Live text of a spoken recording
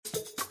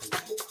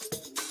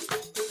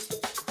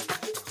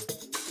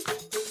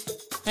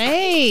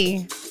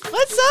Hey,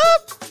 what's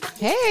up?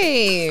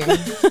 Hey.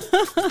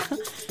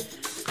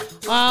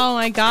 Oh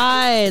my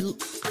God.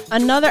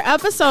 Another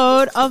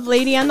episode of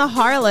Lady and the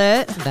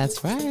Harlot.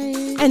 That's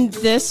right. And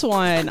this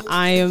one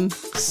I am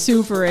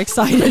super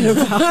excited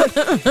about.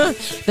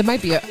 There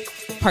might be a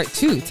part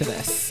 2 to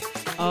this.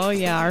 Oh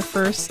yeah, our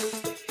first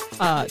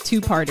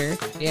two-parter.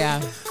 Yeah.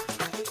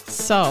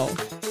 So,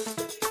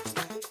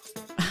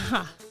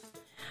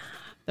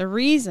 the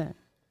reason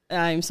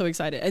I'm so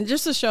excited, and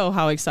just to show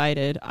how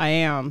excited I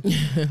am,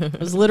 I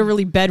was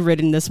literally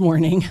bedridden this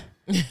morning,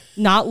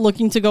 not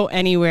looking to go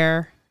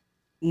anywhere,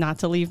 not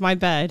to leave my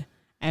bed.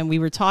 And we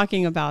were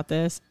talking about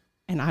this,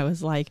 and I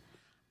was like,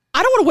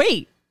 I don't want to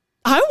wait.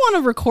 I want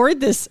to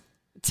record this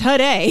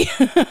today.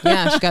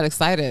 Yeah, she got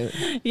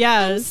excited.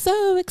 Yes. I'm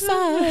so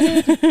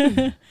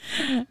excited.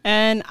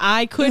 And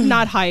I could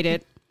not hide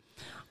it.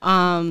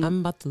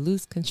 I'm about to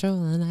lose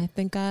control, and I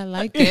think I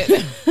like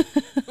it.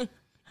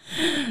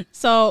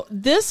 So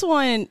this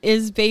one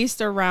is based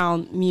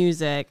around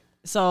music.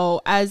 So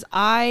as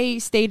I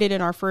stated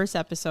in our first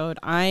episode,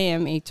 I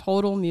am a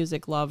total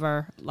music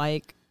lover.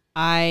 Like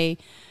I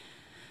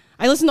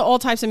listen to all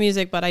types of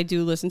music, but I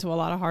do listen to a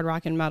lot of hard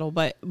rock and metal.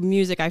 But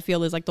music, I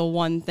feel, is like the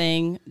one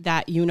thing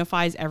that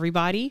unifies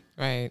everybody.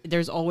 Right.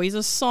 There's always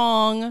a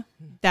song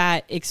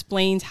that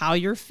explains how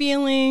you're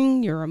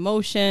feeling, your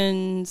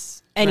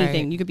emotions,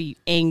 anything. Right. You could be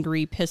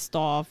angry, pissed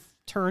off,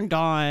 turned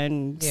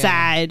on,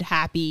 sad,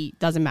 happy,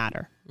 doesn't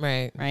matter.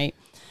 Right. Right.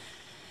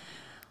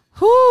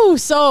 Whew.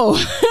 So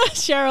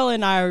Cheryl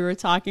and I were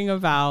talking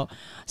about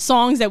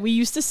songs that we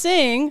used to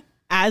sing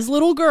as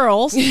little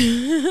girls.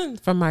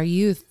 From our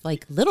youth,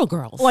 like little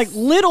girls. Like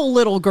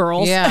little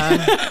girls.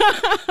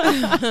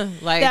 Yeah.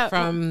 Like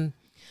from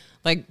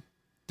like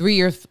 4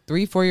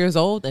 years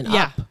old and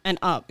yeah, up. and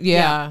up.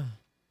 Yeah.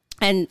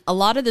 And a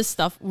lot of this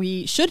stuff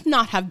we should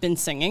not have been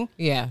singing.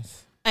 Yes.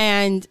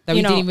 And That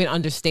we didn't even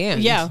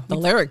understand the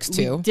lyrics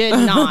to. We did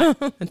not.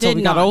 Until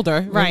we got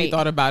older. Right. We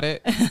thought about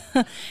it.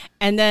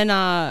 And then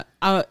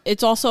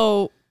it's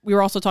also, we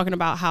were also talking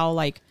about how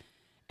like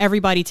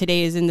everybody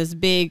today is in this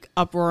big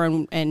uproar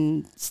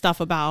and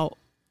stuff about,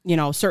 you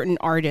know, certain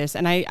artists.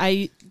 And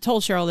I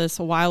told Cheryl this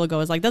a while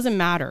ago. It's like, doesn't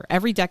matter.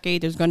 Every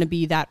decade there's going to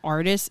be that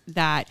artist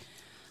that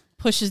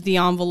pushes the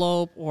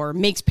envelope or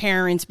makes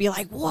parents be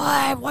like,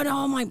 what?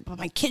 Oh,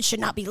 my kids should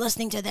not be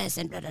listening to this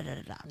and blah, blah, blah,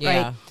 blah,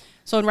 Yeah. right?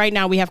 So right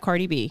now we have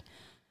Cardi B.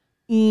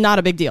 Not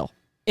a big deal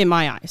in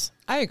my eyes.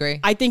 I agree.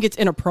 I think it's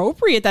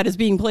inappropriate that it's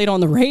being played on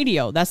the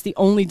radio. That's the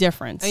only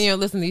difference. And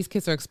listen, these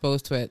kids are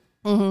exposed to it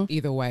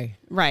either way.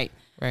 Right.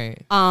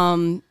 Right.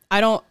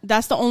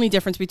 That's the only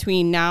difference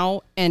between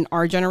now and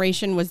our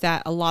generation was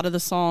that a lot of the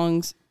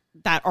songs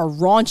that are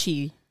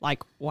raunchy,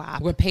 like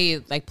WAP, We're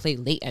played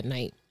late at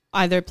night.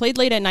 either played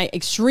late at night,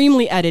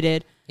 extremely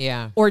edited,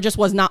 Yeah. or just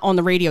was not on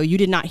the radio. You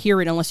did not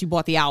hear it unless you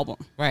bought the album.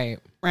 Right.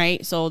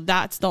 Right. So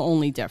that's the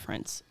only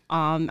difference.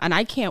 And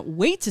I can't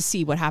wait to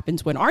see what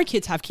happens when our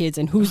kids have kids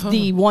and who's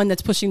the one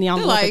that's pushing the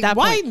envelope Like, at that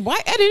point. why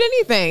edit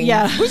anything?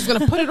 Yeah. We're just going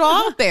to put it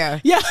all out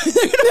there. Yeah.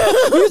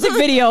 Music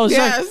videos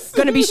Yes. are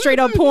going to be straight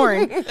up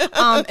porn.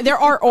 There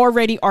are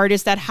already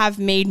artists that have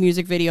made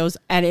music videos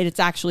and it's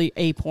actually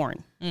a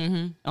porn.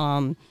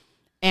 Mm-hmm.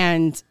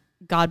 And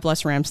God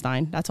bless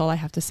Rammstein. That's all I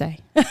have to say.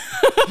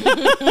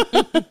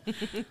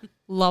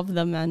 Love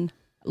them, men.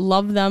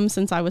 Love them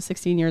since I was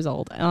 16 years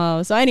old.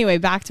 So anyway,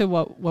 back to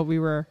what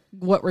we're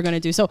going to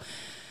do. So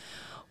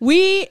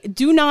we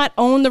do not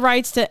own the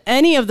rights to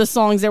any of the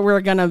songs that we're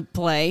going to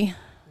play.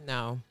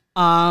 No.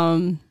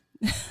 But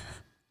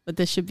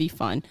this should be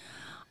fun.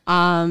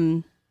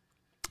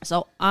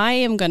 So I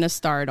am going to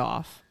start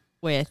off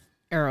with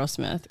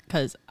Aerosmith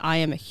because I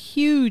am a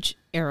huge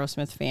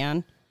Aerosmith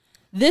fan.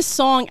 This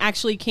song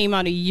actually came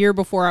out a year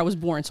before I was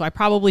born, so I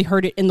probably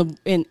heard it in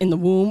the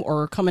womb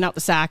or coming out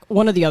the sack,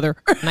 one or the other.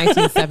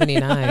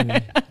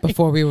 1979,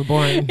 before we were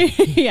born.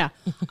 Yeah,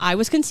 I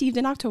was conceived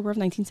in October of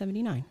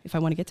 1979, if I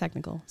want to get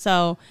technical.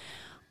 So,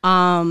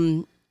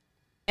 and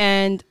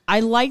I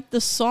liked the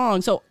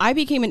song. So I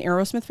became an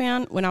Aerosmith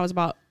fan when I was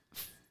about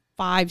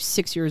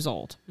 5-6 years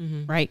old,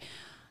 right?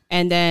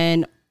 And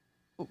then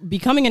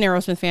becoming an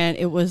Aerosmith fan,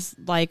 it was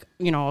like,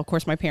 of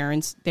course, my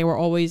parents, they were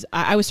always,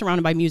 I was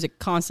surrounded by music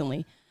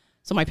constantly.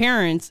 So my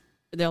parents,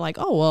 they're like,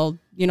 oh, well,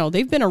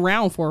 they've been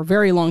around for a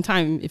very long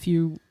time. If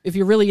you're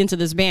really into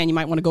this band, you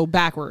might want to go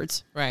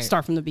backwards, right?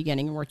 Start from the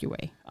beginning and work your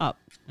way up.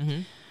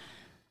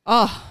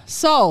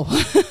 So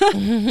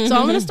I'm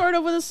going to start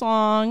off with a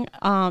song.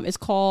 It's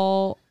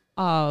called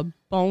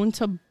Bone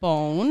to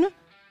Bone.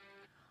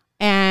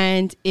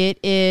 And it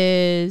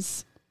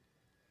is...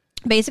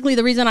 Basically,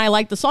 the reason I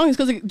like the song is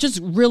because it just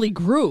really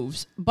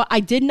grooves. But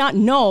I did not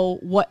know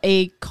what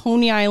a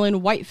Coney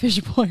Island Whitefish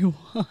Boy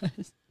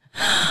was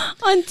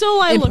until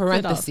I looked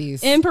it up.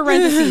 In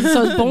parentheses.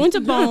 So Bone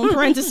to Bone,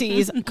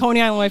 parentheses, Coney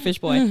Island Whitefish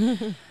Boy.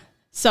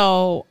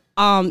 So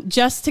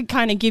just to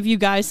kind of give you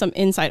guys some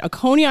insight, a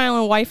Coney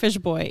Island Whitefish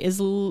Boy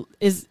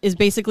is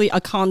basically a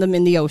condom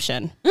in the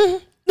ocean. I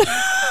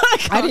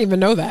didn't even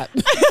know that.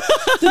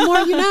 The more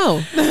you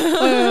know.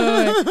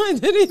 I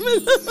didn't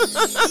even.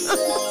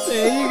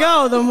 There you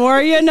go. The more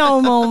you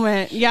know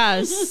moment.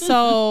 Yes.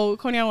 So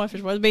Coney Island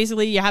Whitefish was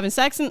basically you're having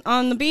sex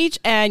on the beach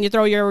and you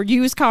throw your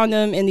used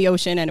condom in the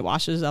ocean and it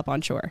washes up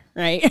on shore.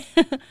 Right.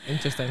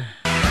 Interesting.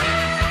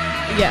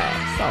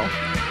 Yeah. So.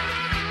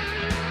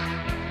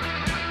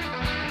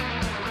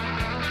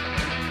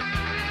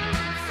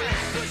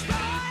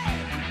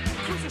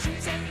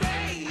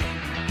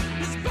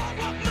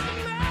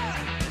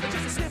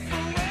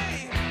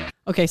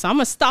 Okay, so I'm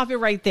going to stop it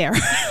right there.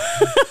 So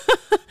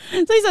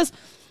he says,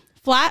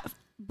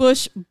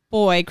 Flatbush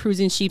Boy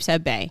cruising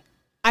Sheepshead Bay.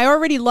 I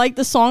already liked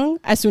the song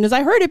as soon as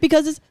I heard it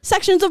because it's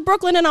sections of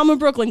Brooklyn and I'm a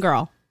Brooklyn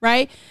girl,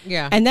 right?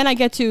 Yeah. And then I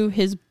get to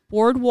his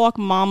boardwalk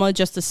mama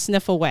just a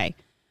sniff away.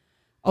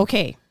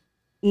 Okay,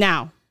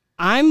 now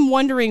I'm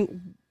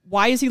wondering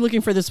why is he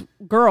looking for this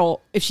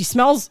girl if she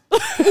smells...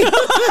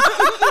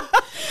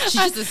 She's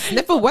just a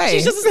sniff away.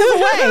 She's just a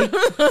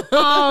sniff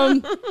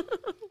away.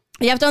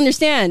 You have to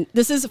understand,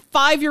 this is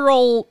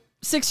 5-year-old,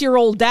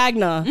 6-year-old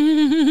Dagna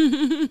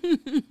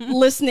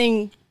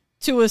listening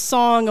to a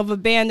song of a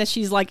band that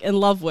she's like in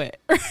love with.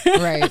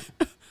 Right.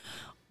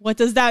 What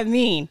does that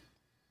mean?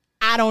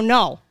 I don't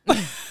know.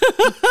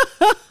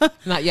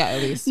 Not yet,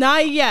 at least.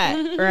 Not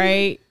yet,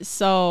 right?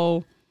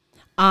 So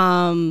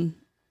other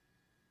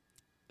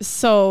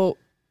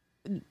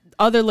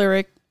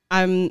lyric,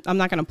 I'm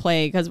not going to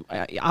play because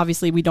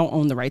obviously we don't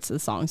own the rights to the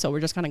song. So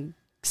we're just kind of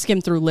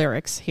skim through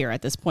lyrics here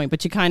at this point,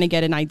 but you kind of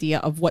get an idea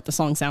of what the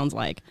song sounds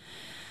like.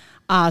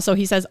 So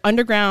he says,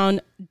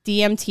 underground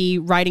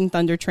DMT riding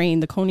thunder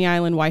train, the Coney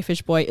Island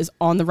Whitefish Boy is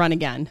on the run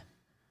again.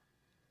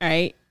 All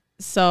right.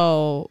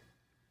 So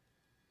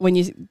when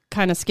you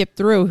kind of skip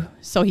through,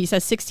 so he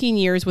says 16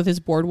 years with his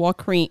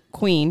boardwalk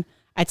queen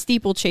at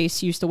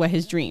steeplechase used to wet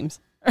his dreams.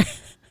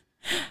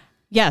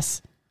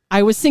 Yes,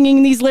 I was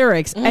singing these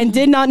lyrics and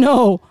did not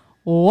know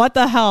what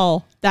the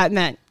hell that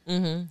meant.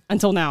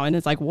 Until now. And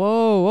it's like,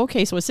 whoa,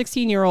 okay. So a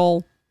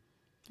 16-year-old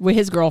with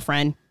his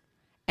girlfriend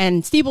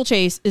and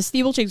Steeplechase is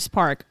Steeplechase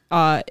Park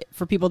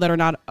for people that are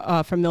not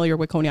familiar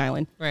with Coney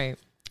Island. Right.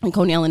 And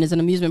Coney Island is an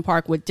amusement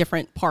park with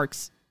different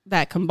parks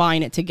that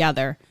combine it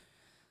together.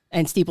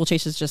 And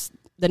Steeplechase is just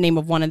the name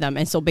of one of them.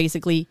 And so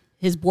basically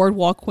his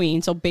boardwalk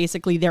queen. So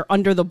basically they're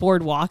under the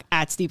boardwalk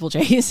at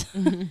Steeplechase.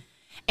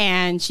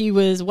 And she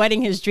was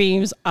wetting his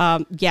dreams.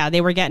 Yeah, they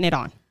were getting it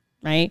on.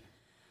 Right.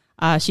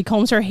 She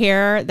combs her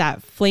hair,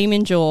 that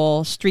flaming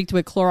jewel, streaked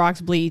with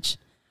Clorox bleach.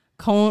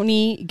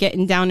 Coney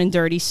getting down and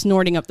dirty,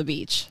 snorting up the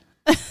beach.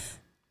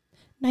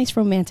 Nice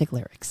romantic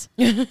lyrics.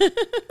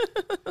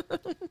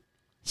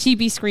 She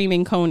be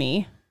screaming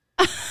Coney.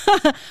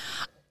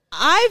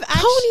 I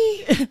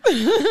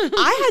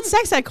had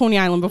sex at Coney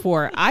Island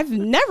before. I've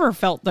never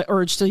felt the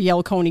urge to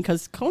yell Coney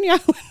because Coney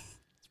Island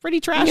is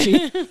pretty trashy.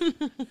 They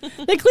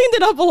cleaned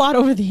it up a lot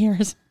over the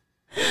years.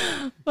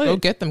 But, go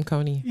get them,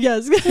 Coney.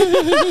 Yes.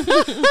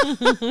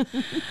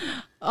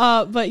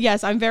 But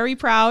yes, I'm very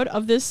proud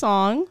of this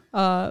song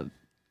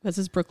because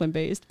it's Brooklyn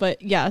based.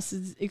 But yes,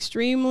 it's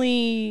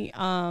extremely...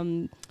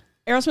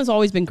 Aerosmith's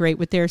always been great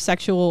with their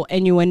sexual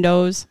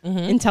innuendos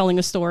in telling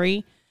a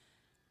story.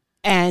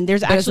 And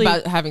there's actually... It's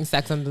about having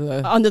sex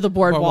under the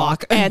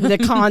boardwalk. And the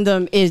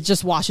condom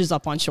just washes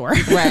up on shore.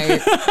 Right.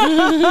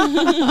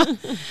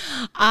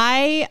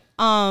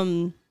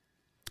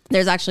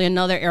 There's actually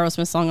another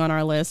Aerosmith song on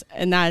our list,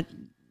 and that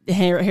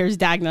here's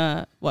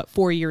Dagna,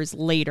 4 years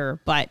later,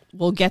 but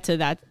we'll get to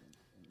that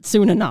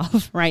soon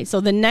enough, right?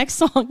 So the next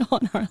song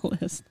on our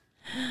list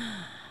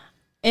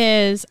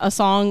is a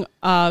song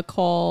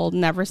called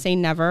Never Say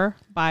Never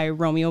by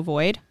Romeo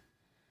Void.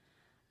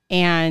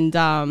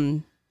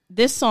 And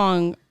this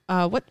song,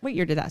 what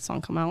year did that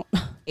song come out?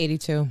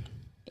 82.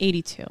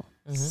 82.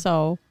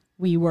 So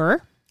we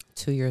were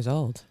 2 years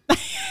old.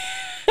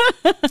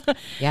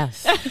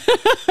 Yes.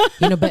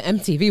 But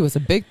MTV was a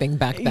big thing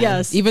back then.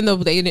 Yes. Even though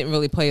they didn't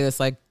really play this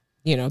during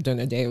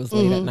the day, it was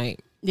late at night.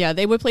 Yeah,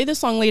 they would play this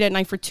song late at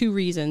night for two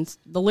reasons.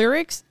 The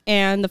lyrics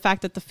and the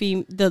fact that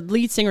the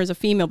lead singer is a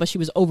female, but she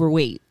was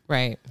overweight.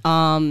 Right.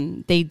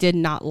 They did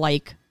not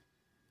like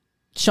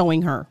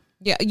showing her.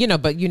 Yeah,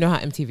 but you know how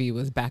MTV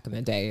was back in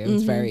the day. It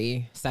was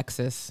very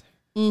sexist,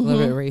 a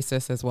little bit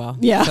racist as well.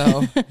 Yeah.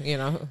 So,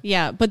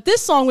 Yeah, but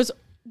this song was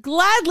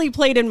gladly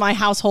played in my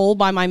household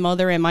by my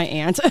mother and my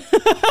aunt.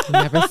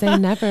 Never say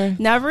never.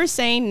 Never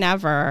say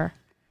never.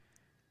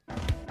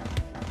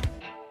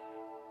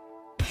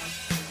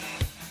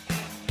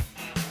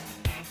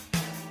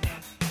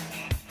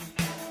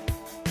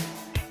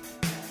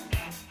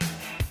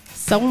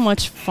 So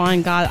much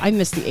fun. God, I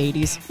miss the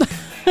 80s.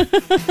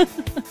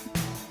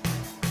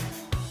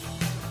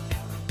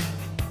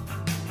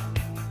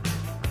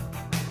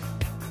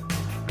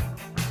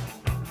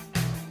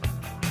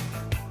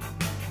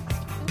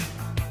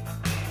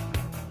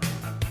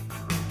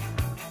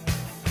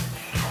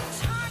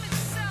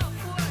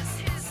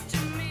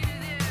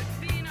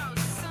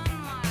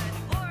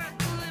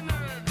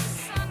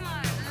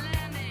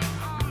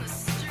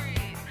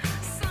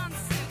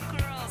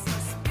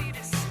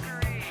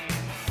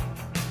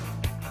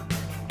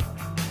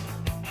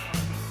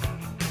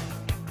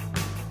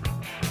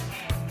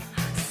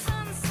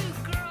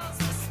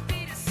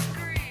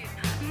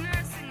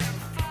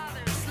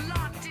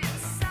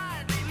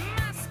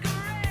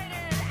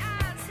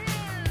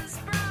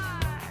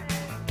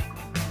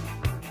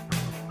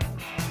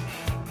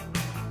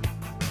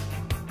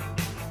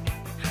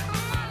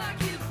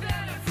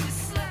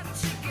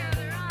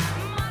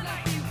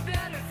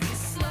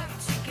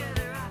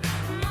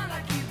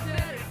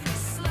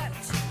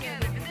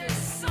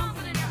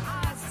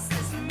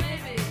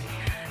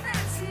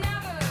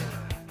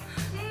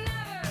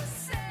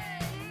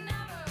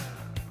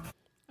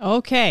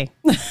 Okay.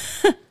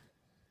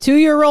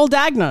 2-year-old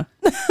Dagna.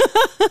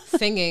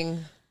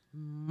 Singing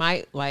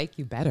Might Like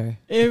You Better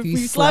If we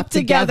slept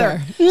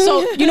together.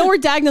 So, you know where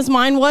Dagna's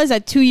mind was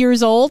at 2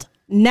 years old?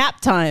 Nap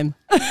time.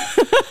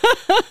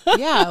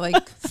 Yeah,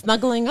 like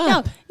snuggling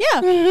up.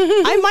 Yeah.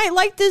 I might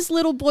like this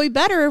little boy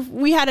better if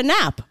we had a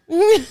nap.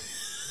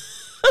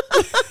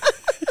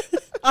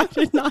 I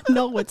did not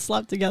know what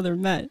slept together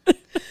meant.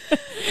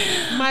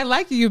 Might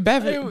like you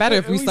better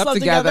if we slept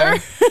together.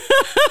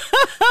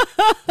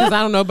 Because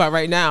I don't know about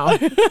right now.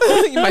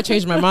 You might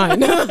change my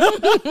mind. Can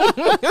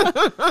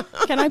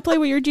I play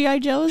with your G.I.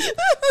 Joes?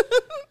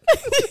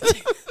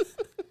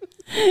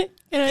 Can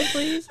I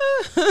please?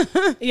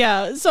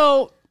 Yeah.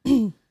 So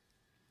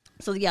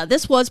yeah,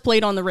 this was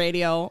played on the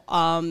radio.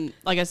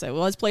 Like I said, it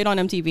was played on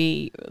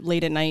MTV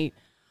late at night.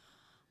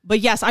 But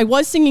yes, I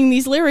was singing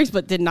these lyrics,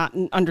 but did not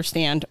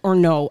understand or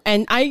know.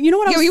 And you know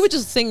what? We were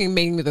just singing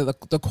mainly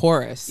the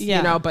chorus. Yeah.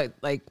 You know, but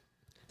like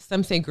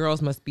some say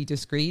girls must be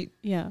discreet.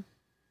 Yeah.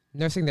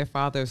 Nursing their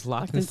fathers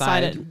locked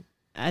inside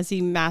as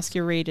he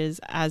masquerades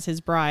as his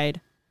bride.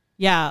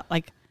 Yeah,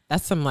 like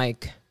that's some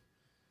like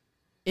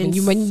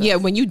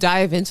when you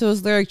dive into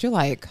those lyrics, you're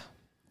like,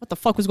 what the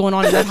fuck was going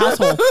on in that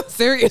household?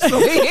 Seriously.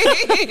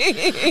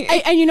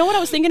 And you know what I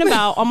was thinking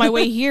about on my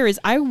way here is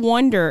I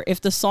wonder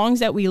if the songs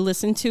that we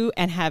listen to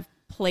and have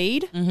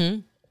played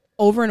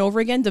over and over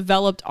again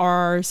developed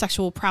our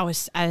sexual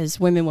prowess as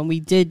women when we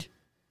did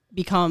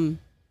become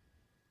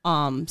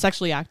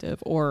sexually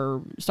active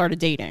or started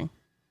dating.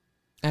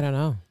 I don't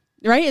know.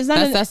 Right? Is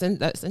that that's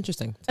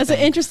interesting. That's an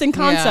interesting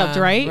concept,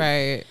 right?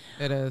 Right.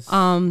 It is.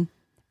 And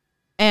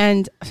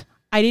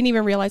I didn't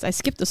even realize I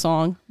skipped the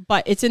song,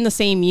 but it's in the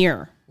same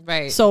year.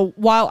 Right. So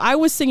while I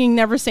was singing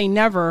Never Say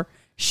Never,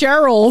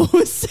 Sheryl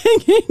was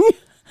singing.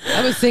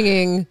 I was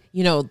singing,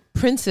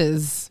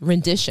 Prince's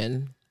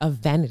rendition of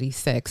Vanity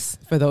 6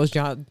 for those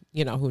y'all,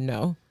 who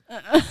know.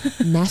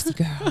 Nasty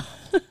girl.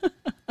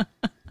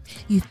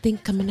 You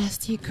think I'm a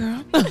nasty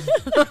girl?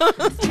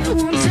 Still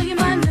won't tell you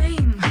my name.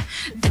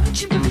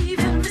 Don't you believe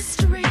in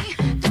mystery?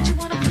 Don't you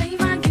want to play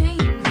my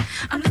game?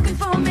 I'm looking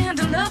for a man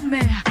to love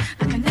me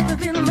like I've never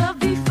been loved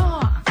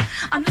before.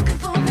 I'm looking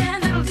for a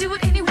man that'll do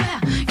it anywhere,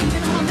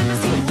 even on a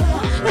limousine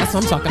floor. That's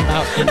what I'm talking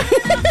about.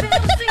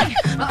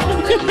 My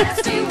own little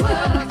nasty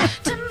world.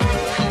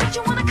 Tonight, don't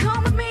you want to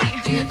come with me?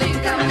 Do you think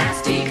I'm a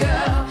nasty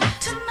girl?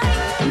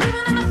 Tonight,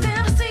 living in a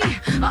fantasy.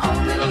 My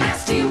own little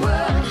nasty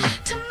world.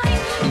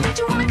 Tonight, don't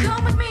you want to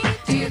come with me?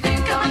 Do you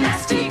think I'm a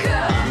nasty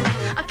girl?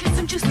 I guess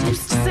I'm just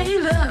used to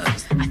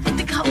sailors. I think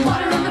they got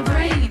water on the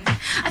brain.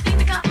 I think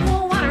they got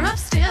more water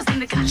upstairs than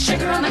they got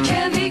sugar on the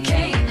candy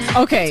cane.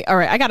 Okay, all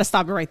right. I got to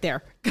stop it right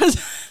there because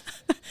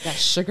That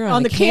sugar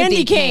on the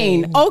candy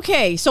cane.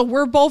 Okay, so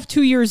we're both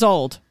 2 years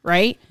old,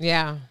 right?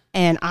 Yeah.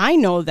 And I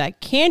know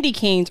that candy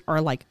canes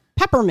are like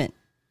peppermint.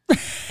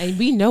 And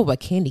we know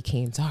what candy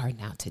canes are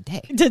now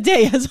today.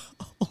 Today, as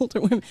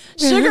older women,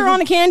 sugar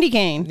on a candy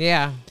cane.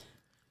 Yeah.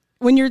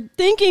 When you're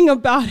thinking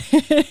about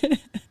it,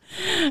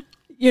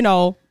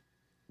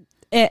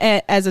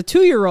 as a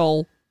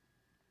 2-year-old,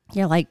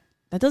 you're like,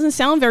 that doesn't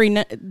sound very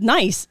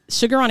nice.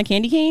 Sugar on a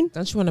candy cane?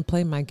 Don't you want to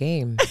play my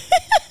game?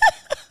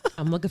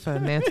 I'm looking for a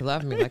man to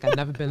love me like I've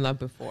never been loved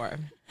before.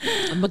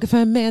 I'm looking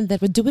for a man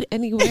that would do it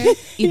anywhere,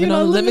 even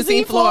on the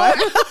limousine floor.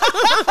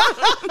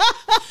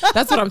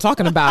 That's what I'm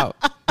talking about.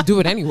 Do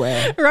it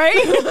anywhere. Right?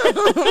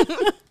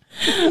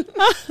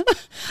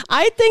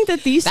 I think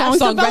that these songs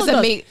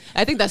resonate.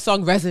 I think that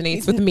song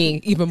resonates with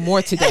me even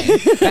more today.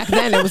 Back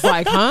then it was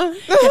like, huh?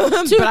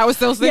 But I was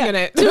still singing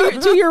it.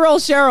 2-year-old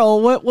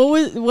Sheryl. What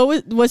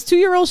was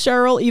 2-year-old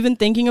Sheryl even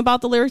thinking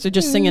about the lyrics or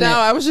just singing it? No,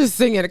 I was just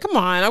singing it. Come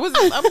on. I was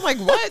like,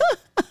 what?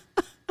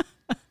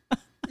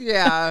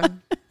 Yeah.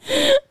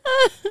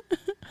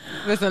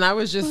 Listen, I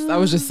was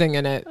just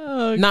singing it,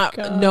 not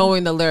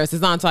knowing the lyrics.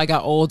 It's not until I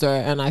got older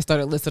and I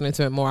started listening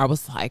to it more. I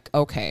was like,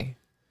 okay.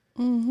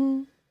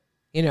 Mm-hmm.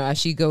 As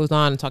she goes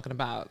on talking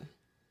about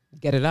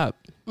get it up,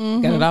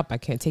 get it up. I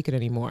can't take it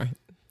anymore.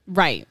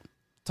 Right.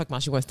 Talking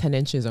about she wants 10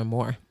 inches or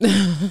more.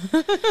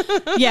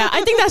 Yeah,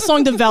 I think that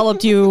song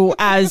developed you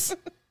as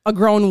a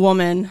grown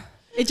woman.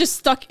 It just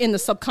stuck in the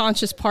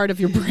subconscious part of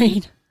your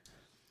brain.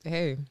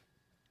 Hey.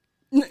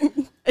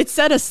 It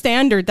set a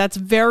standard that's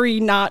very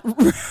not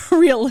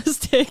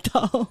realistic,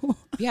 though.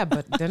 Yeah,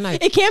 but then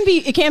it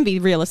can be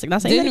realistic.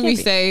 Not saying didn't we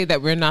say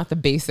that we're not the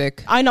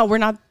basic? I know we're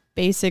not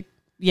basic.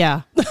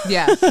 Yeah.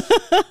 Yes.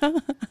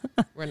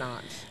 We're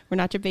not. We're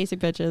not your basic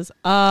bitches.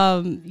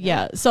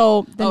 Yeah.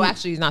 So.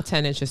 Actually, it's not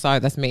 10 inches. Sorry,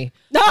 that's me.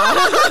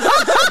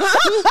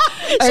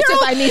 It's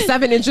just I need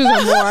 7 inches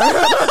or more.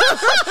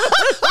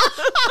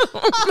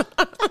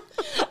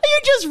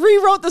 You just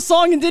rewrote the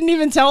song and didn't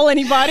even tell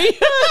anybody.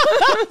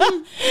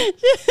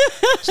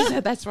 She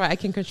said, that's right. I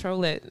can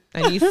control it.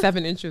 I need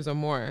 7 inches or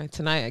more.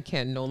 Tonight, I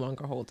can no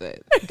longer hold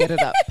it. Get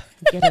it up.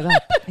 Get it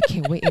up. I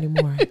can't wait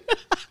anymore.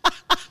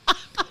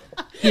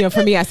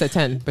 For me, I said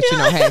 10, but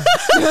hey.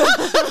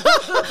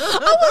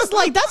 I was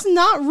like, that's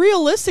not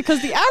realistic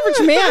because the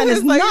average man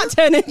is not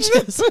 10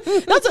 inches.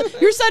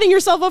 You're setting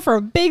yourself up for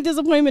a big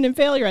disappointment and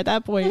failure at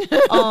that point.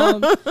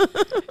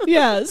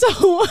 Yeah. So,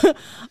 all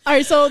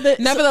right. So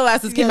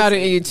nevertheless, this came out in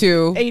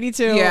 82.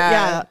 82.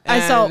 Yeah.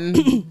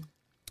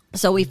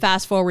 So we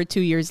fast forward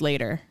 2 years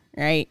later,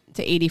 right,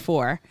 to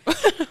 84.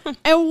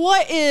 And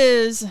what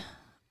was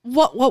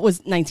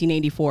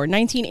 1984?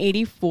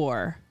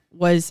 1984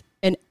 was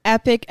an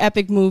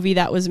epic movie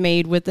that was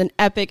made with an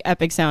epic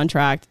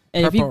soundtrack.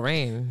 And Purple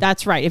Rain.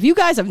 That's right. If you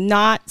guys have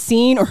not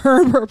seen or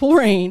heard Purple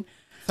Rain,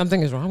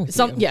 something is wrong with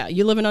you. Yeah,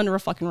 you're living under a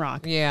fucking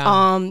rock.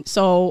 Yeah.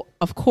 So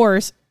of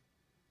course,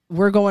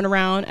 we're going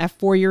around at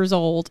 4 years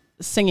old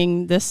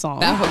singing this song.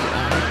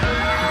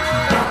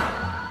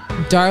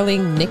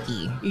 Darling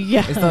Nikki.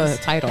 Yes. Is the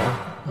title.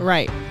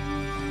 Right.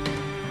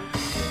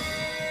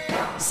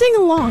 Sing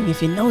along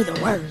if you know the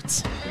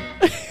words.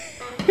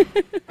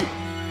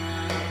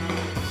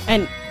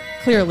 And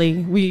clearly,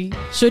 we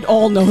should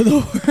all know the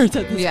words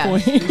at this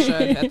point. Yes, we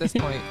should at this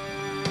point.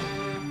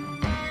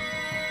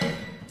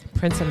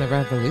 Prince and the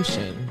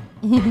Revolution.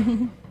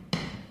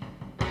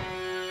 I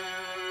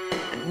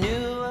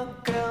knew a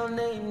girl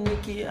named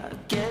Nikki. I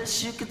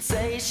guess you could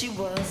say she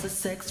was a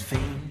sex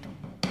fiend.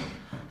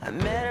 I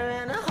met her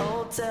in a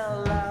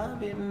hotel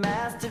lobby,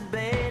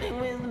 masturbating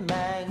with a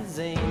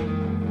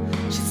magazine.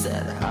 She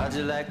said, how'd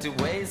you like to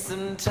waste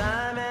some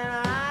time?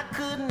 And I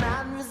could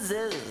not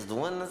resist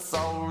when I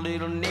saw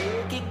little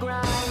Nikki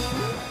grind.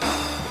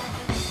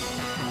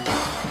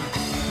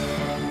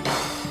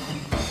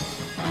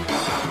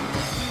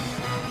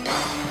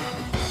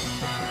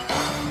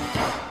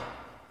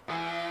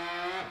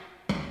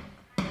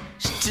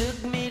 She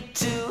took me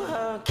to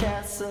her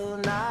castle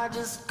and I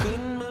just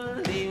couldn't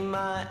believe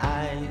my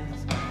eyes.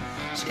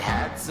 She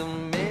had so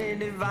many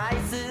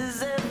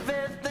devices,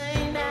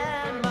 everything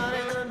that money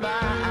could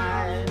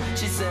buy.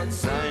 She said,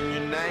 sign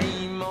your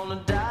name on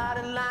a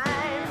dotted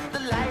line. The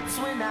lights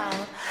went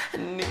out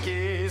and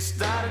Nikki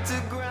started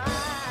to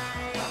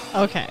grind.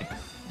 Okay.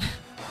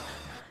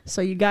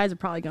 So you guys are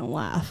probably going to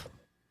laugh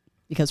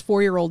because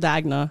 4-year-old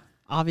Dagna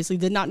obviously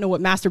did not know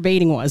what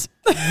masturbating was.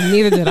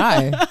 Neither did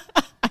I.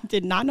 I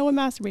did not know what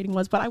masturbating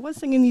was, but I was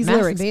singing these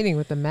lyrics. Masturbating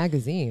with the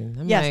magazine.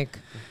 I'm Yes. like...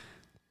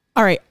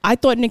 All right, I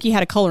thought Nikki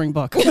had a coloring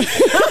book. Coloring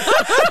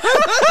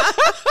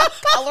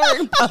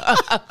book.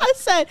 I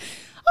said,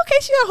 okay,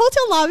 she got a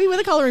hotel lobby with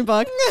a coloring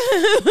book.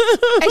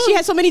 And she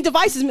had so many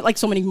devices, like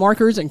so many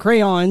markers and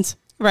crayons.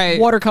 Right.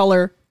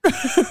 Watercolor.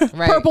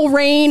 Right. Purple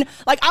Rain.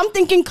 Like, I'm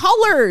thinking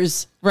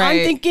colors.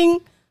 Right. I'm thinking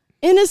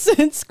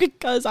innocence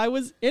because I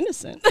was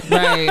innocent.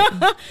 Right.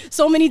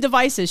 So many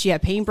devices. She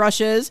had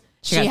paintbrushes.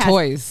 She had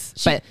toys,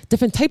 but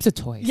different types of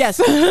toys. Yes.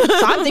 So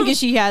I'm thinking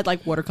she had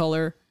like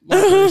watercolor,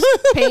 markers,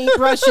 paint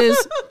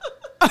brushes.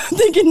 I'm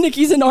thinking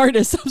Nikki's an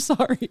artist. I'm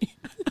sorry.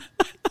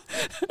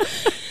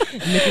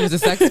 Nikki was a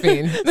sex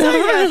fiend. So,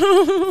 yeah,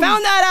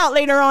 found that out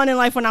later on in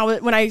life when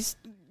I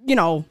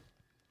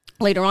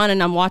later on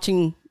and I'm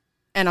watching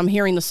and I'm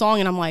hearing the song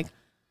and I'm like,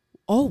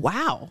 oh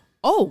wow,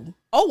 oh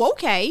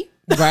okay.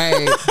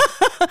 Right.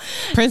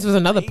 Prince was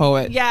another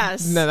poet.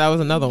 Yes. No, that was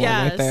another one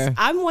right there.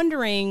 I'm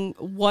wondering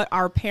what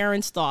our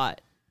parents thought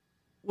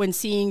when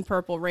seeing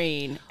Purple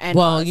Rain. And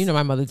well, you know,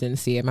 my mother didn't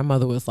see it. My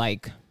mother was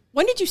like,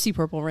 when did you see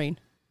Purple Rain?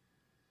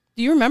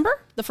 Do you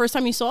remember the first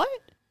time you saw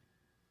it?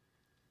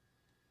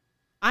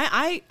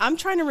 I'm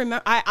trying to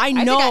remember. I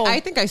know.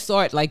 I think I saw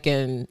it like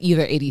in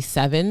either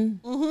 87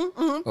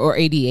 or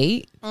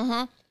 88.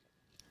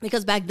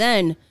 Because back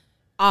then,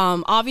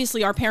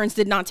 obviously our parents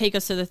did not take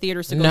us to the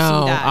theaters to go see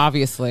that.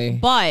 Obviously.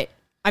 But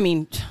I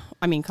mean,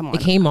 come on.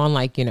 It came on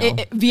like, you know.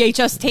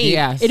 VHS tape.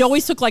 Yes. It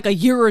always took like a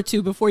year or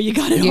two before you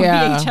got it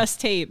Yeah. on VHS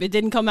tape. It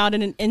didn't come out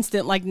in an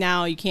instant like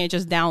now. You can't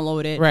just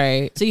download it.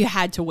 Right. So you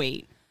had to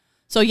wait.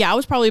 So yeah, I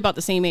was probably about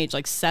the same age,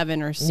 like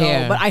 7 or so.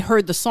 Yeah. But I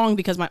heard the song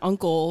because my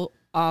uncle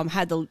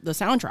had the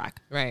soundtrack.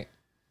 Right.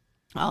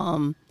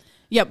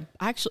 Yep.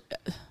 Actually,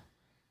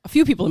 a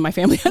few people in my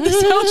family had the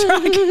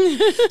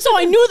soundtrack. So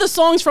I knew the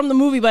songs from the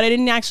movie, but I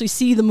didn't actually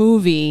see the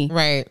movie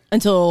Right.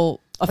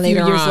 until a few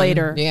Later years on.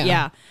 later.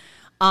 Yeah.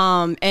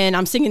 And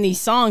I'm singing these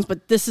songs,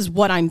 but this is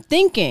what I'm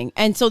thinking.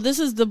 And so this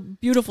is the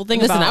beautiful thing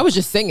Listen, about... I was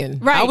just singing.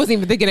 Right. I wasn't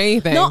even thinking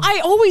anything. No,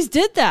 I always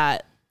did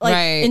that. Like,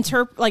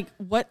 Right.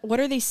 what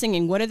are they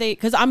singing? What are they...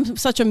 Because I'm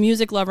such a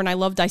music lover and I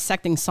love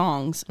dissecting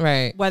songs.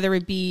 Right. Whether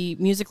it be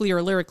musically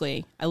or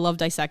lyrically. I love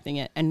dissecting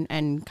it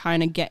and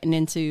kind of getting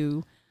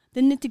into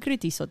the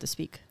nitty-gritty, so to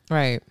speak.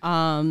 Right.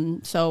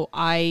 So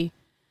I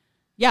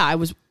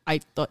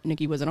thought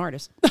Nikki was an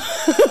artist.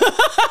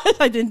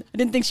 I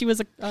didn't think she was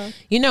a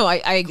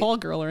I call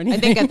girl or anything.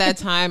 I think at that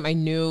time I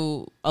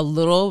knew a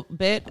little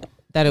bit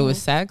that it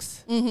was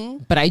sex,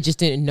 but I just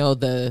didn't know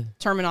the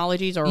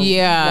terminologies or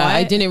I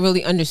what? didn't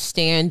really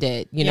understand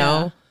it, you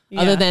know,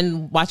 Yeah. other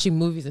than watching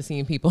movies and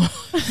seeing people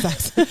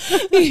sex,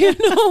 you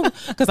know,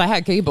 because I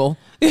had cable.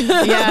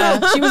 Yeah,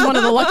 she was one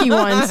of the lucky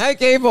ones. I had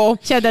cable.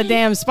 She had that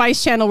damn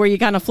Spice channel where you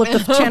kind of flip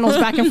the channels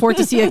back and forth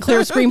to see a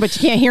clear screen, but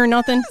you can't hear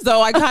nothing.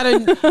 So I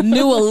kind of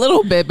knew a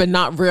little bit, but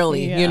not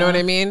really. Yeah. You know what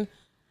I mean?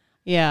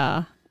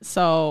 Yeah.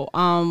 So,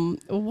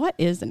 what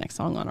is the next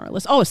song on our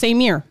list? Oh,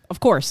 Same Year, of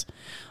course.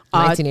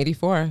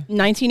 1984.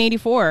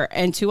 1984,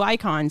 and two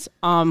icons.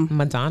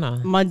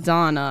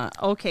 Madonna.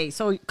 Okay,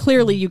 so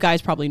clearly you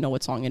guys probably know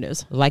what song it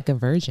is. Like a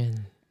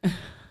Virgin.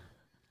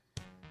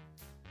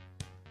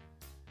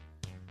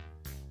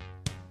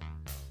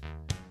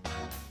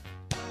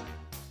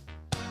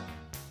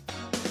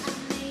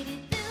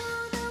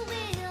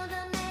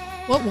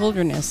 What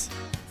wilderness?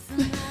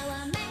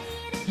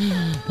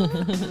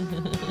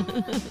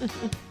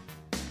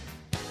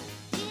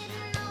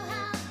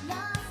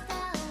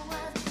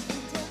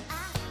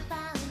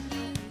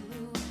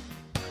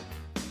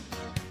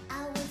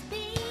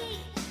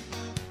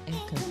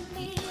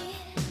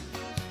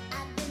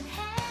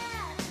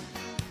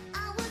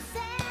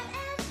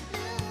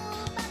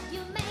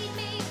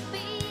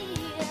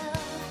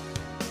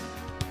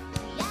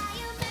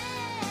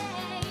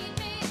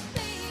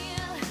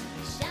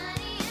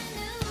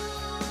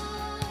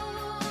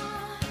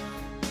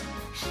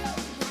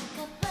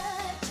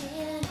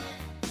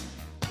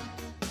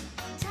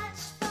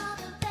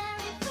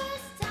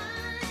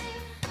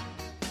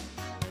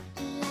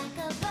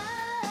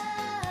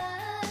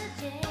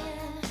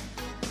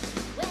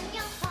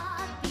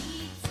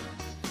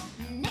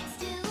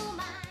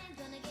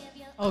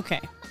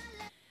 Okay.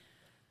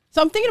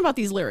 So I'm thinking about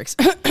these lyrics.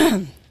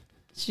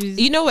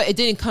 You know what? It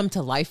didn't come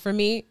to life for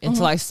me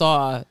until I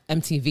saw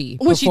MTV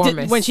when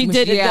performance. She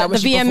did the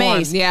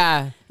VMAs.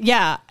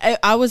 Yeah.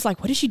 I was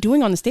like, what is she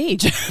doing on the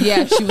stage?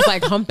 Yeah, she was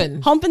like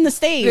humping the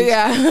stage.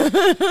 Yeah.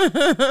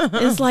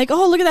 It's like,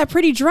 oh, look at that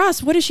pretty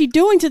dress. What is she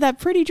doing to that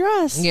pretty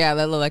dress? Yeah,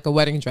 that looked like a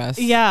wedding dress.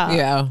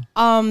 Yeah.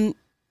 Yeah.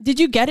 Did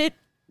you get it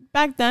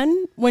back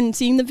then when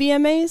seeing the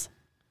VMAs?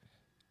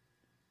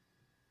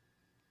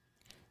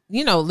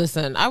 You know,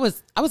 listen, I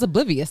was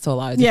oblivious to a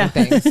lot of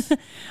different things.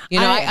 You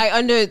know,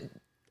 I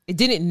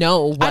didn't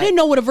know what, I didn't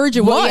know what a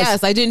virgin was.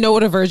 Yes, I didn't know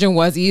what a virgin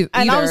was either.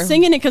 And I was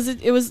singing it because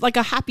it was like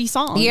a happy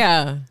song.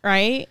 Yeah.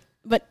 Right?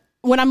 But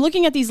when I'm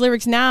looking at these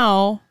lyrics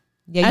now...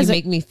 Yeah, you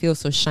make me feel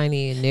so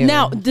shiny and new.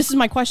 Now, this is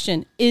my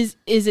question. Is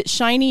it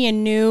shiny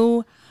and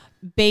new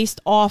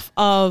based off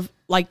of,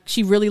 like,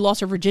 she really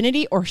lost her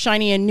virginity, or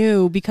shiny and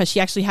new because she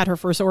actually had her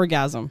first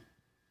orgasm?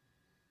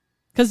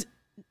 Because...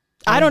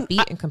 I don't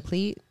beaten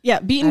complete.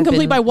 Yeah, beaten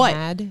complete by what?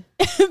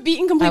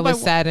 Beaten complete I by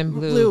was sad and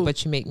blue,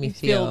 but you make me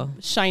feel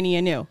shiny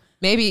and new.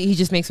 Maybe he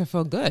just makes her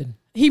feel good.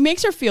 He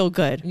makes her feel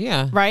good.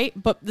 Yeah. Right?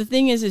 But the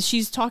thing is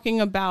she's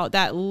talking about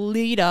that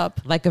lead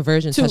up. Like a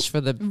virgin touched for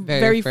the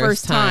very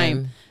first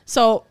time.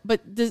 So,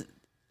 but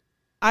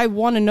I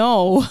want to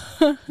know.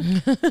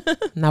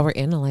 Now we're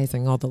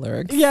analyzing all the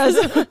lyrics.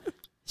 Yes.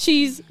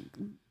 she's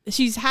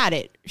had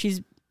it.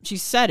 She's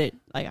said it.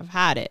 Like, I've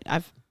had it.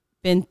 I've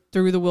been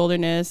through the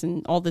wilderness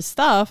and all this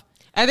stuff.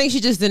 I think she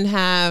just didn't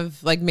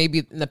have, like, maybe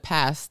in the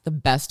past, the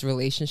best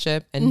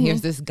relationship. And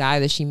here's this guy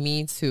that she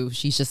meets who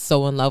she's just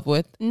so in love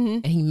with.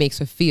 And he makes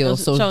her feel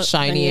so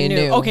shiny and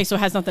new. Okay, so it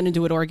has nothing to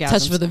do with orgasms.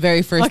 Touched for the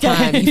very first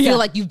time. You feel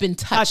like you've been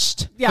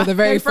touched for the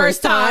very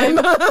first time.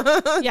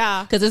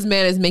 Yeah. Because this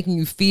man is making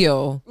you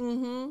feel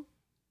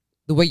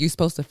the way you're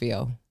supposed to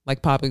feel.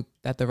 Like, probably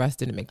that the rest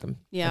didn't make them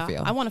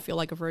feel. I want to feel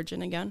like a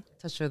virgin again.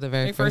 Touched for the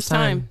very first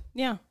time.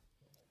 Yeah.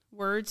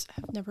 Words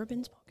have never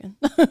been spoken.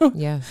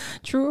 Yeah.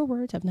 Truer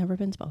words have never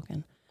been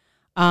spoken.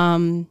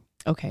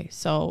 Okay,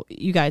 so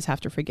you guys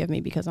have to forgive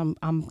me because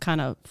I'm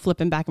kind of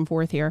flipping back and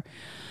forth here.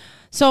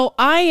 So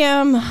I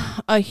am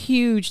a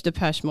huge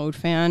Depeche Mode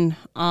fan.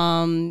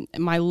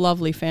 My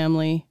lovely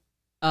family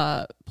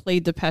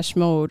played Depeche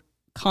Mode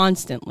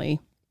constantly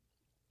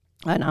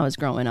when I was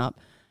growing up.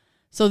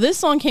 So this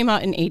song came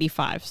out in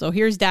 85. So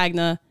here's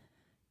Dagna,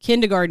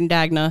 kindergarten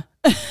Dagna.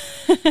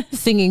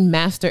 Singing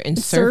Master and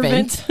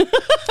Servant.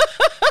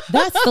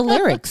 That's the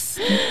lyrics.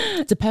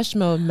 Depeche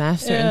Mode,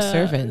 Master and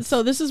Servant.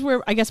 So this is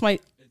where I guess my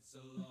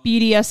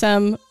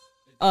BDSM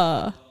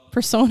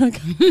persona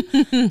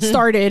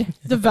started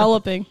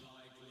developing.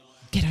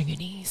 Get on your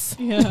knees.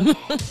 Yeah.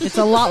 It's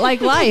a lot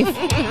like life.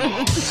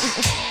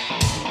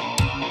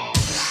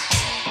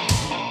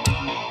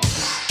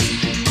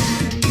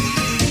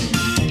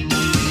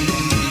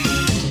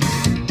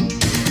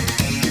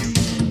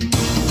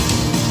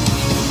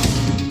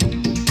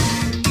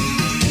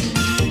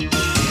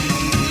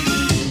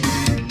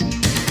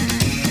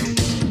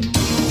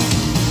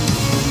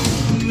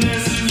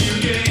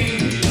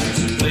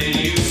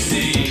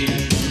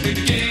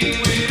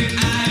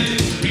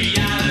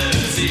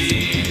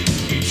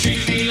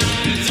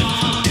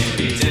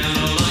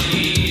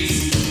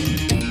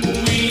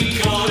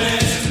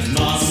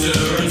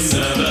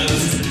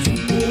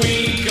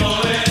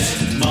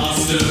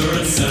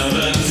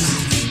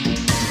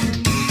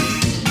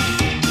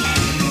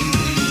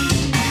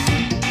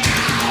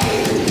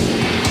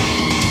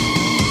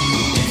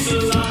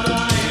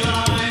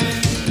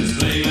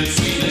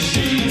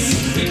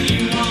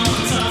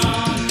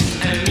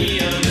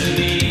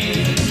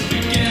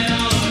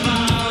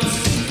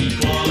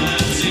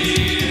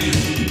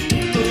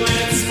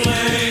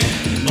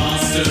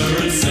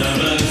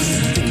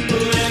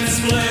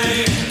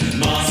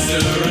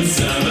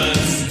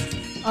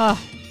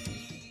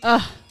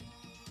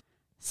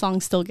 song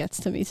still gets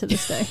to me to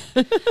this day.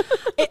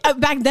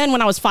 Back then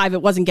when I was 5,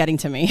 it wasn't getting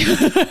to me.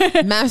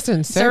 Master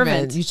and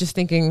servant. You're just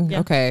thinking,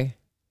 okay.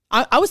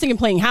 I was thinking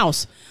playing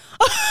house.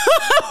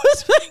 I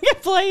was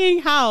thinking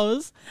playing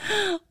house.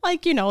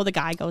 Like, the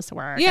guy goes to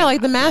work. Yeah,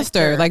 like the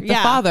master, like the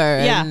father.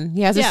 And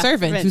he has a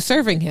servant who's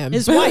serving him.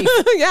 His wife.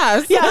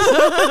 Yes.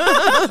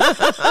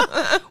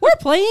 We're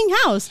playing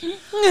house.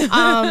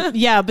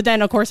 But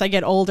then, of course, I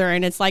get older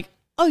and it's like,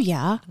 oh,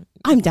 yeah,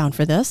 I'm down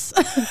for this.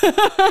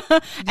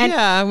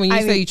 And when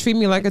you say you treat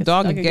me like a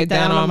dog and get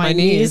down on my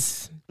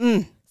knees.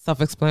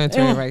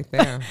 Self-explanatory right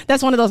there.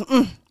 That's one of those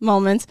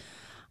moments.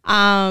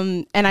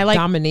 And I like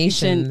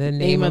domination, the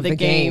name of the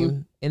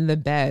game in the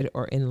bed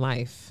or in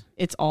life.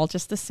 It's all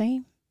just the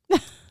same.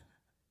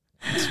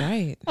 That's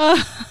right.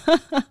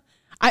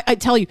 I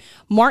tell you,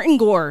 Martin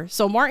Gore.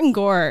 So Martin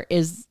Gore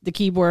is the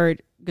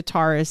keyboard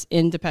guitarist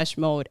in Depeche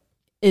Mode,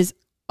 is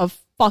a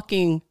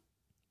fucking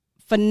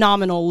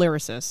phenomenal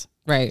lyricist.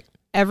 Right.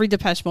 Every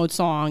Depeche Mode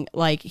song,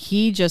 like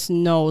he just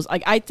knows.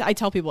 Like I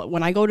tell people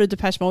when I go to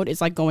Depeche Mode, it's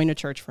like going to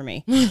church for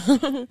me.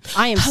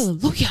 I am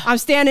hallelujah. I'm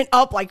standing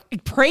up,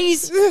 like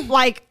praise,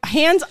 like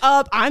hands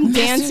up. I'm Master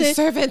dancing.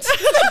 Servant.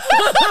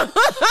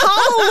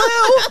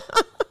 Hallelujah.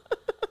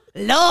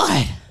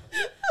 Lord,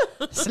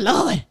 it's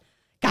Lord,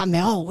 got me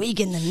all weak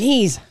in the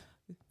knees.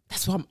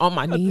 That's why I'm on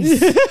my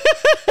knees.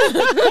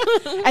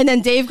 And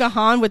then Dave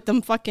Gahan with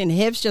them fucking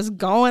hips just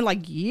going like,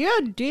 yeah,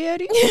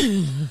 daddy.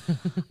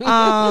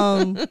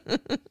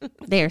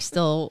 They're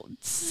still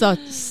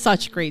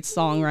such great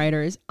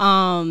songwriters.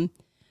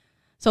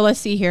 So let's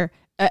see here.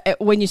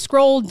 When you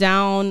scroll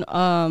down,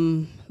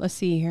 let's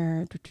see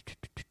here.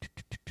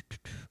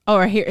 Oh,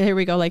 right here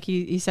we go. Like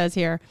he says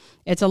here,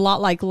 it's a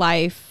lot like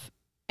life,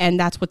 and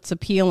that's what's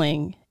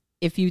appealing.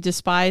 If you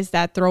despise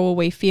that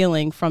throwaway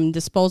feeling from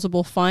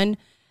disposable fun,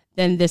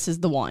 then this is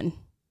the one.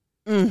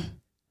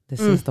 This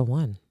is the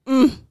one.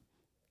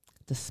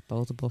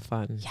 Disposable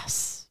fun.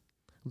 Yes.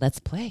 Let's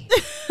play.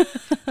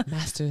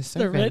 Master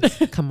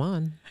Servant. Come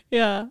on.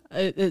 Yeah.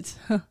 It's.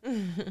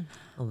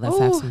 Let's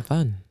have some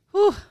fun.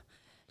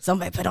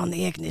 Somebody put on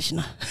the air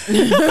conditioner.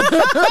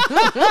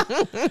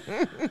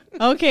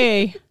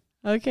 Okay.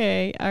 All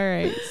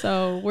right.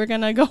 So we're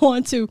going to go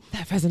on to.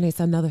 That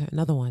resonates.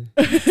 Another one.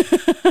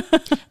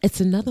 It's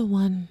another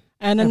one.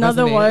 And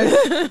another one.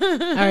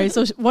 All right.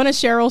 So one of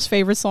Cheryl's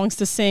favorite songs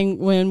to sing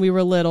when we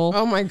were little.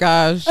 Oh my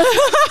gosh.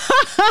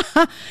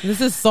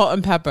 This is Salt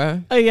and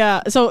Pepper.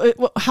 Yeah. So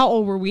how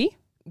old were we?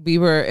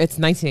 It's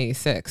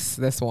 1986.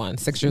 This one,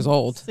 6 years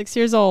old. 6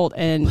 years old.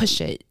 And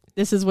push it.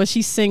 This is what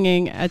she's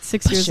singing at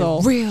 6 years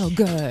old. Real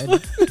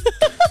good.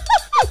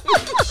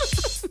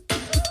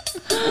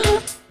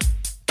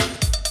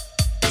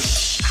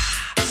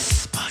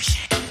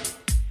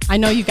 I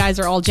know you guys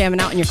are all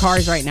jamming out in your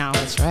cars right now.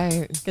 That's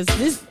right. Because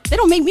they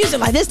don't make music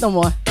like this no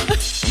more.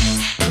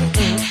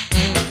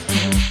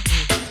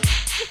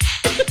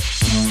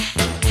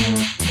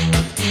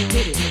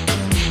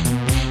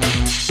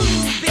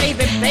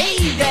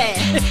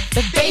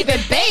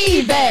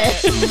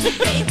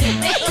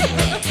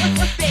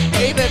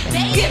 Baby,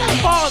 get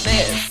up on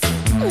this.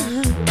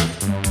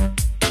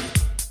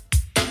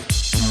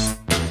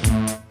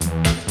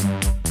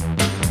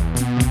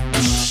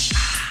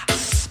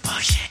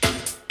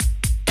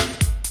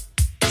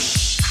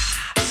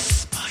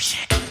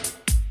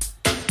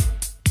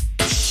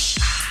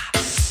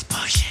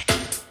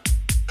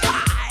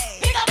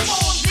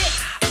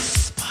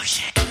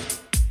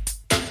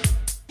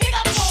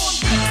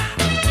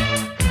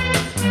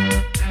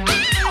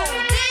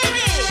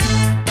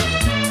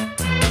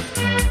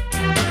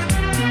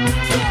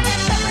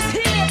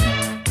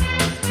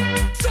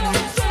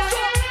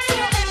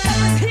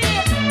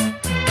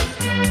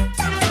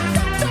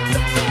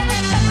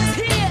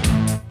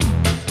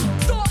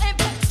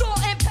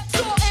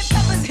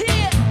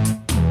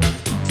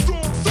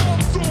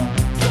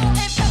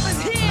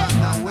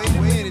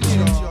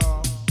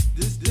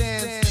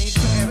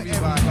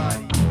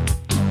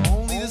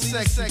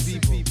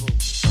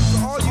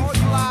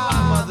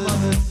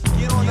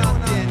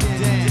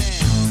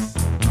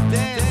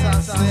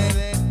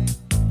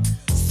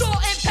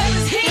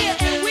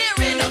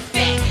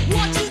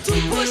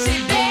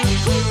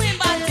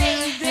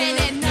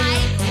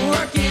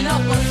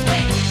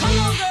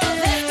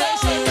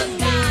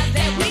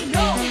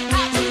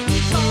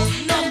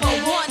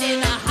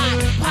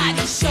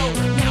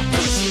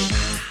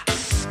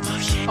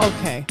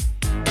 Okay.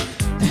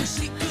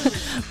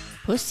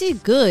 Pussy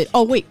good.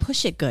 Oh, wait.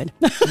 Push it good.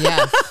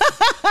 Yes.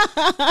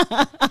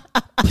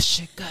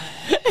 Push it good.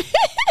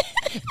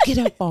 Get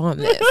up on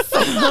this.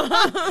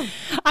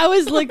 I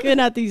was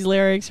looking at these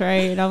lyrics,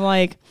 right? And I'm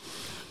like,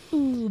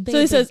 ooh,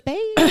 baby, so it says,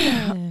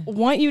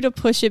 want you to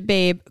push it,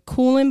 babe.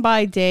 Cooling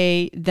by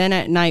day, then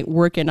at night,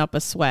 working up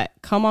a sweat.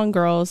 Come on,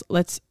 girls.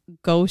 Let's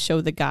go show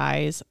the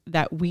guys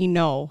that we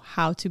know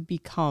how to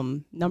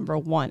become number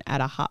one at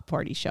a hot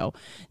party show.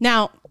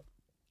 Now,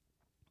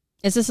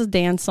 is this a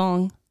dance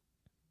song?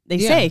 they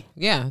say.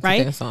 Yeah. It's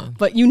right. a dance song.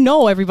 But you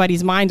know,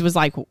 everybody's mind was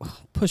like,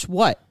 push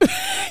what?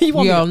 You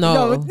want We me all to-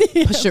 know.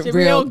 no, Push it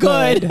real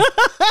good.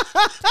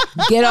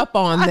 Get up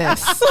on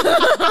this.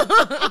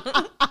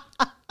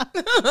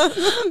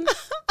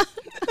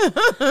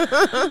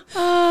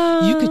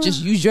 You could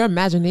just use your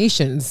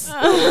imaginations.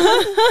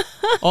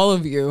 All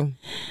of you.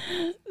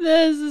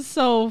 This is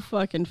so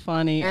fucking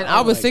funny. And Oh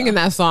I was my singing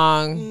God. that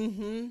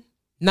song,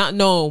 not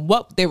knowing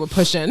what they were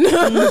pushing,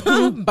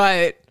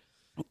 but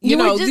you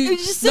were know, just- you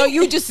just sing-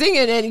 you just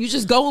singing and you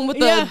just going with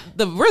Yeah.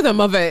 the rhythm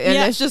of it, and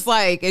Yeah. it's just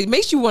like it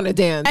makes you want to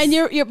dance. And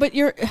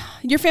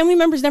your family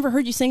members never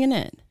heard you singing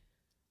it.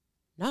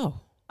 no.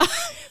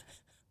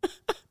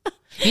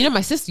 You know,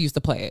 my sister used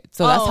to play it,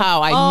 so that's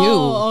how I knew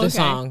okay. the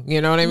song. You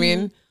know what I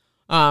mean?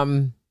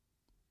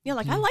 You're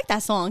like, I like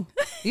that song.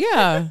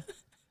 Yeah.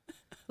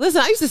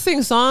 Listen, I used to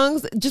sing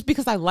songs just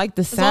because I liked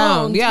the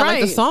sound. Songs, Yeah, I like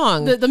the right.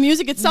 song. The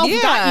music itself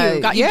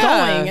got you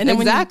going. And then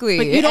exactly.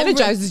 but you It don't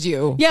energizes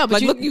you. Yeah,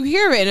 but like, look, you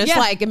hear it, and it's Yeah.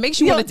 like, it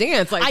makes you You want to know,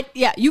 dance. Like,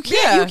 you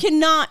can't. Yeah. You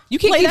cannot. You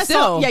can't play keep that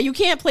still. song. Yeah, you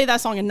can't play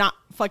that song and not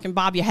fucking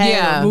bob your head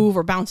Yeah. or move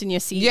or bounce in your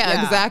seat.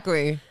 yeah,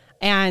 exactly.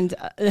 And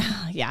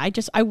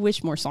I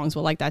wish more songs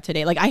were like that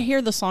today. Like I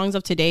hear the songs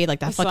of today, like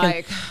that It's fucking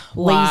like, lazy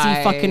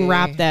why? fucking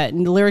rap that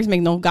and the lyrics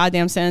make no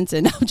goddamn sense.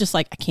 And I'm just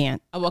like, I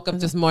can't. I woke up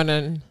this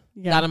morning,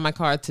 got in my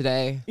car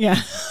today, Yeah.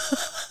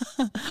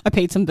 I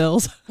paid some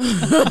bills.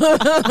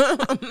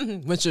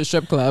 went to a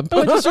strip club.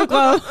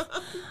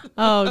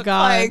 Oh God.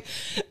 Like,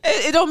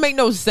 it don't make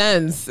no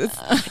sense. It's,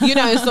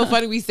 it's so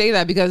funny we say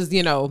that because,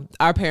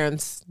 our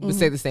parents would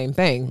say the same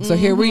thing. So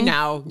here we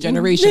now,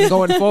 generation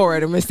going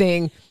forward, and we're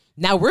saying,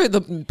 now we're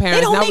the parents.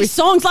 They don't now make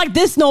songs like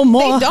this no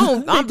more. They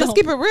don't. Let's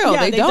keep it real.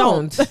 Yeah, they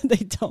don't. They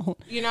don't.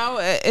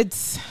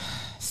 It's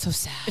so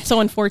sad. It's so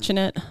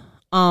unfortunate.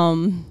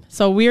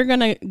 So we're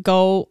gonna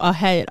go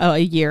ahead a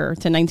year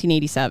to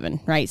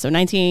 1987, right? So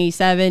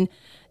 1987,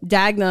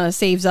 Dagna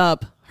saves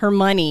up her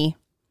money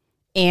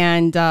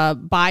and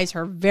buys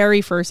her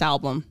very first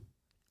album.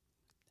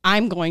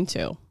 I'm going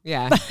to.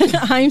 Yeah.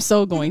 I'm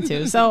so going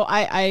to. So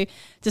I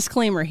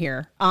disclaimer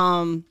here.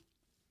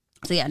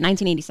 So yeah,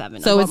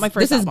 1987. So my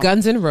first this is album.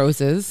 Guns N'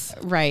 Roses.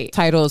 Right.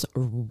 Titles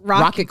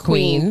Rocket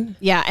Queen.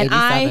 Yeah, and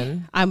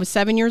 87. I was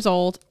 7 years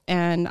old,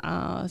 and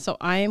so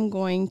I am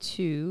going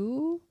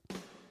to.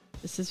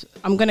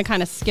 I'm going to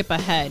kind of skip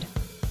ahead.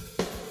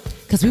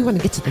 Because we want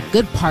to get to the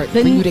good part for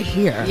you to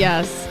hear.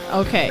 Yes.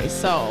 Okay.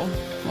 So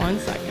 1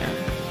 second.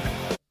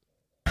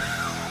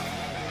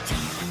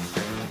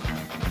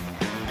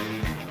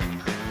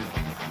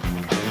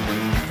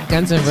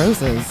 Guns N'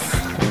 Roses.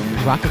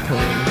 Rocket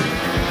Queen.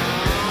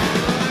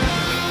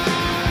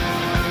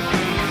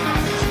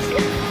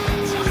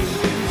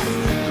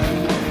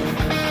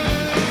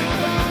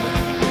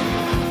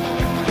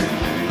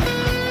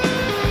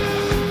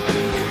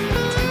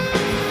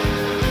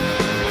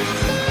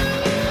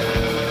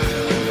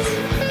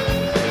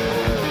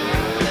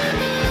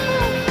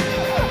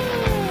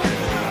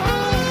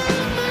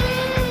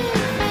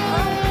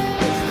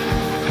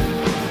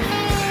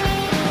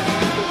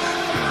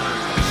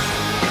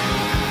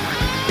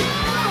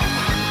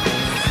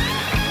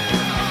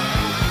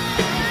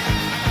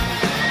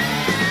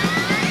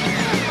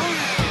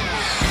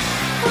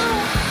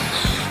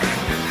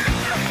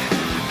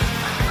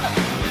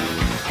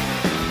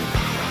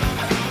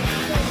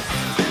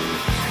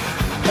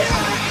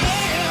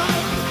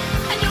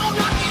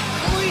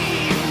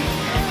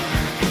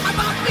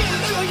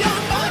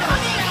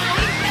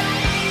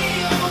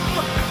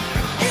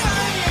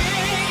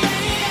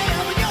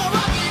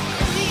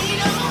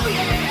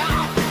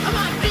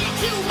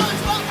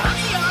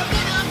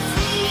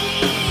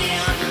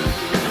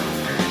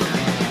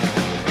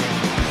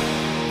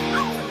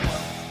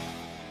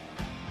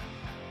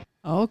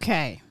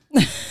 Okay.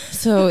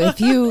 So if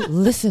you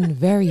listen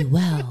very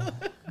well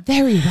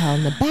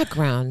in the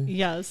background,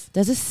 Yes.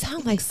 does it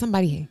sound like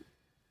somebody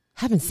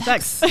having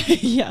sex?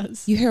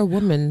 Yes. You hear a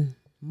woman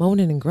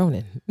moaning and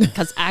groaning.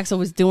 Because Axl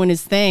was doing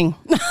his thing.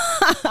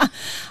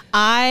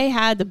 I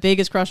had the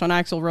biggest crush on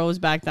Axl Rose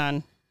back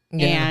then.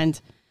 Yeah. And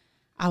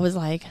I was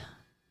like,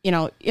 you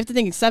have to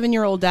think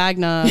 7-year-old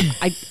Dagna,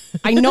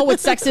 I know what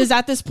sex is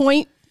at this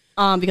point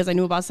because I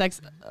knew about sex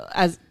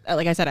as,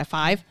 like I said, at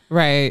 5.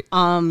 Right.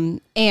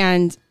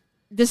 And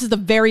this is the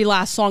very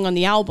last song on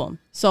the album.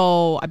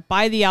 So I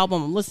buy the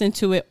album, I'm listening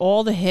to it,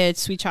 all the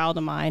hits, Sweet Child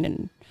of Mine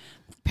and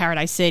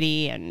Paradise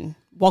City and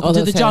Welcome All to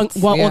the those Jungle.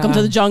 hits, Welcome yeah.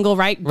 to the Jungle,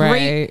 right? Right.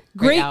 Great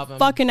Great album.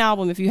 fucking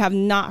album. If you have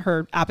not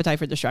heard Appetite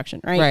for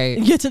Destruction, right? Right.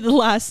 You get to the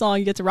last song,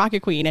 you get to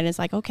Rocket Queen, and it's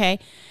like, okay.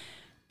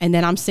 And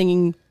then I'm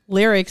singing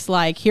lyrics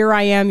like, here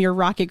I am, your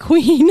Rocket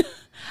Queen.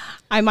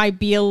 I might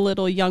be a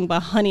little young,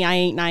 but honey, I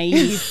ain't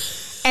naive.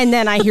 And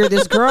then I hear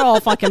this girl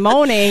fucking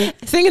moaning.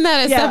 Singing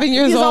that at 7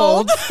 years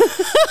old.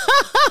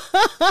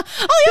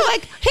 Oh, you're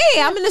like,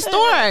 hey, I'm in the store.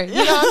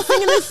 I'm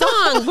singing this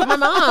song with my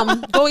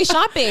mom going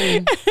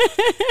shopping.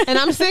 And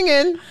I'm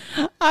singing.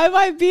 I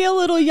might be a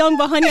little young,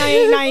 but honey, I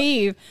ain't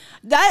naive.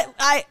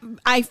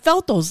 I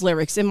felt those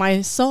lyrics in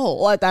my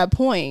soul at that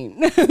point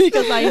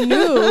because I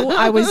knew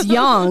I was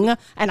young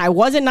and I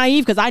wasn't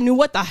naive because I knew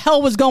what the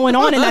hell was going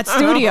on in that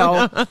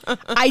studio.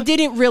 I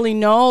didn't really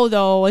know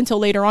though until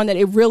later on that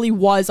it really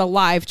was a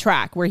live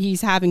track where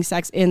he's having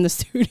sex in the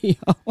studio.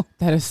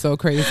 That is so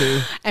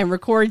crazy. And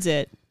records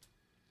it.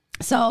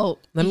 So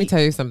let me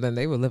tell you something.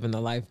 They were living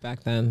the life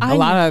back then. I A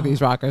lot know. of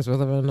these rockers were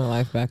living the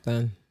life back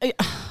then.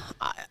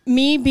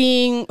 Me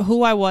being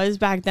who I was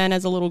back then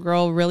as a little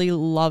girl, really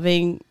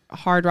loving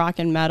hard rock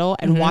and metal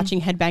and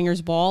watching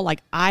Headbangers Ball,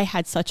 like I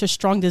had such a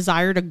strong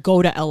desire to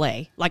go to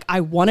LA. Like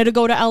I wanted to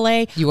go to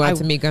LA. You wanted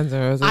to meet Guns N'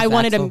 Roses. I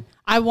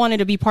wanted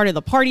to be part of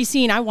the party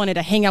scene. I wanted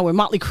to hang out with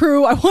Motley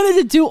Crue. I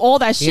wanted to do all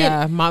that shit.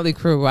 Yeah, Motley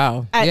Crue.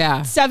 Wow.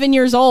 At 7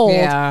 years old.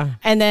 Yeah.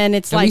 And then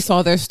it's And like we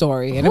saw their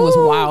story and it was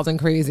wild and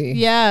crazy.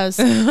 yes.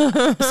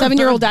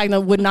 7-year-old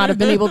Dagna would not have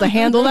been able to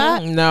handle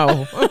that.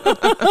 No.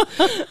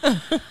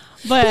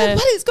 But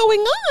what is going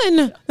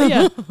on?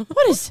 yeah.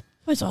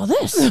 What's all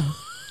this?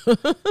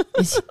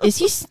 Is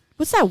he?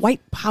 What's that white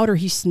powder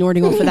he's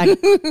snorting off of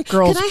that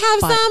girl's? Can I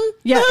have butt? some?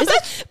 Yeah, is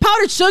that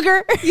powdered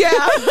sugar? Yeah.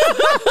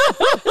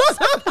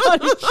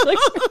 Powdered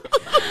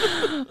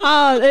sugar.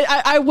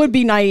 I would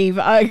be naive,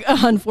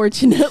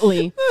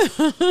 unfortunately.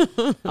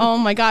 Oh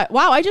my god!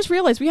 Wow, I just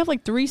realized we have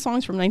like 3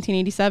 songs from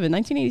 1987.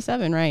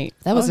 1987, right?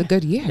 That was a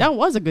good year. That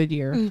was a good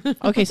year.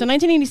 Okay, so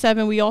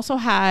 1987, we also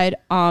had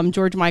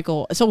George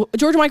Michael. So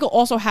George Michael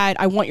also had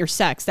 "I Want Your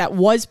Sex" that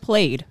was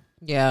played.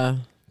 Yeah.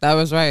 That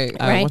was right.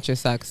 I Right? Want Your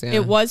Sex. Yeah.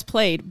 It was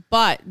played,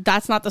 but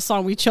that's not the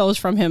song we chose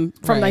from him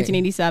from Right.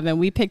 1987.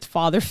 We picked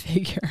Father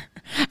Figure.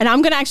 And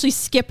I'm going to actually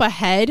skip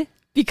ahead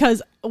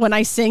because when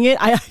I sing it,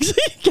 I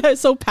actually get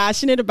so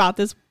passionate about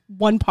this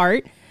one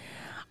part.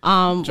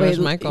 George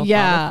Michael,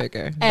 yeah. Father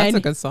Figure. That's And a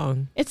good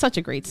song. it's such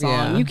a great song.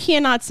 Yeah. You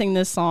cannot sing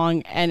this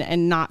song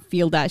and not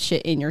feel that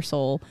shit in your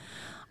soul.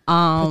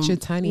 Put your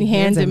tiny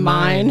hands in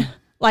mine.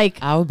 Like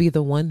I will be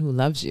the one who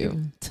loves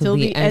you till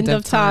the end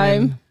of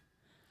time.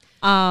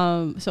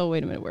 So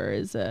wait a minute, where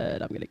is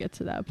it? I'm gonna get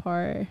to that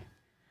part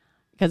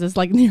because it's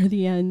like near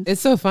the end.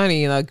 It's so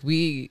funny. Like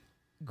we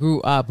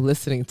grew up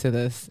listening to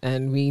this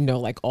and we know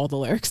like all the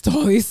lyrics to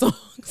all these songs.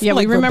 Yeah,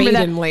 like, we remember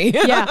verbatimly.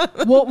 that. Yeah,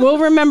 we'll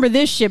remember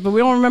this shit, but we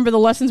don't remember the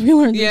lessons we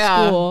learned in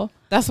school.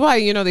 That's why,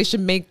 they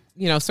should make,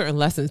 certain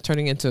lessons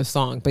turning into a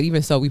song. But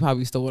even so, we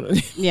probably still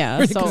wouldn't. Yeah,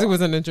 because so it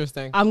wasn't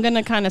interesting. I'm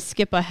gonna kind of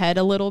skip ahead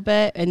a little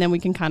bit, and then we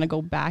can kind of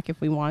go back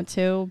if we want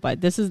to.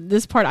 But this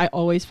part I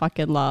always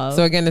fucking love.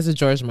 So again, this is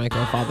George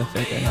Michael, Father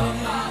Figure.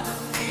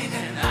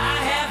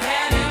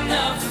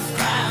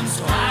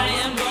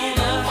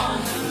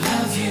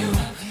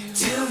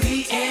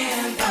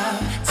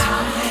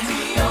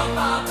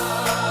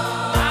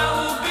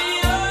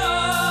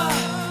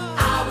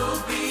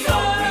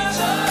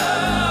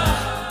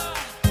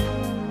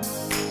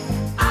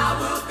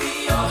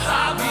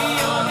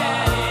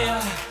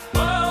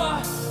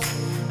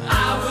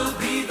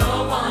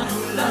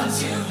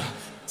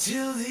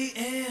 Till the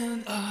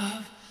end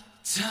of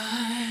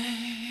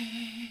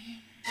time.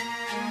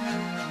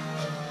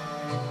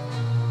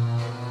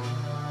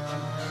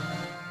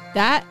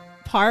 that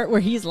part where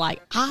he's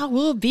like, "I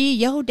will be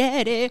your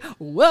daddy."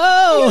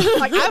 Whoa,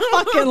 like I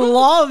fucking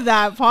love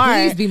that part.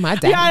 Please be my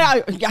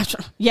daddy.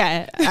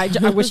 Yeah.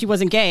 I wish he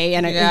wasn't gay,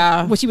 and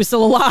Yeah. I wish he was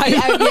still alive.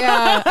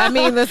 Yeah. I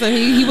mean, listen,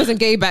 he wasn't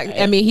gay back.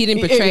 I mean, he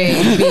didn't portray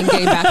being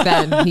gay back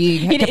then.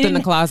 He kept in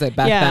the closet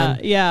back then.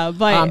 Yeah,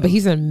 But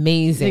he's an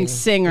amazing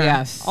singer.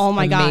 Yes. Oh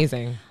my God.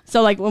 Amazing.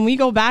 So like when we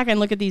go back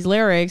and look at these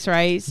lyrics,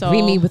 right? So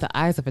Read me with the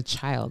eyes of a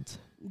child.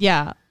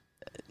 yeah.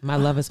 My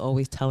love is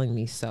always telling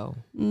me so.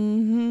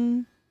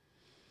 Mm-hmm.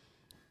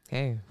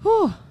 Okay.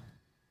 Whew.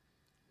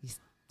 He's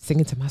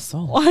singing to my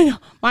soul. I know.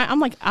 I'm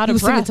like out He of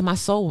was singing breath. to my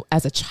soul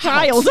as a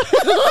child.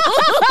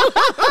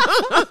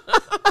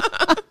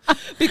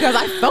 Because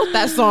I felt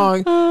that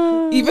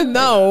song, even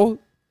though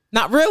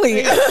not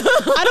really.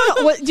 I don't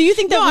know. What do you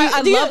think that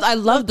I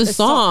love the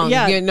song,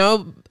 Yeah.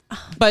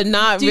 but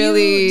not Do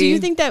really. you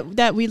think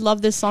that we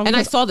love this song? And I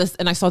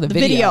because- saw the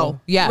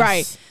video. Yes.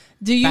 Right.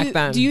 Do Back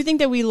then. you think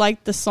that we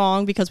liked the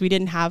song because we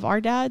didn't have our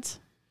dads?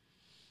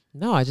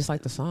 No, I just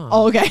like the song.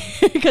 Oh, okay.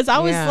 Because I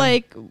was Yeah.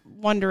 like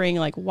wondering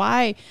like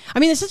why. I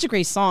mean, it's such a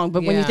great song,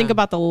 but when you Yeah. think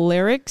about the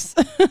lyrics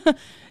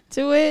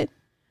to it,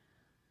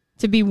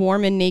 to be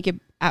warm and naked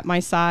at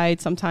my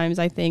side, sometimes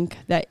I think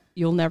that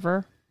you'll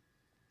never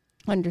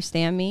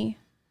understand me.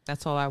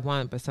 That's all I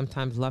want. But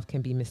sometimes love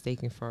can be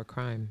mistaken for a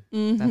crime.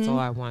 Mm-hmm. That's all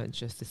I want,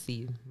 just to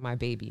see my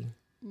baby.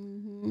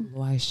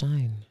 Will I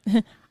shine?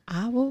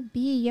 I will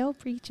be your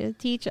preacher,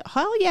 teacher.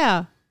 Hell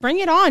yeah. Bring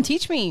it on.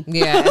 Teach me.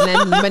 Yeah. And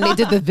then when they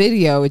did the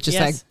video, it just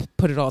Yes. like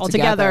put it all All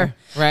together.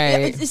 together.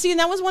 Right. Yeah, see, and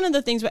that was one of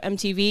the things with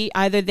MTV.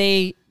 Either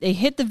they they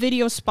hit the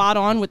video spot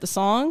on with the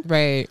song,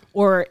 right?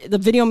 Or the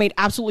video made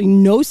absolutely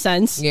no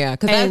sense. Yeah,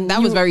 because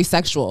that was very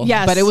sexual.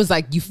 Yes, but it was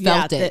like you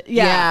felt it.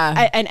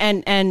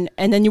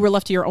 And then you were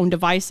left to your own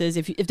devices.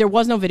 If there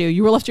was no video,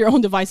 you were left to your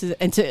own devices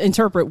and to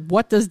interpret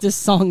what does this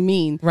song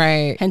mean.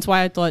 Right. Hence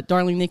why I thought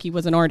Darling Nikki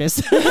was an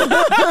artist. When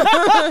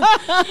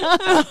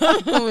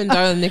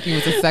Darling Nikki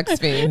was a sex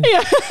fiend,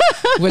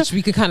 which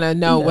we could kind of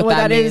know what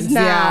that means. Is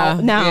now.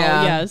 Yeah. Now,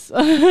 yeah. yes.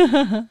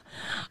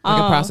 Like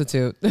a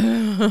prostitute.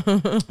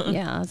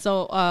 Yeah.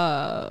 So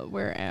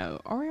where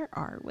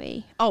are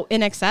we? Oh,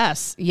 In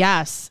Excess.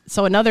 Yes.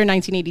 So another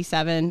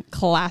 1987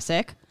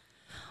 classic.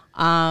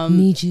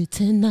 Need you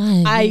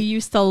tonight. I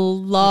used to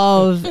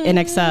love In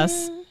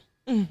Excess.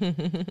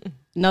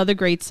 Another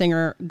great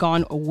singer,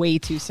 gone way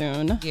too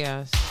soon.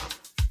 Yes.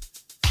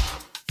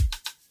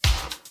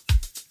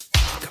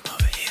 Come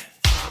over here.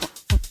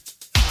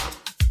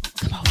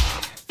 Come over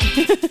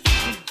here.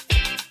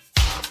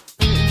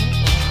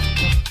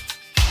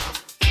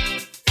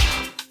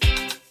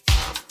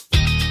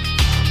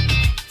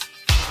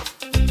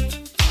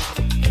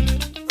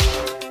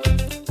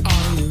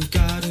 All you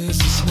got is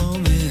this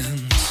moment.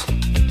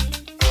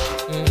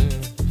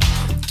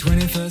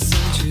 21st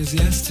century's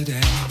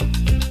yesterday.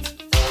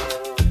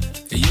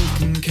 You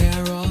can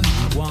care all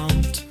you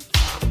want.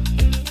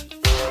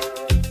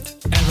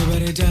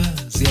 Everybody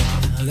does, yeah,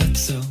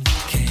 that's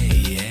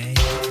okay.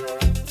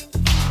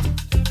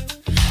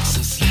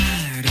 So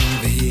slide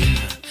over here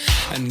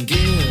and give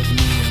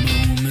me a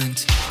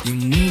moment. Your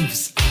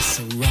moves are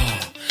so raw.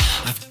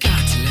 I've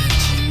got to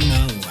let you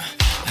know.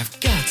 I've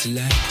got to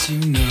let you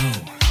know.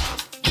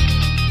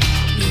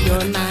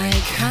 You're my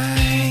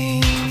kind.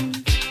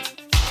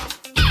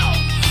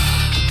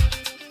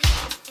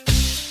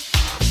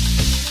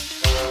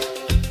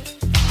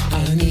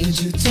 I need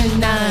you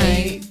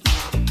tonight.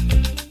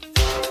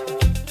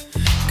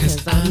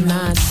 'Cause I'm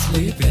not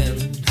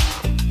sleeping.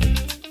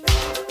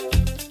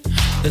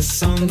 There's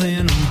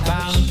something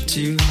about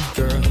you,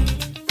 girl,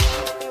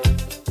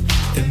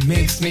 that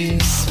makes me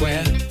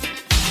sweat.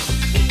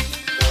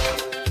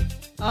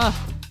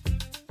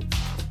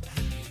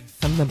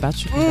 Something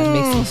about you that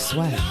makes me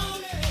sweat.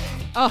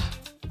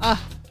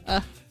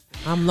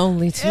 I'm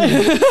lonely too.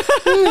 I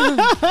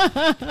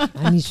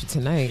need you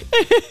tonight.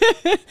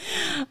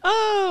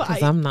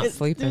 Because I'm not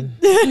sleeping.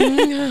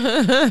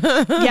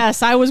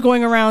 Yes, I was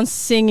going around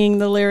singing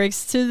the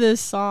lyrics to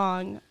this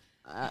song.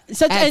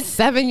 At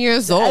 7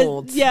 years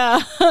old.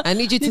 Yeah. I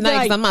need you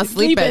tonight because I'm not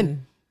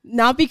sleeping.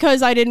 Not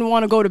because I didn't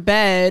want to go to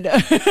bed.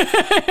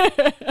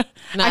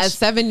 Not a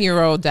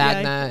 7-year-old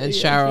Dagna and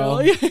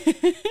Sheryl.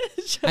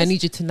 I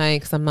need you tonight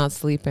because I'm not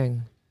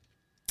sleeping.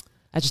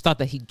 I just thought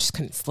that he just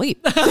couldn't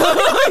sleep. You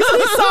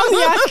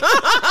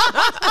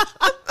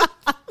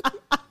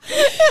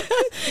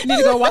need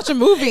to go watch a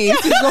movie. Yeah.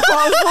 He's gonna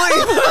fall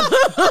asleep.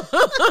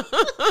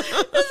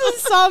 This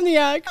is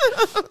insomniac.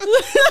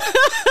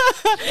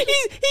 he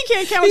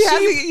can't count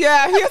sheep. He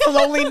has a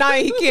lonely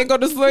night. He can't go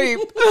to sleep.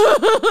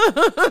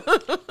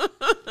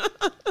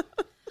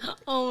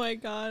 Oh my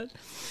God.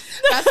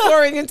 Fast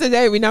forwarding in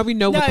today, we know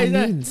what that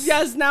means.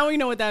 Yes, now we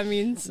know what that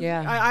means.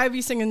 Yeah. I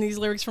be singing these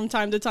lyrics from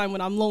time to time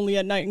when I'm lonely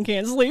at night and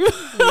can't sleep.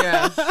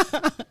 Yes.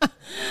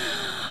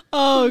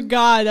 Oh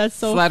God, that's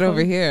so Slide fun.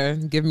 over here.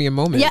 Give me a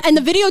moment. Yeah, and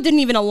the video didn't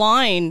even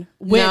align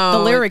with the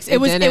lyrics.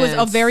 It was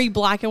a very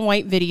black and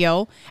white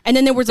video, and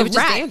then there was a rat.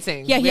 Just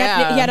dancing. Yeah,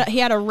 he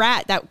had a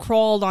rat that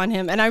crawled on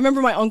him, and I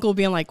remember my uncle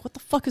being like, "What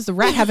the fuck does the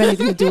rat have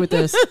anything to do with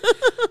this?"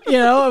 You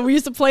know, and we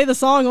used to play the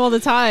song all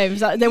the time.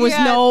 So there was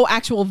no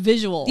actual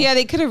visual. Yeah,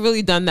 they could have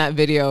really done that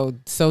video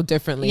so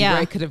differently. Yeah,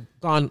 where it could have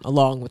gone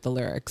along with the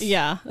lyrics.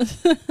 Yeah.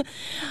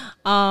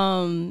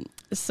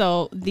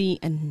 So the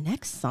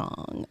next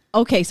song.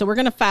 Okay, so we're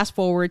gonna fast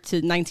forward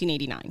to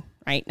 1989,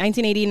 right?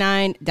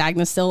 1989.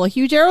 Dagna's still a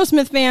huge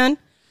Aerosmith fan.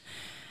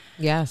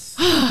 Yes,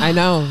 I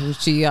know.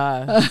 She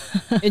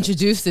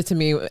introduced it to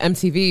me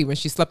MTV when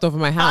she slept over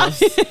my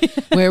house,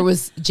 where it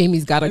was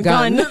Jamie's Got a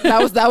Gun.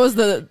 That was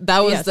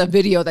the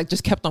video that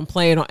just kept on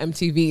playing on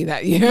MTV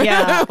that year.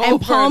 Yeah, and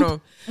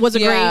Pump was a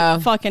great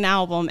fucking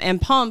album.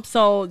 And Pump.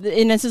 So,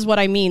 and this is what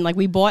I mean. Like,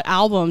 we bought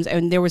albums,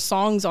 and there were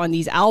songs on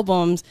these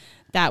albums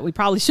that we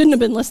probably shouldn't have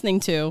been listening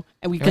to,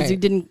 and because we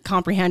didn't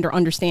comprehend or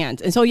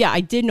understand. And so, yeah,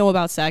 I did know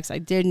about sex. I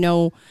did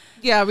know.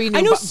 Yeah, we knew.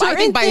 I knew certain I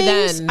think by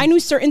things. then I knew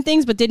certain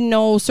things, but didn't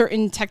know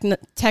certain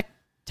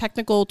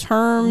technical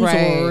terms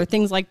or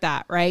things like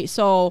that. Right.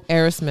 So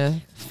Aerosmith,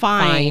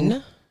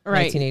 Fine.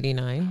 Right.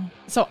 1989.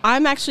 So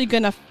I'm actually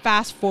gonna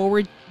fast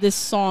forward this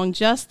song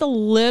just a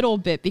little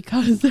bit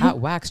because Hot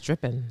Wax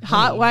dripping.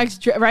 Hot Wax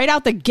right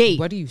out the gate.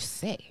 What do you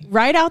say?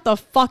 Right out the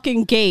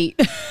fucking gate.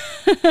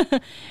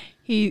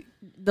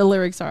 The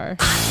lyrics are.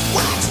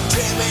 What's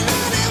dripping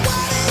on it?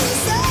 What did he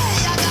say?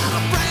 I got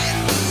a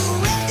brand new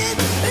record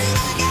and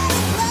I gotta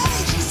play.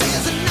 She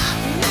says not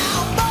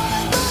now, boy,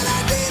 but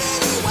I did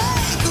anyway.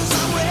 'Cause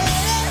I'm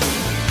ready,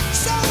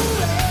 so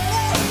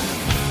ready.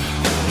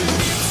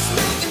 Lips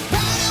smacking,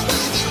 padding,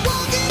 wagging,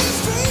 walking the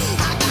street.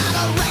 I got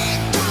a red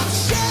top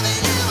Chevy,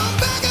 now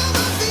I'm back on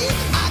my feet.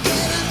 I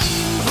get an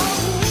E-ho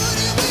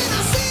woody when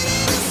I sit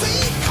in the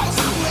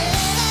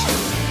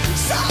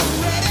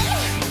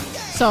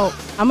So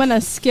I'm going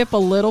to skip a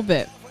little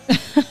bit.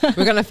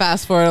 We're going to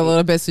fast forward a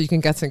little bit so you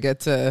can get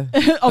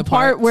to a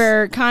part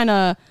where kind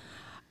of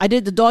I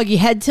did the doggy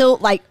head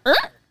tilt like,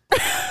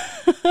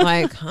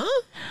 like, huh?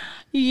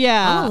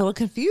 Yeah. I'm a little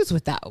confused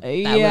with that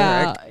yeah.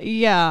 lyric.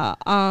 Yeah.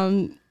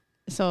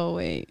 So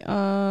wait.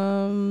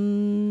 I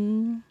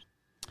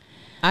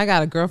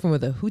got a girlfriend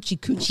with a hoochie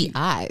coochie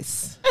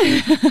eyes.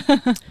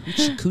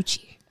 Hoochie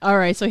coochie. All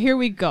right. So here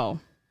we go.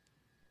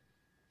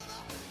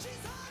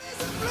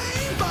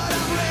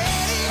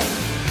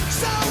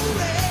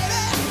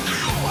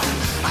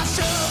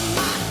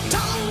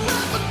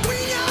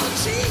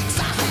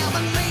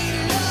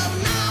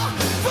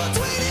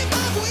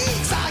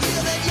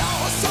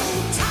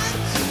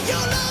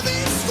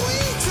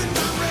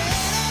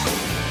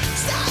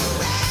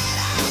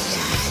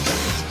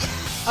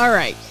 All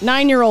right,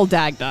 9-year-old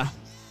Dagna.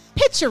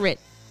 Picture it.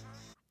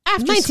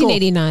 After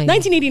 1989.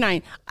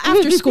 1989.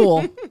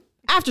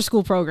 After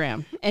school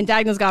program. And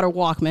Dagna's got her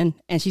Walkman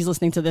and she's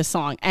listening to this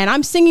song. And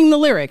I'm singing the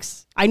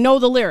lyrics. I know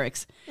the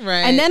lyrics. Right.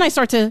 And then I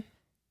start to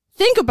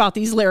think about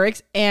these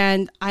lyrics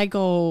and I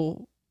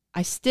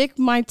stick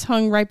my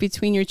tongue right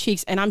between your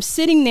cheeks. And I'm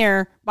sitting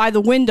there by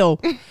the window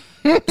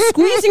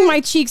squeezing my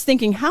cheeks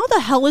thinking, how the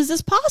hell is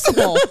this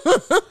possible?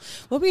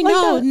 Well, we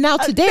know now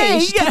today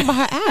she's talking about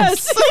her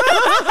ass.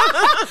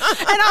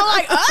 And I'm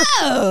like,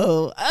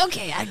 oh,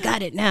 okay, I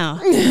got it now.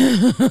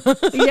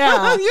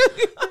 Yeah.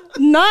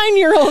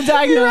 9-year-old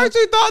Dagna. You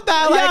actually thought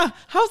that. Like,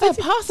 how's that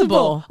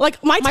possible?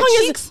 Like my tongue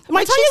cheeks, is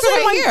my tongue is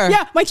right in my here.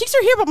 Yeah, my cheeks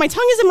are here, but my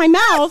tongue is in my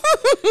mouth.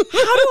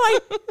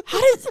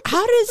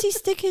 How does he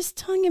stick his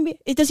tongue in me?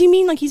 Does he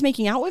mean like he's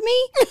making out with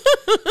me?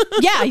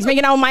 Yeah, he's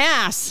making out with my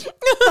ass.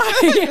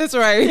 That's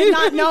right. Did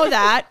not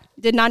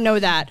know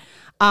that.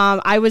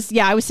 I was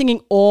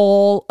singing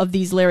all of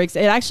these lyrics.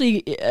 It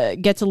actually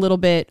gets a little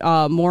bit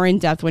more in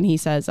depth when he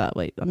says,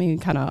 wait, let me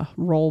kind of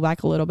roll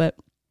back a little bit.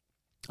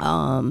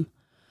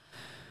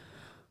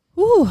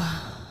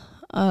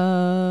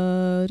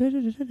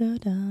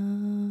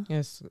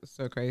 It's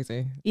so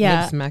crazy.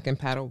 Yeah. Lip smacking,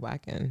 paddle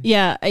whacking.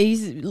 Yeah,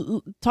 he's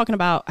talking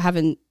about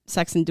having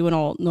sex and doing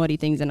all naughty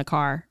things in a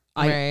car.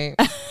 Right.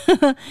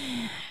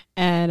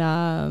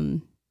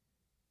 And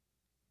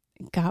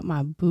got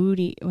my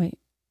booty. Wait,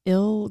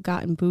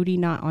 ill-gotten booty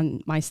not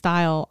on my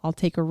style. I'll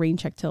take a rain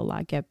check till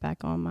I get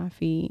back on my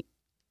feet.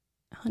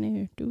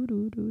 Honey, do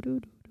do do do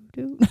do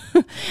do.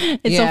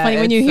 It's so funny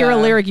when you hear a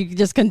lyric, you can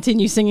just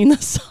continue singing the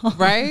song.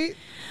 Right.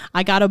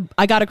 I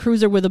got a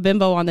cruiser with a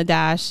bimbo on the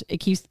dash.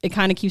 It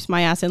kind of keeps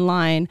my ass in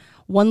line.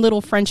 One little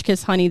French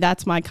kiss, honey.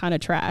 That's my kind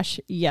of trash.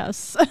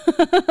 Yes.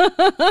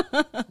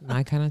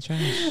 My kind of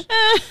trash.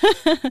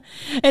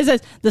 It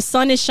says the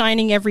sun is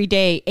shining every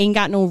day. Ain't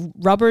got no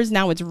rubbers.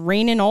 Now it's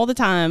raining all the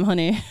time,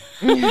 honey.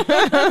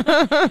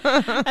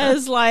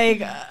 It's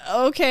like,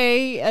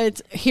 okay,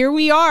 here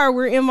we are.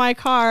 We're in my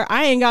car.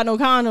 I ain't got no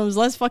condoms.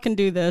 Let's fucking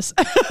do this.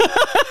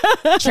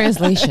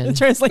 Translation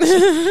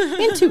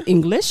into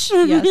English.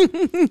 Yes.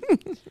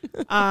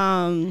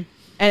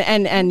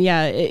 And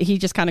yeah, he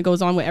just kind of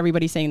goes on with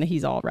everybody saying that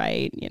he's all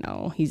right. You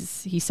know,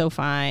 he's so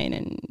fine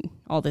and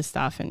all this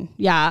stuff. And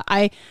yeah,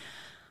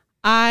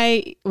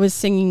 I was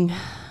singing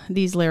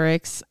these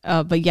lyrics,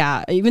 but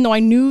yeah, even though I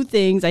knew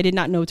things, I did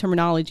not know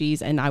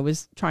terminologies, and I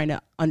was trying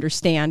to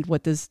understand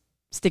what this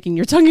sticking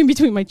your tongue in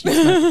between my cheeks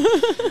meant.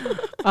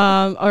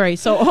 All right,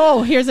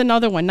 so here's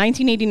another one,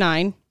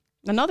 1989,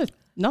 another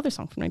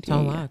song from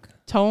 1989.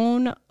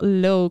 Tone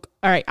Loc.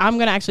 All right, I'm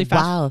gonna actually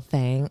fast. Wild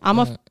thing.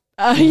 I'm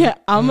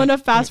gonna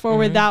fast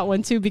forward that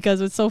one too because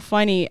it's so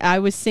funny. I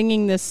was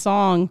singing this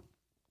song,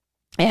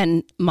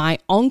 and my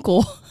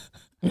uncle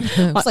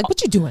was like,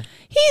 "What you doing?"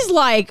 He's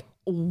like,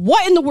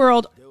 "What in the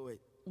world?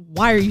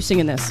 Why are you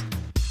singing this?"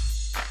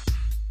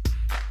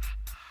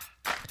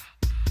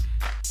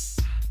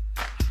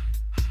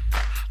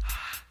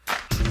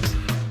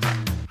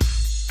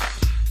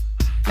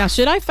 Now,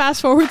 should I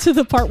fast forward to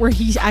the part where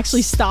he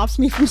actually stops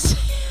me from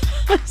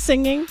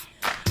singing?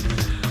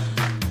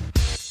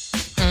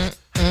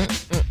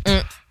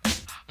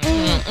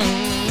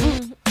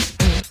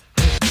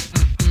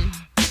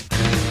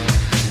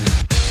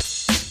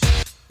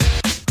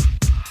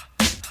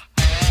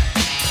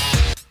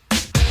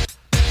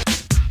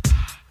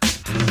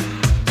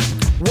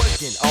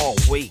 Working all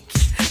week,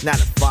 9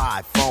 to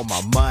 5 for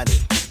my money.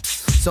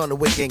 So when the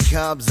weekend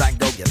comes, I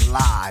go get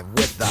live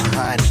with the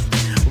honey.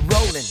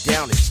 Rolling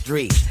down the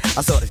street,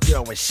 I saw this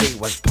girl when she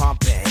was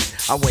pumping.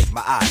 I winked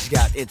my eyes,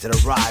 got into the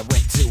ride,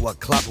 went to a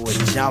club, was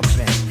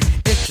jumping.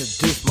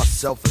 Introduced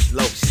myself as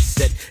Loc, she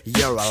said,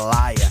 you're a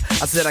liar.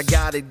 I said, I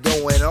got it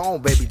going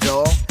on, baby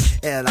doll,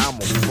 and I'm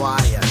on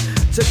fire.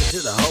 Took her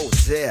to the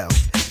hotel,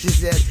 she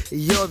said,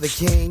 you're the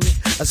king,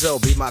 so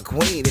be my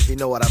queen if you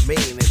know what I mean,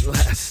 and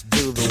let's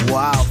do the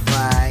wild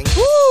thing.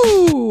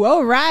 Ooh,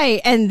 all right.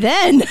 And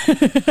then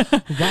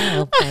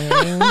Wild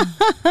thing.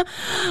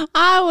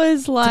 I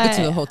was like, Took it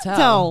to the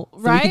hotel,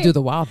 right? So we could do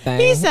the wild thing.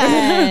 He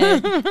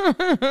said,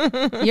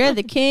 you're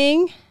the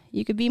king,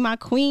 you could be my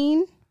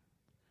queen.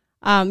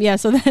 Yeah,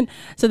 so then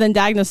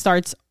Dagna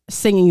starts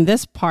singing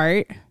this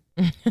part.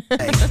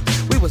 Hey,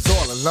 we was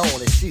all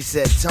alone and she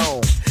said,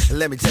 Tone,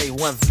 let me tell you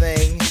one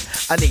thing.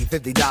 I need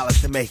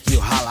 $50 to make you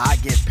holler. I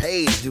get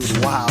paid to do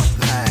the wild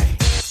thing.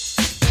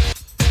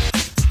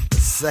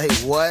 Say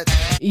what?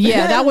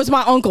 Yeah, that was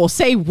my uncle.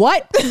 Say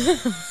what?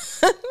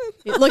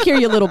 Look here,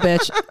 you little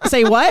bitch.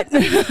 Say what?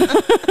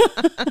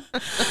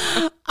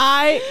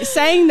 I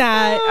sang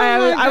that.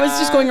 I was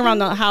just going around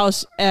the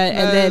house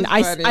and then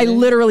I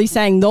literally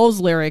sang those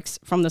lyrics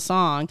from the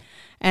song.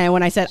 And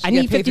when I said, I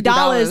need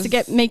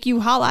 $50 to make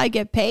you holla, I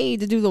get paid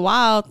to do the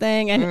wild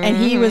thing. And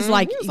he was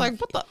like, what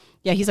the?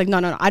 Yeah, he's like,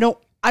 no, I don't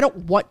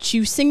want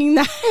you singing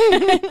that.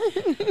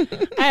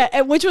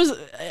 Which was,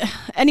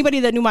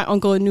 anybody that knew my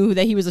uncle knew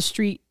that he was a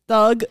street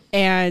thug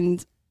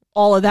and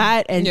all of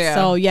that. And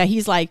so, yeah,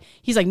 he's like,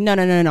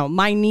 no.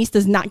 My niece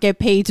does not get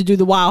paid to do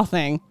the wild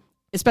thing,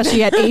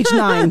 especially at age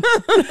 9.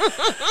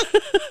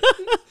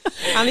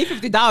 I need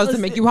 $50 to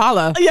make you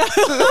holla. Yeah.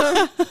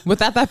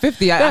 Without that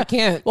 50, I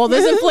can't. Well,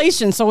 there's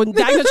inflation, so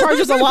Dagna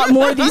charges a lot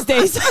more these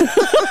days.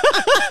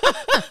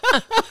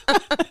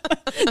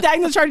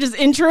 Dagna charges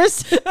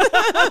interest.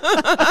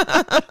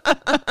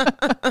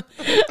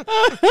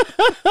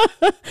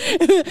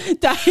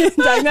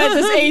 Dagna at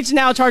this age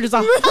now charges a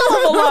hell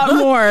of a lot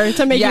more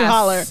to make you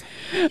holler.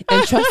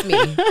 And trust me,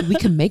 we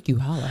can make you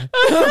holler.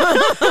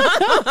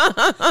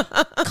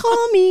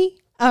 Call me.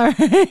 All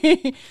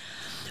right.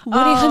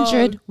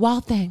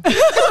 1-800-WILD THING.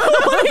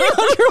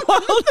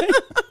 1-800-WILD THING.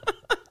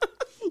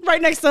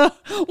 Right next to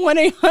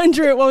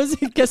 1-800. What was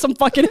it? Get some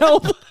fucking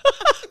help.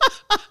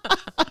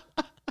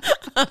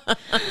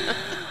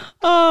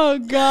 Oh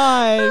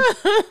God.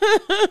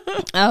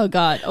 Oh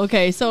God.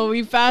 Okay, so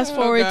we fast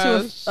forward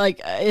to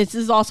this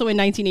is also in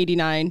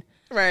 1989.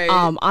 Right.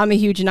 I'm a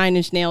huge Nine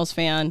Inch Nails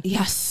fan.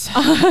 Yes.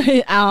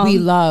 We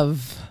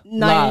love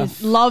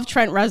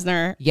Trent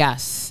Reznor.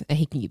 Yes, and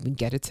he can even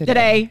get it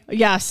today.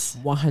 Yes.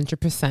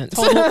 100%.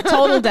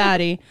 Total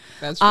daddy.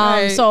 That's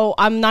right. So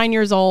I'm 9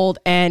 years old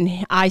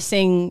and I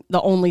sing The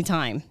Only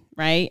Time,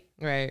 right?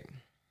 Right.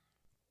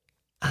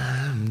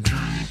 I'm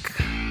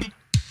drunk,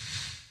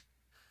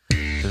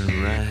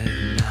 and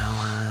right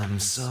now I'm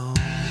so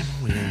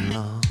in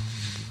love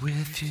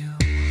with you,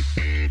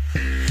 and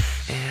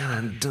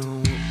I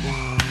don't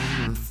want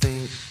to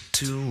think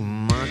too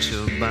much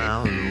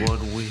about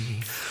what we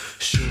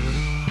should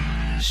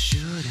or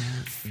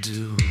shouldn't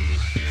do.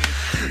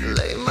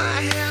 Lay my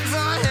hands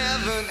on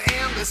heaven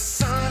and the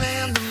sun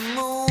and the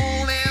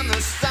moon and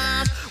the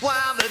stars,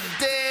 while the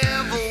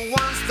devil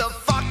wants to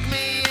fuck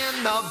me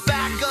in the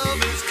back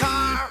of his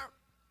car.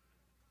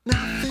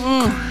 Nothing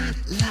quite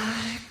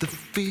like the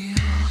feel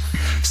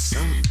of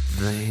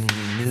something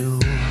new.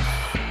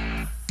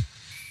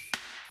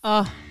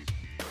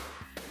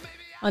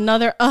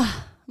 Another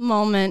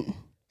moment.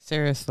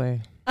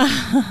 Seriously.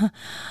 I'm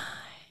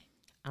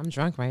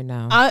drunk right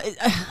now.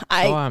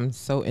 I'm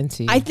so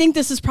into you. I think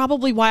this is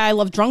probably why I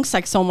love drunk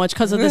sex so much,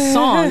 because of this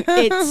song.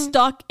 It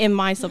stuck in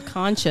my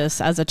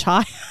subconscious as a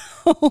child.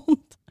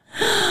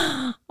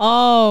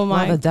 Oh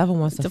my! Well, the devil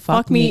wants to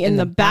fuck me in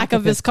the back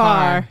of his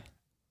car.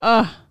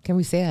 Can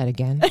we say that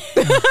again?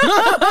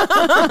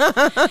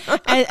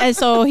 and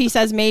so he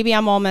says, maybe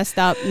I'm all messed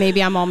up.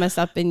 Maybe I'm all messed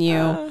up in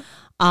you.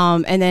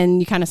 And then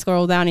you kind of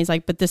scroll down. He's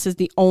like, but this is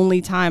the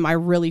only time I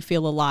really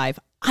feel alive.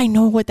 I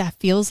know what that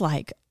feels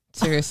like.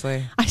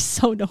 Seriously. I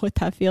so know what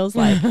that feels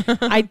like.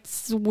 I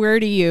swear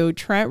to you,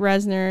 Trent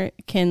Reznor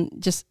can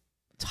just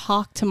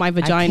talk to my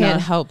vagina. I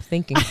can't help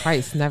thinking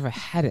Christ never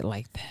had it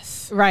like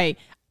this. Right.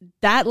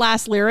 That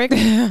last lyric.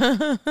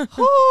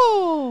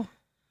 Oh,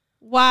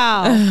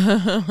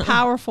 wow.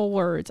 Powerful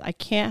words. I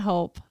can't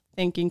help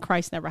thinking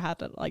Christ never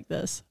had it like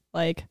this.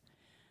 Like,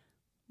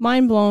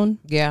 mind blown.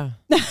 Yeah.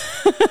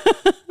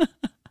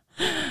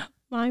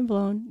 Mind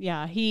blown.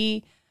 Yeah.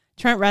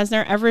 Trent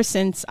Reznor, ever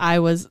since I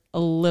was a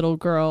little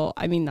girl,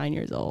 9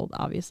 years old,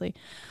 obviously,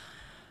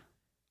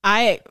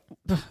 I,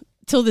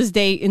 till this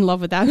day, in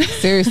love with that.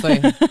 Seriously.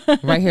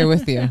 Right here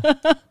with you.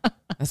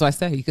 That's why I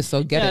said you could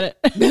so get it.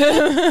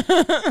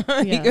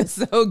 You could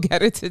so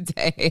get it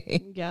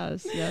today.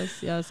 Yes.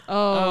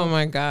 Oh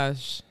my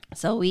gosh.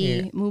 So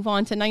we move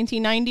on to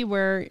 1990,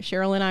 where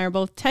Sheryl and I are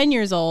both 10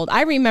 years old.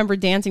 I remember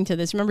dancing to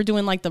this. Remember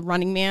doing like the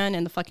Running Man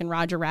and the fucking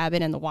Roger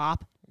Rabbit and the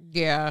WAP?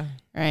 Yeah.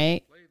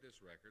 Right? Play this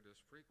record as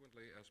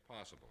frequently as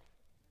possible.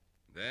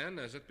 Then,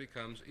 as it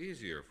becomes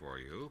easier for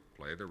you,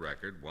 play the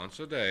record once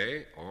a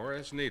day or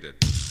as needed.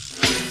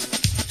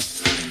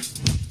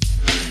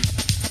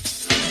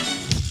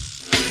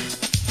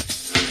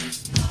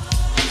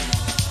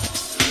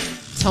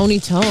 Tony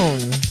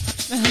Tone.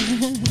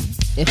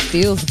 It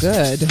feels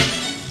good.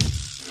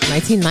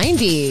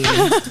 1990.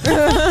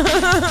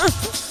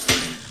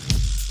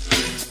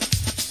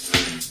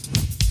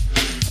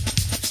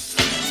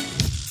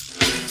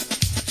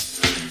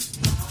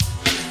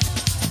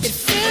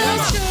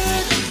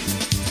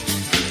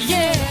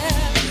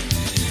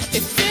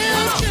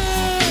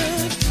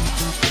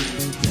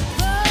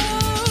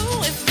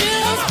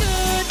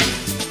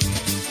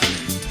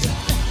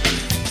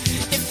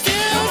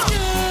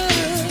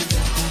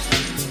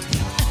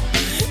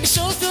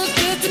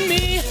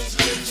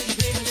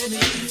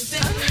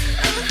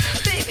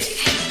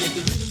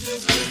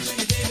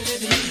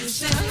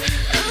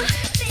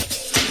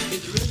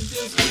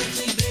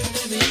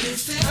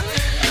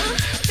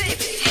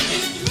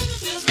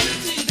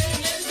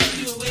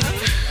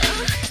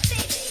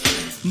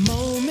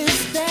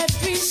 Moments that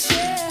we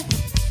share,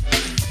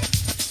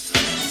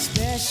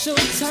 special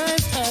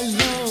times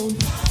alone,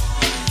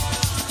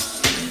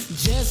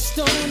 just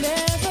don't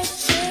ever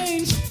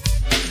change.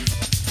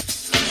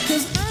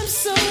 'Cause I'm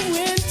so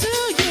into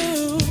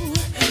you,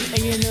 and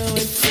you know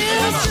it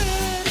feels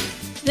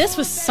good. This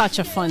was such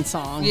a fun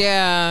song.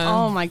 Yeah.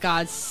 Oh my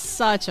God,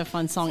 such a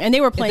fun song. And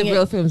they were playing the it.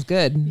 real film's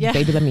good. Yeah.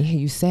 Baby, let me hear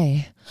you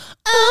say.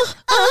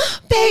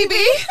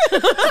 Baby.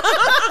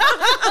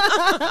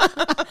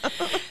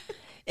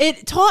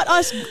 It taught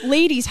us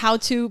ladies how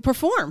to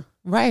perform.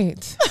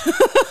 Right.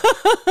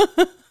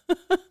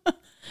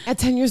 At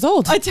 10 years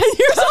old. At 10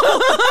 years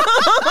old.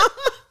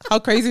 How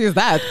crazy is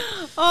that?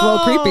 A little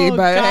creepy,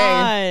 but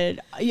hey.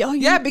 God. Oh,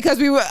 Yeah,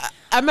 because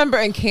I remember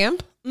in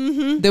camp,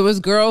 there was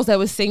girls that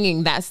was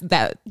singing just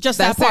that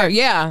part. there.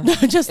 Yeah.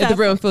 Just if that the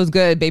rhythm feels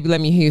good, baby, let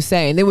me hear you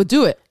say. And they would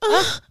do it.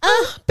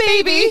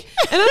 Baby.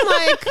 And I'm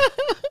like,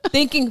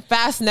 thinking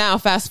fast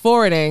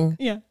forwarding.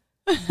 Yeah.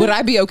 Would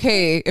I be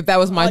okay if that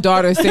was my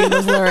daughter singing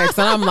those lyrics?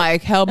 And I'm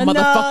like, hell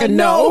motherfucking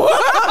no.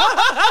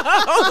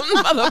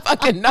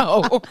 Motherfucking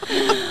no.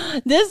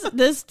 This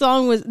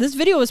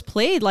video was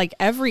played like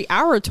every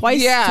hour,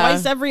 twice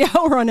every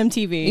hour on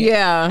MTV.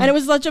 Yeah. And it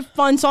was such a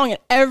fun song, and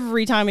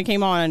every time it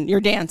came on, you're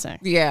dancing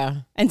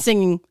Yeah. and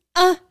singing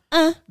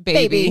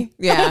baby.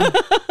 Yeah.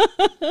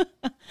 Because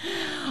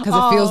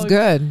it feels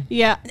good.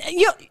 Yeah.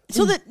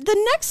 So the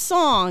next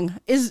song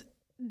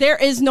there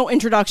is no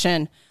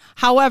introduction.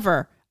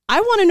 However, I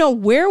want to know,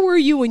 where were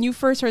you when you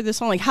first heard this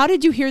song? Like, how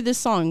did you hear this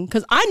song?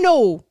 Because I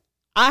know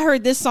I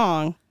heard this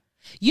song.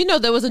 You know,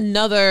 there was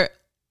another,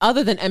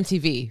 other than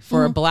MTV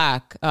for a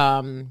black,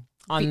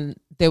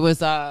 there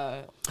was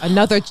another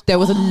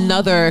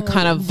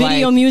kind of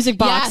Video music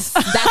box.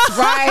 Yes, that's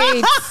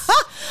right.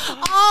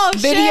 Oh,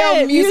 Video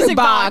shit. music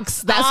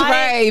box. That's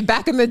right.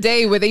 Back in the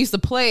day where they used to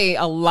play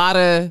a lot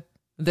of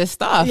this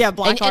stuff. Yeah,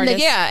 black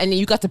artists. And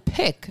you got to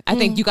pick. I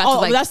think you got to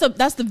like. That's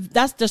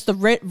just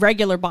the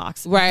regular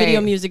box. Right.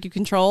 Video music you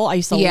control. I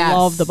used to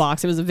love the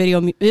box. It was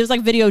it was like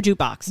video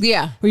jukebox.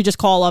 Yeah. Where you just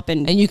call up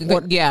and you can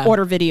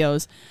order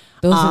videos.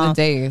 Those are the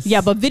days.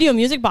 Yeah, but Video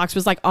Music Box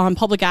was like on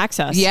public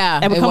access.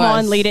 Yeah, it would come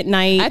on late at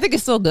night. I think it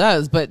still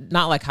does, but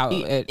not like how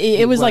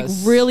it was like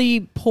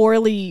really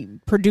poorly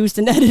produced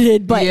and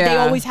edited. But they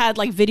always had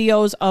like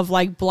videos of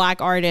like black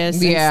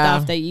artists and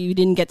stuff that you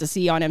didn't get to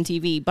see on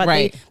MTV. But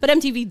but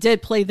MTV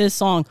did play this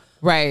song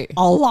a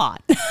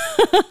lot.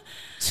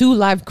 2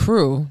 Live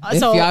Crew, if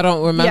y'all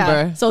don't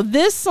remember. Yeah. So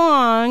this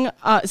song,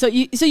 so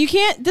you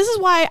can't. This is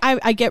why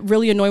I get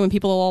really annoyed when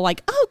people are all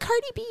like, "Oh,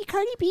 Cardi B,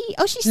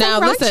 oh, she's so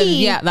raunchy."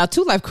 Listen, now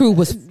 2 Live Crew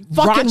was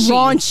fucking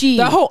raunchy.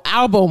 The whole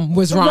album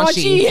was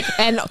raunchy,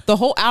 and the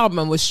whole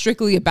album was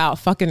strictly about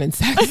fucking and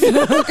sex.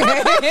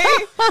 Okay,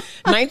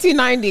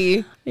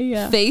 1990,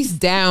 face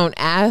down,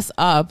 ass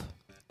up.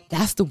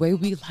 That's the way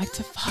we like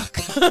to fuck.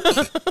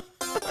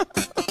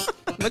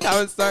 Look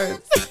how it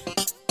starts.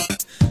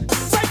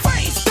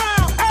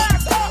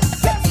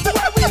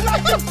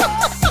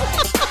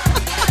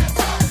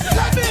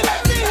 Let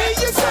me hear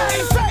you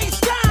say, face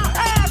down,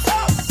 ass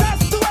up.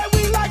 That's the way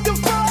we like to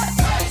fuck.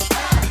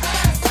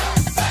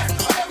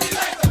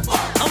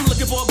 I'm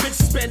looking for a bitch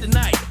to spend the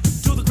night.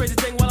 Do the crazy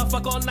thing while I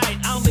fuck all night.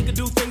 I don't think I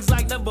do things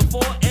like never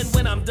before. And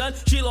when I'm done,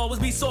 she'll always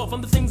be sore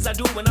from the things I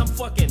do when I'm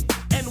fucking.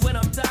 And when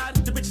I'm tired,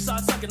 the bitches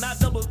start sucking. I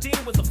double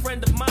team with a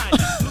friend of mine.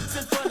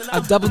 A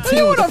double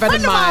team with a friend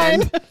of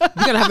mine.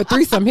 You're gonna have a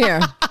threesome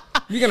here.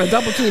 You're gonna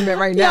double team it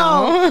right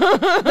now.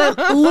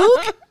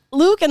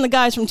 Luke and the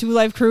guys from 2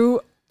 Live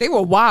Crew, they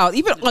were wild.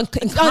 Even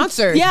in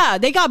concert. Yeah,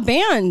 they got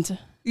banned.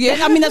 Yeah,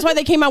 I mean that's why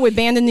they came out with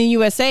Banned in the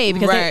USA,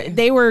 because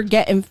they were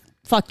getting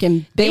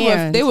fucking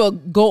banned. They will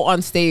go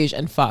on stage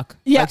and fuck.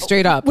 Like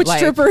straight up. With like,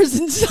 strippers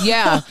and stuff.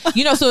 Yeah.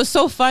 So it's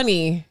so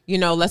funny.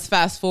 Let's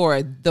fast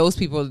forward. Those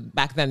people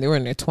back then, they were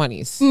in their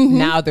 20s.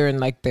 Now they're in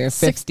like their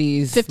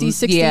 50s. 50s,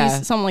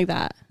 60s, something like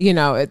that.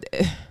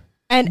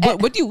 And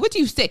what do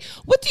you say?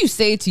 What do you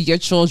say to your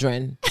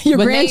children, your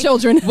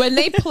grandchildren, when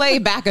they play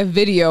back a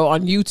video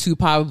on YouTube,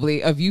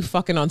 probably of you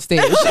fucking on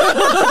stage?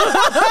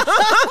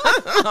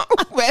 How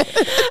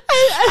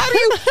do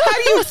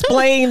you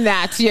explain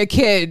that to your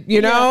kid?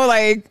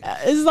 Like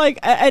it's like,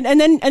 and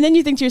then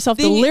you think to yourself,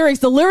 the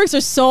lyrics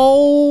are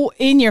so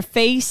in your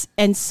face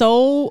and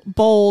so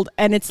bold,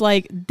 and it's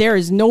like there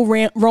is no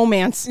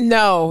romance.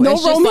 No romance.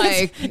 Just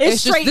like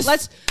it's straight.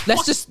 Just,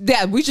 let's just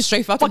we just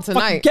straight fucking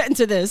tonight. Get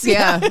into this.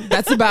 Yeah.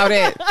 That's about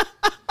it.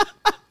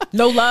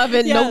 No love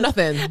and no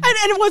nothing.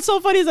 And what's so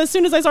funny is as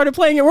soon as I started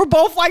playing it, we're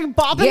both like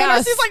bopping. Yes.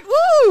 And she's like,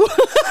 "Woo!"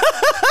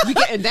 We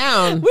getting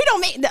down. We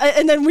don't make,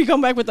 and then we come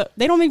back with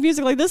they don't make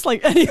music like this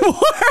like anymore.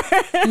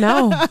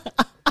 No.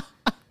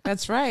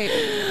 That's right.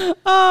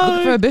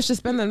 Looking for a bitch to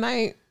spend the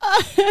night.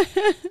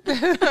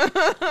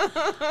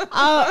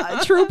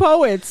 True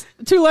poets.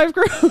 Two Life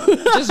Crew.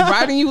 Just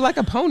riding you like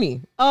a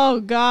pony. Oh, While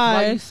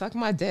God. you suck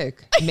my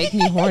dick. Make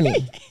me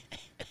horny.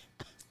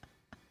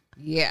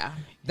 Yeah.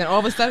 Then all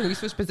of a sudden we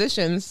switch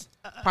positions.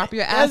 Prop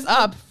your ass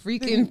up.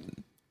 Freaking.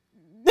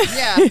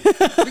 Yeah.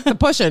 Freak the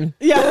pushing.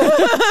 Yeah.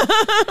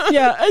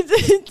 Yeah.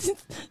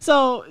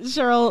 So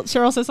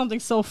Cheryl said something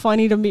so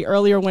funny to me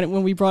earlier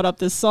when we brought up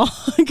this song,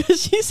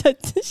 because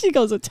she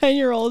goes, a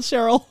 10-year-old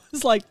Cheryl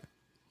is like,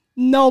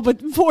 no, but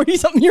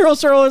 40-something-year-old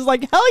Cheryl is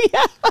like, hell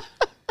yeah.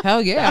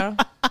 Hell yeah.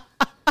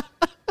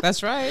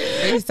 That's right.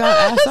 Face down,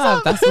 ass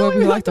up. That's what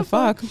we like to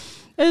fuck.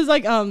 It's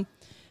like, You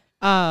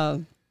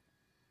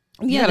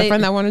got a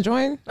friend that want to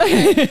join?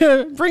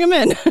 Bring him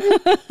in.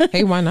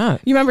 Hey, why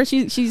not? You remember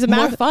she's a More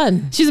math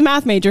fun. She's a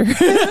math major.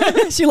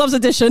 She loves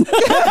addition.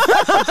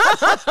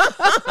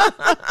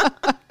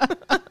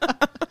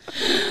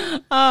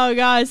 Oh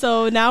God!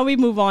 So now we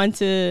move on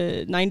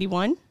to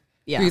 91.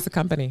 Yeah, Three's a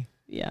Company.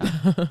 yeah.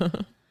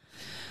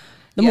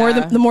 The more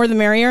the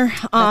merrier.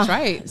 That's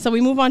right. So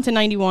we move on to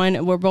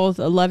 91. We're both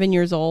 11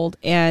 years old,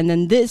 and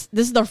then this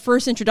is our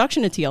first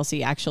introduction to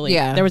TLC. Actually,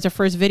 Yeah. there was our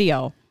first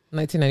video.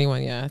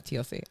 1991, yeah,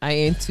 TLC. I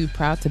ain't too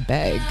proud to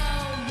beg. Mic check,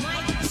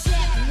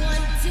 1,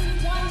 2,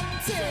 1,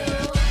 2.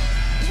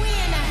 We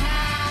in the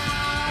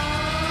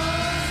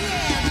house.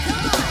 Yeah,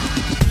 come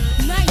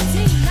on.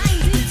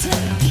 1992.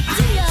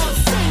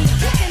 TLC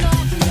kicking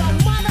off your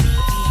mother.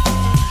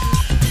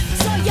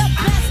 So your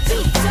best be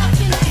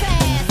ducking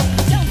fast.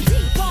 Your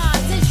deep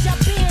bars is your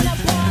being a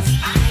boss.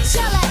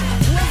 Chill it,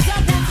 what's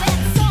up with that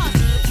sauce?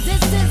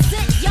 This is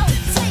it, yo,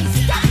 taste.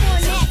 Step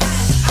on that.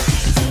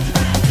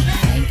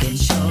 Making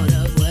sure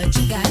of what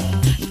you got.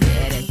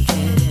 Better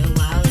get it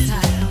while it's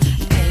hot.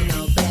 Ain't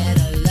no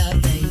better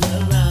love than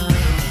your own.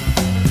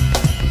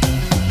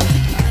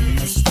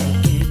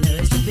 Unmistaken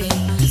urge to be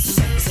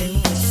sexy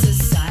with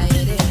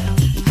society.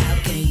 How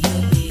can you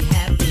be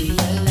happy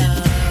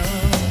alone?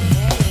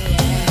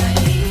 I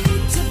need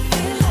to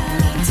feel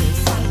loved.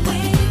 I've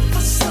waited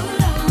for so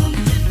long.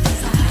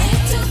 'Cause I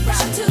ain't too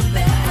proud to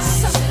beg for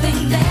something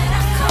that I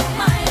call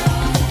my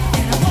own.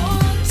 And I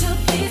want to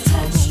be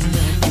touched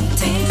and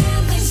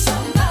feeling so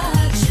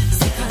much.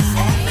 'Cause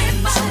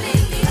everybody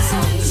needs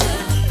some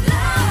good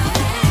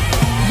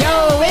love. Yo,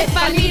 if I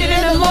need it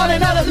in the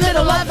morning or the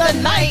middle of the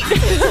night.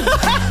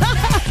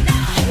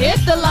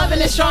 If the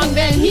loving is strong,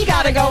 then he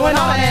got it going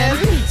on him.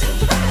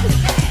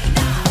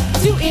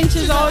 2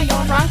 inches or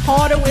you'll rock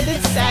harder with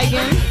it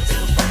sagging.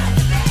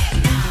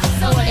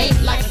 So it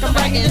ain't like I'm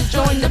bragging, just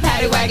join the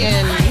paddy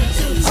wagon.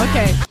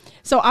 Okay,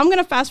 so I'm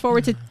gonna fast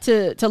forward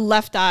to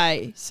Left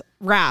Eye's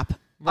rap.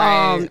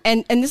 Right.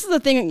 And this is the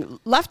thing.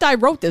 Left Eye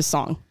wrote this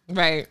song.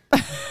 Right.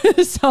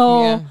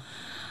 So, Yeah.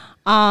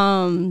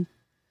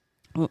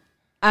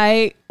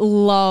 I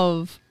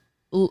loved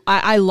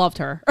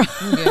her.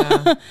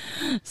 Yeah.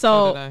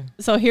 So did I.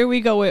 So here we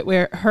go with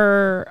where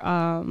her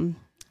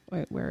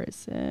wait, where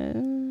is it?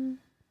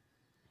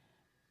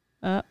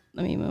 Let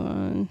me move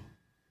on.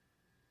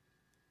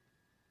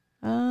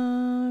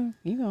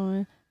 Keep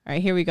going. All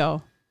right, here we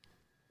go.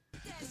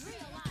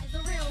 Realize the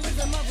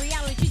realism of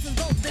reality treats us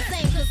both the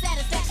same. 'Cause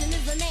satisfaction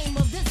is the name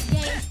of this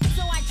game.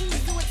 So I choose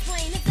to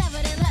explain. It's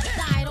evident left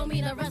eye don't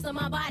mean the rest of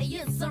my body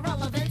is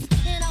irrelevant.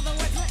 In other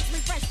words, let's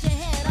refresh your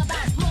head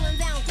about pulling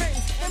down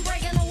curtains and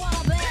breaking the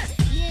wall bed.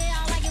 Yeah,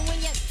 I like it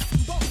when you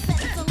both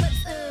set the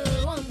lips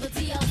on the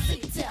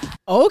TLC tip.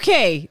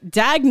 Okay,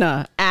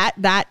 Dagna at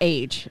that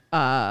age.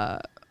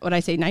 What I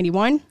say,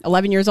 91,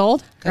 11 years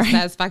old. Because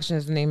satisfaction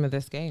is the name of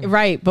this game.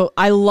 Right, but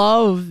I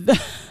love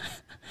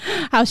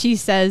how she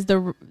says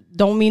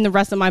don't mean the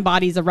rest of my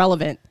body is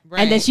irrelevant.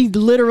 And then Right. she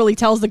literally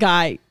tells the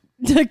guy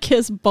to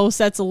kiss both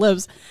sets of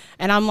lips.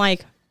 And I'm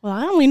like, well,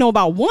 I only know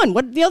about one.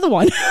 What the other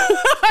one?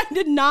 I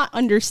did not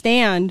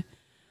understand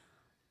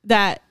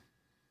that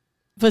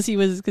pussy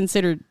was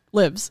considered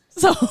lips.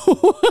 So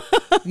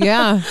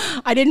Yeah.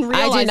 I didn't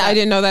realize I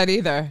didn't know that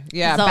either.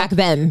 Yeah. So- back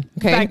then.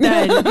 Okay. back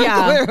then.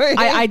 Yeah.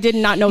 I did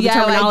not know the Yeah,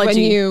 terminology. like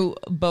when you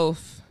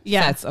both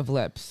Yeah. sets of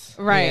lips.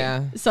 Right.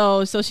 Yeah.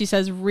 So she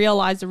says,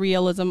 realize the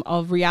realism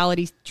of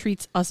reality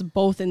treats us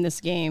both in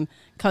this game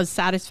because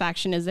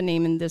satisfaction is the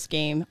name in this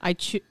game.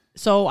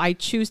 So I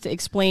choose to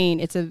explain.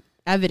 It's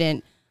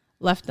evident.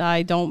 Left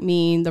eye don't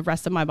mean the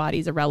rest of my body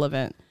is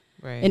irrelevant.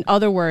 Right. In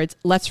other words,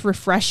 let's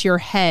refresh your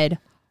head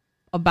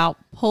about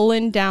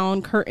pulling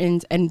down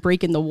curtains and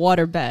breaking the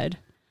waterbed.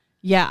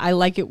 Yeah, I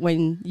like it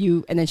when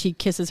you, and then she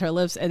kisses her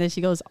lips and then she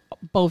goes,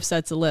 both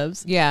sets of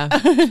lips. Yeah.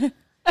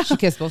 She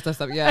kissed both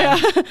sets up. Yeah.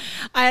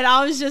 And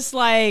I was just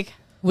like,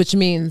 Which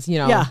means, you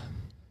know. yeah.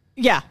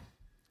 Yeah.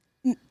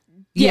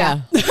 Yeah.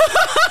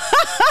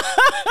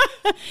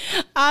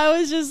 I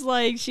was just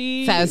like,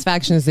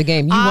 satisfaction is the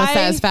game. You want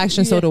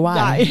satisfaction, so do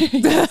I.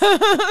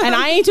 And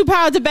I ain't too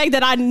proud to beg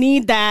that I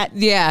need that.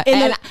 Yeah,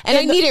 and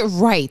I need it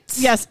right.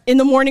 Yes, in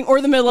the morning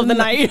or the middle of the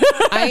night.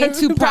 I ain't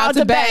too proud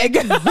to beg.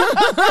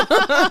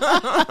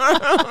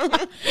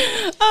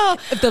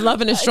 If the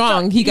loving is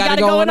strong, he got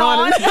it going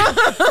on.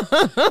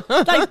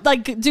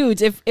 like,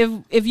 dudes, if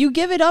you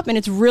give it up and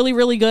it's really,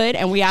 really good,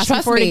 and we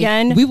ask for it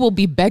again, we will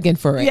be begging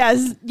for it.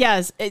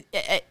 Yes.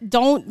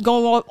 Don't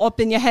go up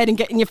in your head and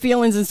get in your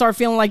feelings and start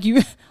feeling like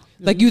you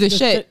the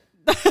shit.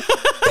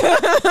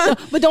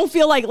 But don't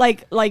feel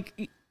like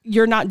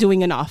you're not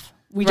doing enough.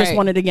 We just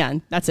want it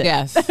again. That's it.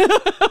 Yes.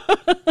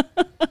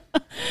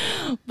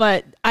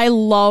 But I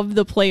love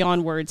the play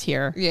on words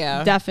here.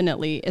 Yeah.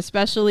 Definitely.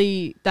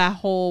 Especially that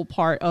whole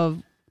part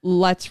of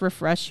let's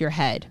refresh your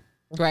head.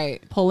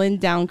 Right. Pulling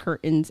down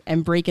curtains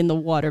and breaking the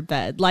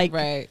waterbed. Like,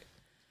 right.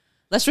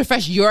 Let's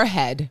refresh your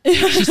head.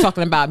 She's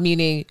talking about,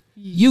 meaning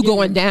you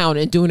going down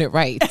and doing it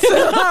right.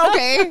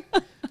 Okay.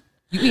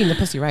 You eating the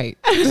pussy right.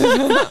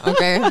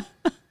 Okay.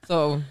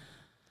 So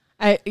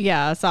I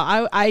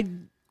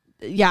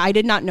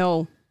did not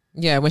know.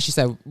 Yeah, when she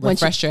said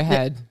refresh your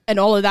head and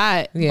all of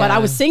that. Yeah. But I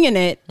was singing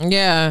it.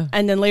 Yeah.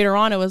 And then later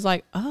on it was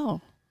like, oh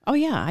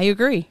yeah, I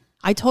agree.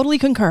 I totally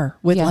concur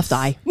with Left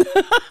Eye.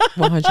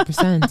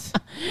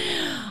 100%.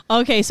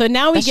 Okay, so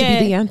now that should be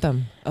the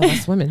anthem of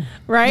us women.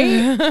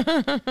 Right?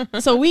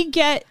 So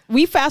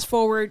we fast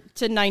forward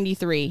to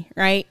 93,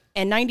 right?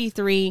 And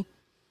 93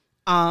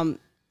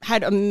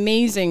 had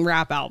amazing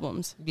rap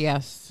albums.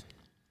 Yes.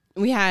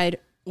 We had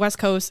West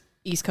Coast,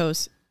 East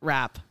Coast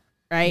rap,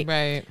 right?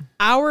 Right.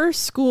 Our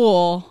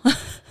school,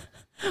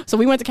 so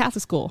we went to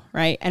Catholic school,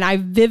 right? And I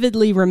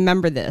vividly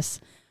remember this.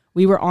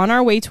 We were on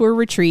our way to a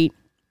retreat.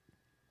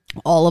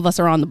 All of us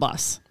are on the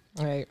bus.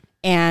 Right.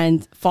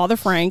 And Father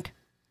Frank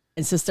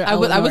and Sister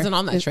Eleanor. I wasn't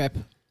on that trip.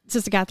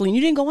 Sister Kathleen,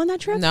 you didn't go on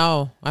that trip?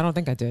 No, I don't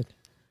think I did.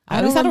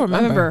 At least I don't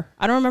remember.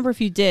 I don't remember if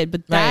you did,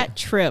 but that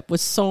trip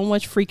was so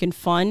much freaking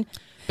fun.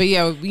 But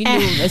yeah, we knew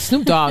it's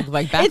Snoop Dogg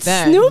like back it's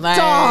then. It's Snoop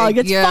Dogg.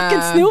 It's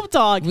fucking Snoop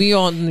Dogg. We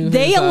all knew.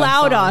 They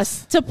allowed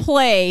us to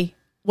play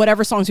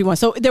whatever songs we want.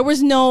 So there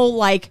was no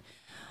like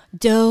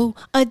doe,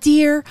 a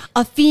deer,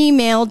 a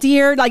female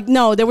deer. Like,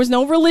 no, there was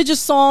no religious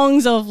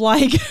songs of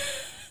like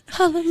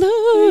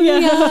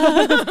hallelujah.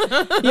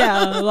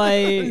 Yeah,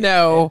 like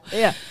no.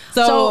 Yeah.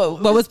 So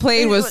what was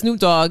played was Snoop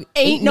Dogg,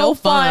 Ain't No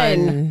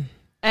Fun.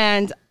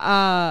 And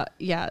and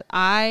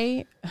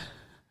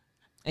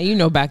you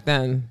know back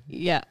then.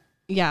 Yeah.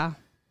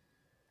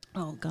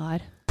 Oh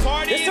God.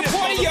 It's a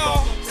party,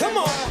 y'all. Come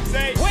on.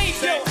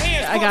 Wave your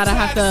hands. I gotta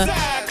have to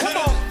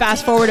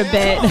fast forward a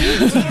bit.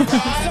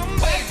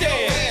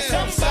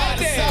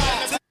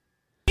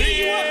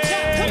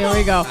 Here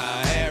we go.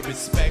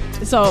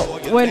 So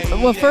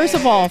first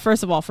of all,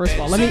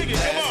 let me.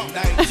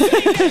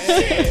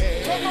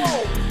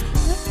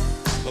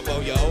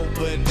 Before you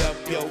open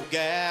up your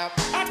gap,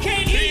 I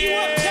can't hear you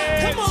up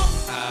top. Come on.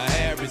 I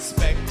have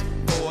respect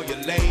for your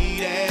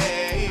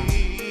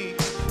lady,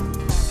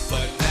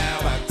 but now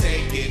I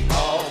take it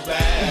all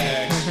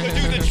back. But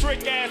do the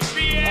trick ass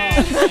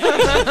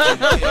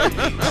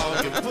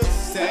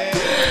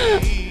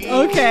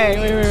Okay,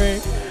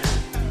 wait.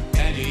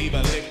 And you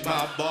even lick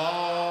my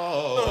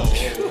balls.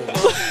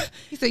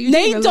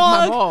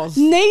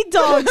 Nate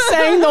Dogg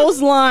sang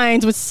those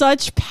lines with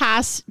such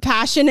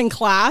passion and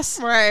class.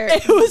 Right.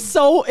 It was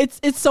so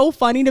it's so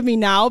funny to me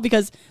now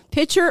because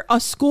picture a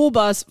school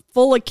bus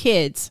full of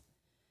kids,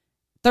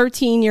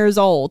 13 years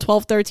old,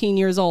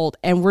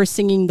 and we're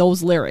singing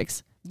those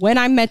lyrics. When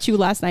I met you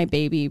last night,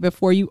 baby,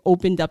 before you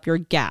opened up your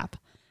gap,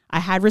 I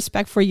had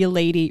respect for you,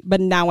 lady, but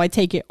now I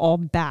take it all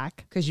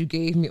back. Because you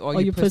gave me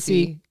all your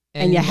pussy.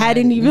 And you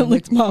hadn't even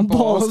licked my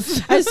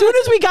balls. As soon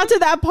as we got to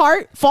that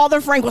part, Father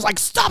Frank was like,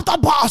 "Stop the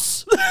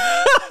bus!"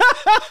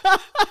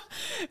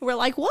 We're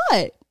like,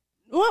 "What?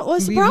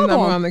 What's the problem?" Leave your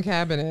number on the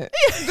cabinet.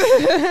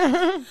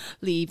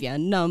 Leave your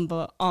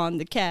number on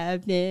the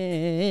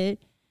cabinet,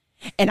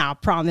 and I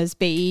promise,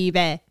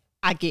 baby,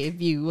 I give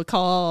you a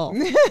call.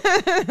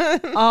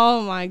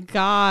 Oh my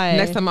God!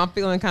 Next time I'm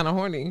feeling kind of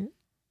horny.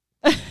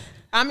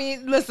 I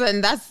mean,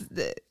 listen,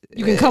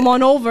 you can come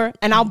on over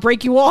and I'll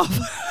break you off.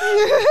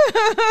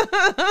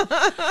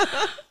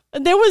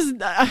 There was,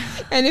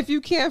 and if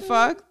you can't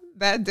fuck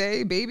that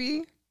day,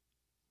 baby,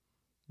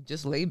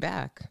 just lay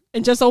back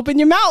and just open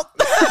your mouth.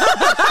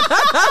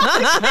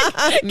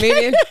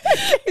 Meaning,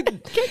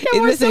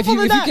 listen, if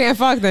you can't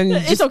fuck, then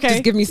it's okay.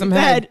 Just give me some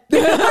head.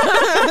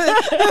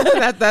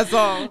 That's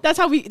all. That's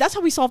how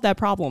we solved that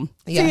problem.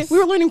 Yes. See, we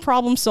were learning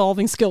problem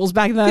solving skills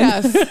back then.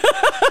 Yes.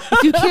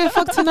 If you can't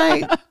fuck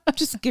tonight,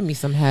 just give me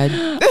some head.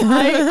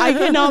 I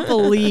cannot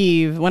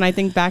believe when I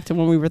think back to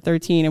when we were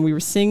 13 and we were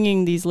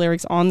singing these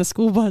lyrics on the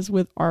school bus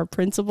with our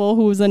principal,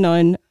 who was a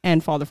nun,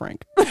 and Father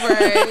Frank.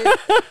 Right.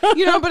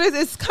 But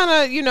it's kind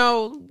of,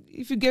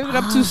 if you give it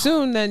up too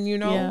soon, then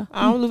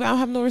I don't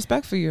have no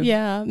respect for you.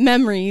 Yeah,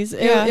 memories.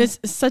 Yeah. It's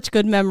such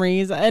good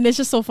memories, and it's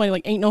just so funny.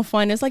 Like, Ain't No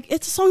Fun. It's like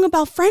it's a song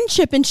about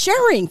friendship and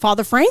sharing.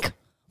 Father Frank,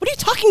 what are you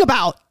talking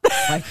about?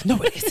 Like, no,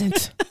 it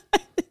isn't.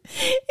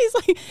 He's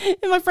like,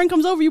 if my friend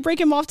comes over, you break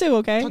him off too,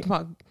 okay? Talk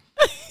about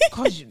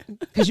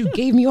because you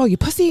gave me all your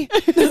pussy.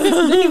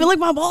 Didn't even lick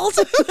my balls.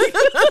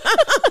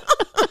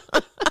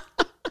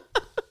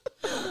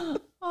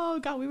 Oh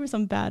God, we were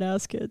some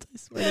badass kids. I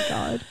swear to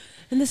God.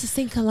 And this is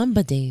St.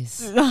 Columba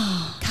days,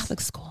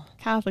 Catholic school.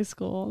 Catholic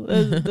school.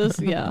 This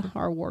yeah,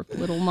 our warped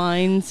little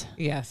minds.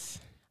 Yes.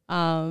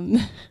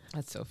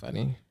 That's so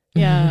funny.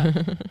 Yeah.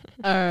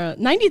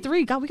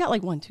 93. God, we got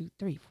like 1, 2,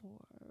 3,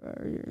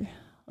 4.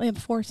 We have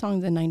 4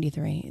 songs in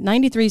 93.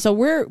 93. So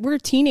we're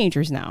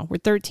teenagers now. We're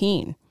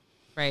 13.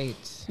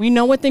 Right. We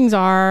know what things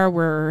are.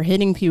 We're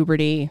hitting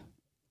puberty,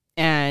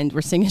 and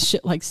we're singing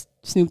shit like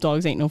Snoop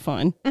Dogg's "Ain't No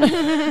Fun."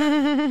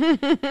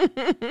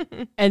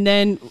 and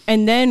then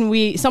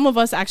some of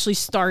us actually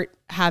start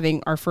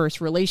having our first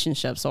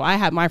relationship. So I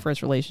had my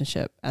first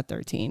relationship at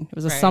 13. It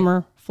was a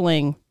summer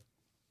fling,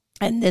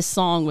 and this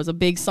song was a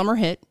big summer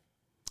hit.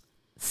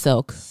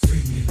 Silk.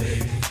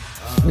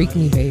 Freak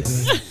Me Baby.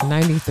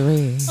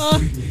 93.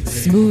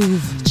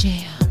 Smooth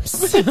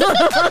jams.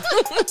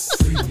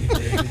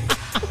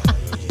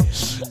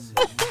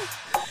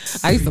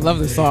 I used to love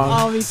this song.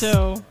 Oh, me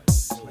too.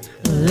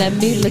 Let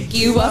me lick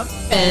you up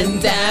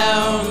and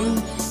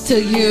down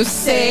till you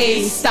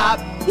say stop.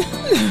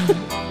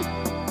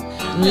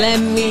 Let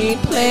me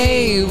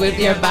play with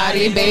your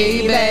body,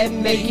 baby,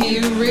 make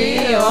you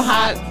real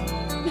hot.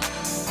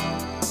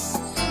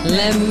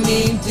 Let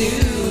me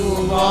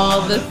do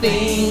all the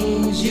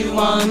things you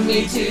want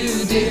me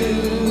to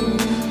do.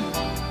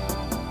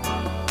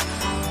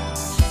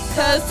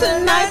 'Cause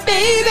tonight,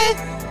 baby,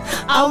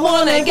 I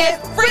wanna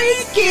get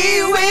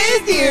freaky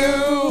with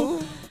you.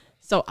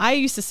 So I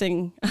used to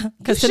sing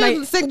because you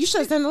should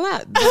have sang a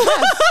lot.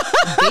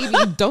 Baby,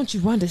 don't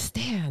you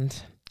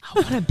understand? I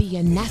want to be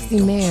a nasty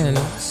man.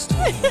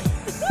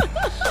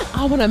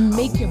 I want to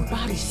make your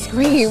body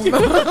scream. I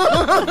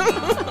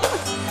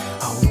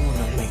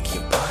wanna make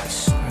your body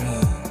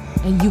scream.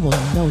 And you will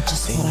know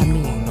just what I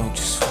mean.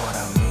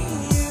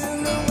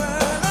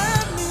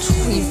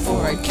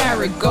 24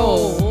 karat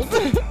gold.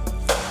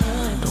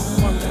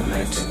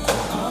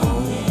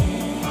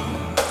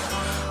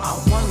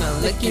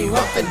 Lick you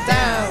up and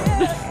down.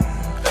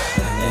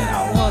 And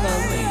I wanna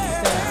lay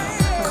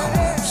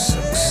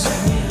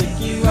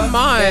you down. Come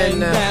on.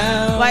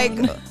 Like,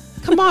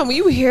 come on, when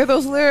you hear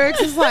those lyrics,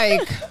 it's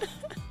like,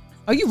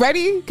 are you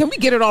ready? Can we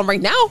get it on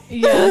right now?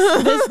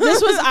 Yes.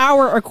 This was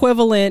our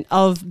equivalent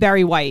of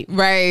Barry White.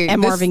 Right.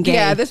 And Marvin Gaye.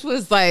 Yeah, this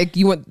was like,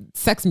 you want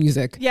sex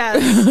music. Yes.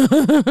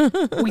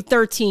 We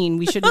 13.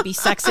 We shouldn't be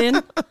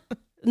sexing.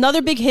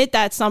 Another big hit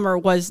that summer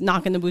was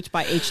 "Knockin' the Boots"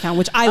 by H-Town,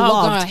 which I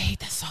loved. God, I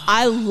hate that song.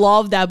 I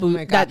love that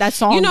boot. That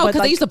song. You know,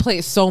 because I used to play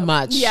it so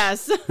much.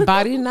 Yes.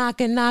 Body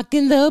knocking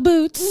the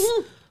boots.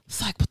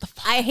 It's like, what the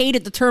fuck? I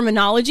hated the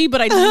terminology,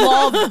 but I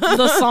loved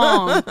the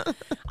song.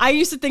 I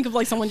used to think of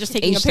like someone just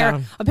taking a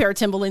pair of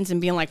Timberlands and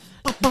being like,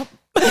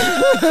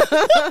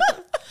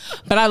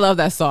 But I love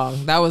that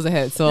song. That was a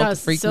hit. So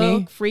Freak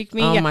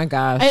Me. Oh my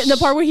gosh. And the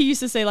part where he used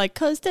to say like,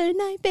 'cause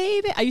tonight,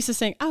 baby, I used to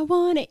sing, I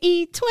want to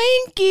eat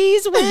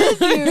Twinkies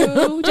with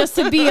you, just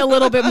to be a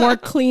little bit more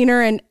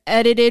cleaner and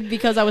edited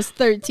because I was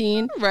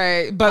 13.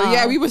 Right. But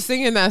yeah, we were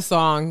singing that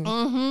song.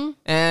 Mm-hmm.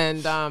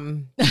 And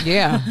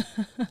yeah,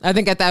 I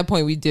think at that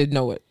point we did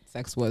know what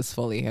sex was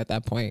fully at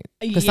that point.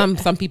 Because some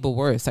people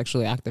were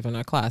sexually active in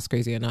our class,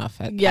 crazy enough,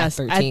 at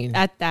 13.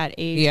 At that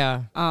age.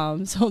 Yeah.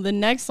 So the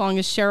next song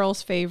is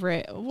Cheryl's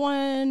favorite,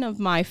 one of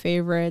my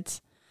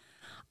favorites.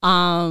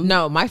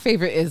 No, my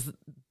favorite is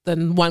the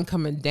one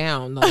coming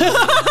down. But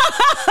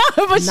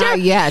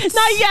not yet.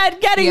 Not yet.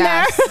 Getting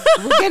there.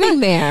 We're getting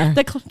there.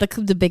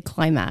 The big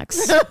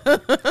climax.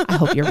 I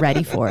hope you're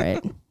ready for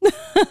it.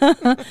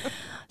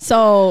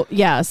 So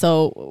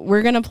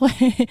we're gonna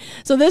play.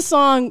 So this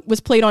song was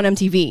played on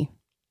MTV,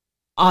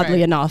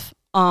 oddly enough.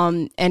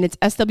 And it's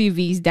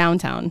SWV's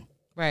Downtown.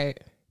 Right.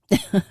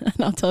 And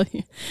I'll tell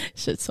you,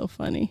 shit's so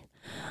funny.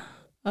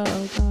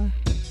 Oh God.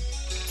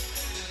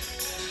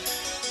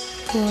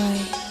 Boy,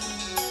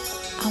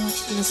 I want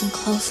you to listen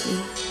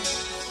closely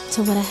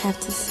to what I have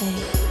to say,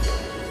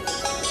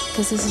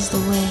 'cause this is the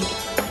way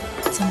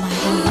to my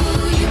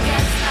heart.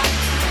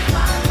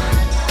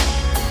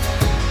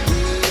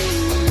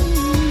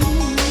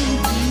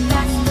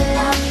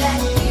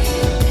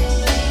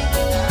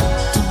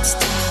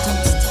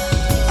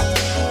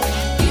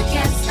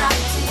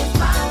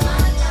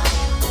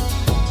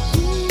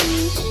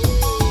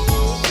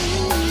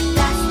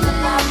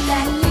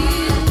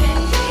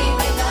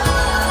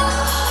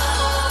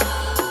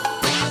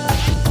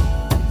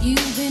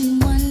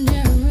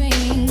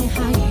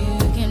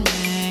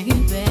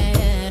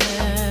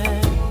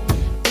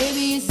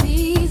 Baby,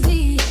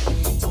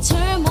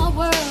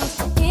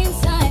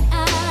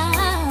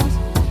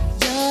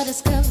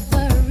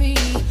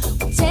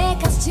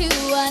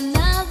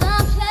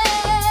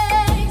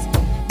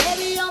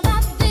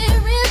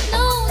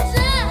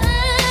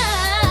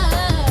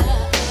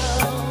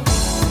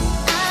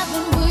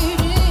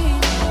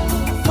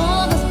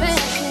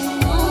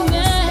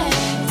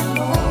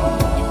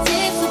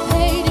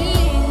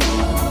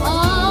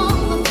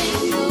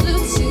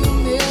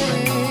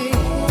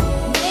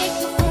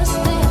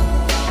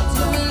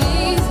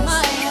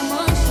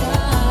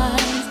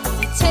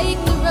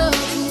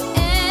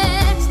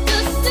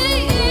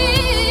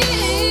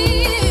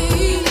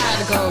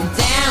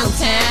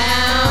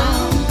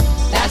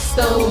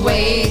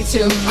 way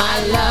to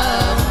my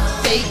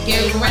love. Take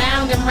it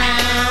round and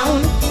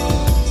round.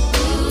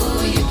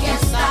 Ooh, you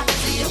can't stop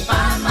till you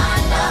find my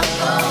love.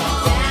 Go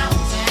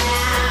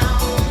downtown.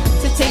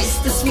 To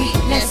taste the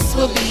sweetness,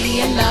 we'll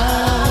be in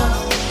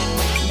love.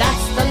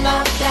 That's the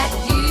love that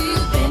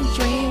you've been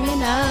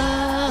dreaming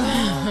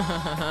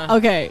of.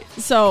 Okay,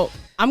 so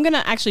I'm going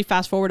to actually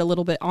fast forward a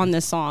little bit on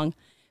this song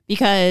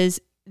because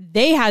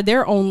they had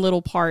their own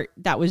little part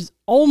that was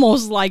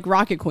almost like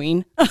Rocket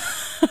Queen.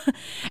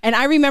 And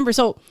I remember,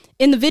 so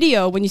in the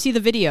video, when you see the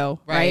video,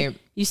 right,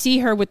 you see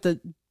her with the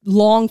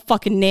long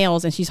fucking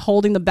nails and she's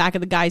holding the back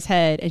of the guy's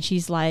head and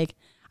she's like,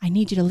 I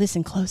need you to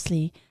listen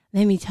closely.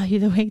 Let me tell you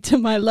the way to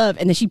my love.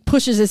 And then she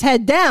pushes his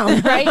head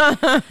down, right?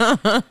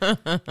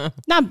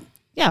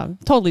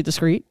 Totally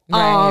discreet.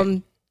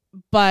 Right.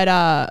 But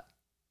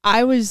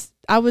I was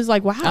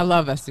like, wow. I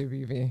love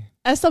SWV.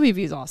 SWV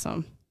is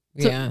awesome.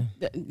 So,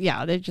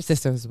 yeah, they're just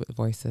sisters with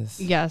voices.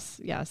 Yes.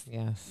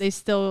 They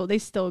still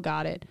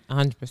got it.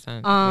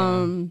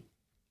 100%.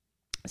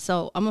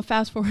 So I'm gonna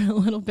fast forward a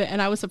little bit,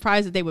 and I was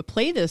surprised that they would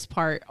play this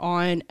part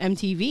on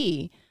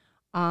MTV.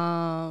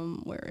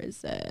 Where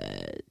is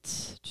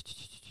it?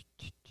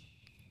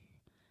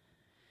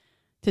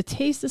 To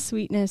taste the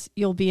sweetness,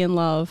 you'll be in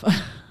love.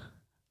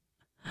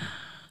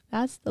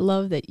 That's the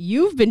love that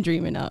you've been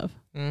dreaming of.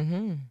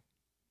 Mm-hmm.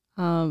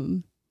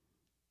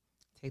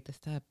 Take the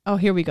step. Oh,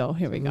 here we go.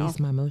 Release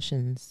my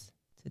emotions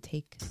to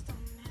take.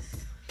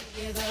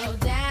 You go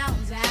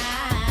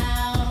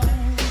downtown.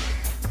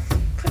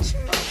 Put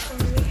your mouth on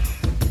me.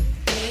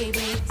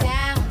 Baby,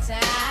 downtown.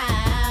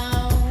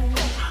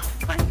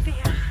 Right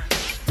there.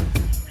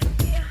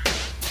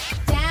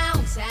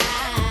 Downtown.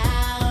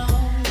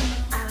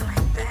 I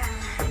like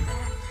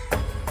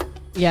that.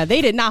 Yeah,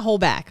 they did not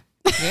hold back.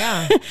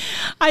 Yeah.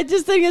 I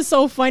just think it's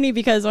so funny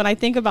because when I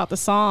think about the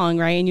song,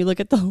 right, and you look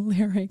at the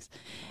lyrics,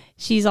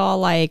 she's all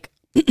like,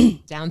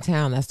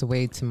 downtown, that's the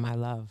way to my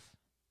love.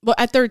 Well,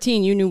 at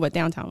 13, you knew what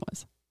downtown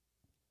was.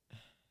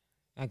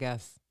 I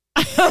guess.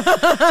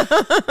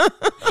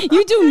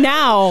 You do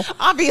now.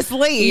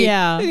 Obviously.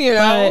 Yeah. You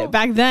know. But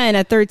back then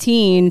at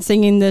 13,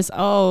 singing this,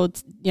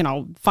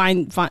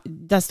 find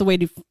that's the way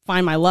to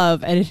find my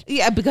love. And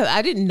because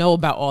I didn't know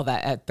about all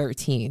that at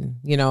 13.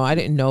 You know, I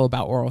didn't know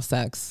about oral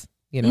sex.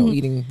 You know,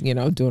 eating,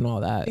 doing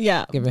all that.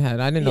 Yeah. Giving head.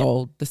 I didn't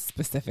know the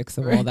specifics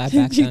of all that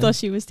back She then. thought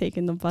she was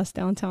taking the bus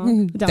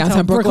downtown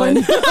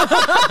Brooklyn. So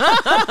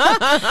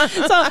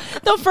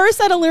the first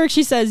set of lyrics,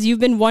 she says, you've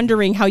been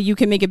wondering how you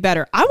can make it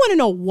better. I want to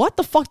know what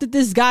the fuck did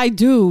this guy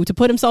do to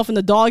put himself in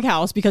the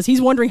doghouse because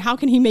he's wondering how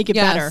can he make it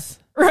better.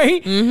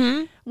 Right?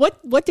 Mm-hmm.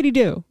 What did he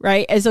do?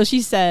 Right? And so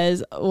she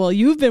says, well,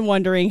 you've been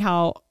wondering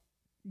how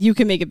you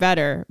can make it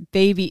better.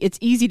 Baby, it's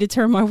easy to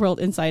turn my world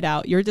inside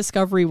out. Your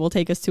discovery will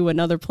take us to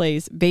another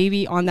place.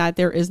 Baby, on that,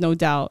 there is no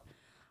doubt.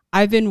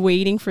 I've been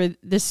waiting for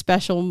this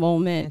special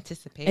moment.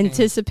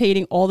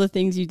 Anticipating all the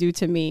things you do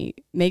to me.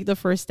 Make the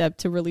first step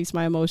to release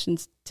my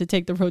emotions, to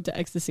take the road to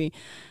ecstasy.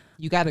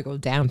 You got to go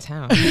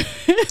downtown. Imagine,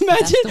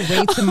 that's the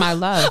way to my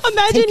love.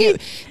 Imagine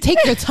take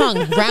your tongue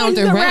round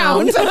and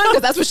round.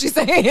 Because that's what she's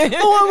saying.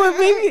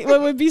 What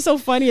would be so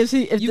funny is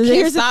you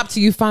can't stop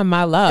till you find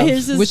my love.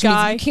 Here's this which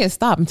guy. means you can't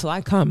stop until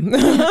I come.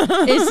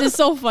 It's just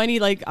so funny.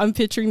 Like I'm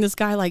picturing this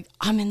guy like,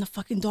 I'm in the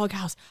fucking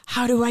doghouse.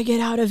 How do I get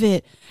out of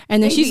it?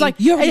 And then she's like,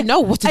 you already know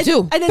what to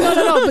do. And then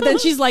no. But then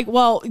she's like,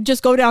 well,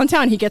 just go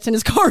downtown. He gets in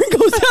his car and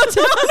goes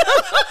downtown.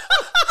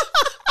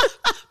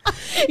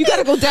 You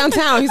gotta go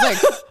downtown. He's like,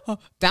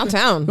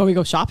 downtown. When we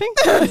go shopping?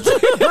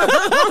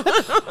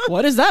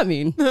 What does that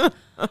mean?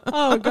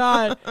 Oh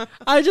God.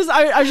 I was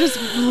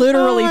just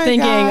literally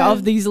thinking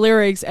of these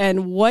lyrics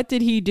and what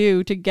did he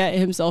do to get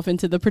himself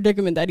into the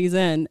predicament that he's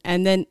in?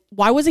 And then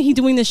why wasn't he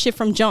doing this shit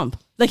from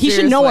jump? Like he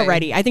should know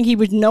already. I think he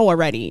would know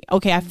already.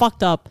 Okay, I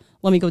fucked up.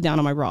 Let me go down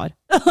on my rod.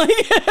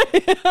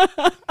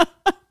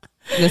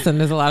 Listen,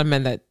 there's a lot of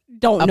men that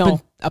don't know.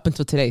 Up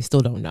until today still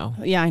don't know.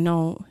 Yeah, I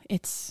know.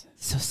 It's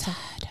so sad.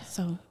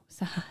 So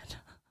sad.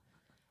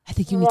 I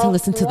think you need to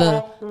listen to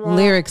the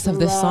lyrics of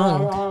this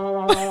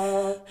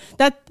song.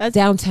 That's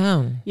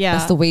downtown. Yeah.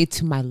 That's the way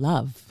to my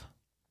love.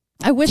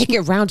 I wish take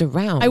it round and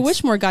round. I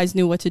wish more guys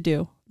knew what to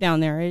do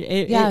down there.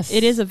 Yes.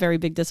 It is a very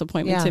big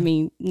disappointment to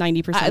me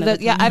 90% of the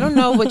time. Yeah, I don't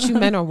know what you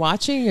men are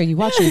watching. Are you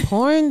watching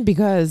porn?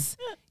 Because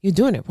you're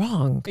doing it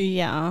wrong.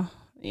 Yeah.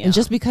 And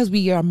just because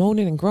we are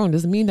moaning and groaning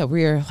doesn't mean that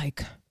we're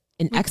like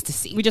in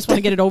ecstasy. We just want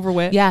to get it over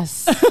with.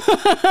 Yes.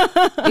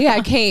 Yeah,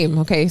 I came.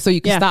 Okay, so you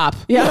can stop.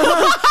 Yeah.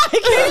 I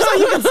came so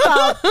you can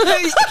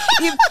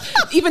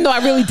stop. Even though I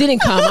really didn't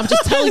come, I'm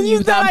just telling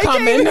you that I'm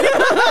coming.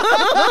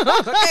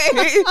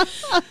 Okay.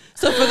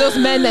 So for those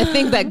men that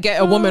think that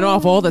get a woman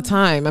off all the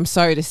time, I'm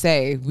sorry to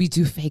say, we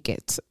do fake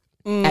it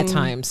at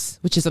times,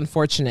 which is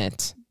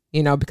unfortunate,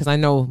 because I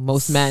know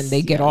most men,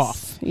 they get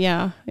off.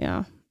 Yeah.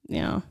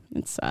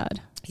 It's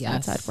sad.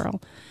 Yes. Sad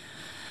world.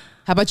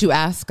 How about you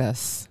ask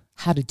us?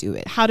 how to do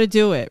it.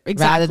 Exactly.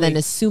 Rather than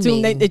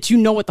assuming that you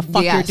know what the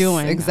fuck you're Yes,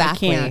 doing.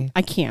 exactly.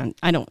 I can't.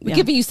 I don't. We're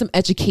giving you some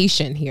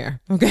education here,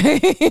 okay?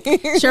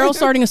 Cheryl's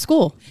starting a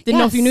school. Didn't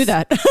know if you knew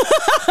that.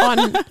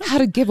 On how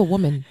to give a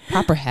woman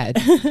proper head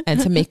and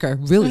to make her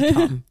really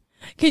come.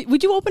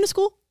 Would you open a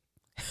school?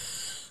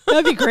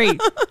 That'd be great.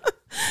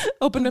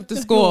 Open up the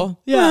school.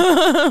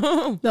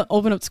 Yeah.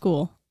 Open up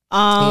school.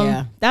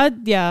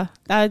 That'd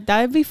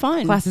be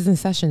fun. Classes in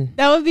session.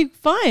 That would be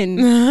fun.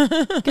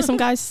 Get some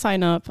guys to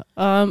sign up.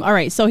 All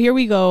right, so here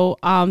we go.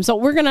 So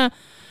we're gonna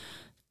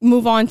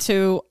move on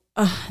to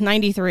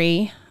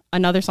 93,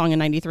 another song in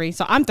 93.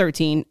 So I'm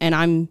 13 and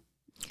I'm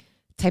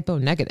Typo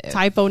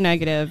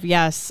negative.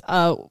 Yes.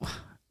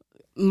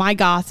 My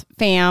goth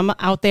fam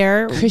out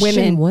there,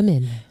 Christian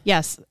women.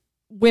 Yes.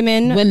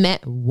 Woman.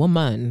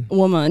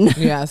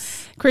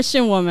 Yes.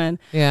 Christian woman.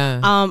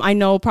 Yeah. I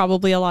know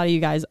probably a lot of you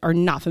guys are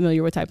not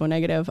familiar with typo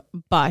negative,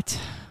 but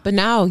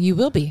now you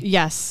will be.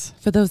 Yes.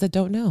 For those that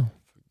don't know.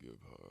 Forgive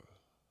her,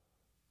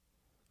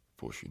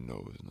 for she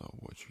knows not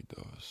what she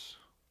does.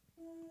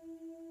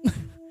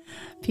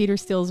 Peter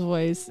Steele's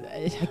voice.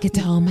 I get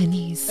down on my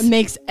knees.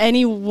 Makes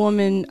any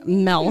woman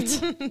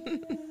melt.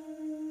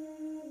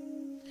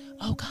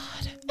 Oh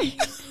God.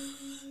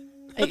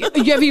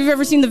 Have you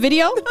ever seen the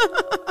video?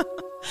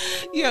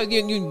 Yeah,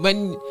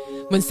 when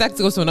sex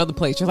goes to another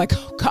place, you're like,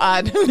 oh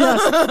God.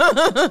 Yes.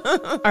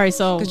 All right,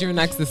 so because you're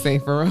next to say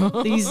for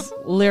real. These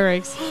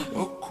lyrics.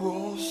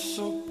 Across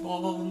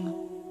upon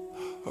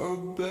her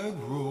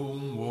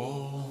bedroom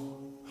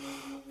wall,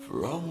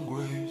 from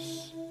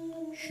grace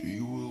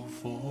she will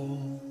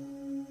fall.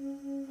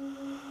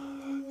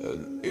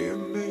 An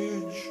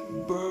image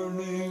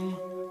burning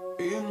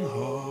in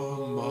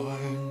her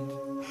mind,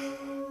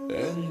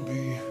 and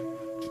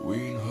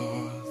between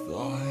her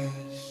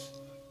thighs.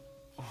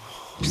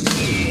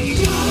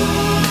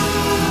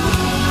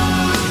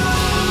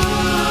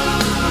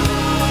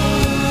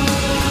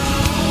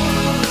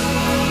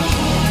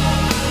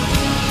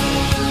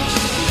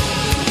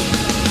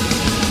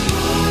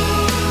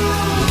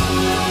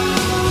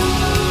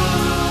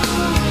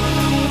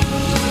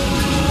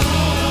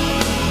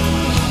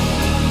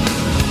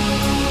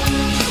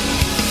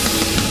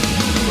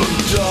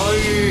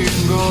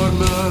 Dying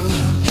garment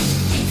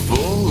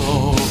full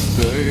of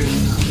pain.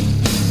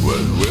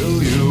 When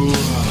will you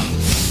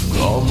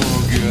come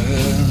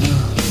again?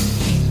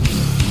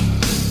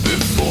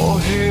 Before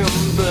him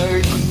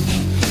beg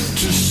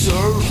to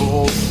serve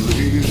or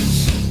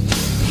please,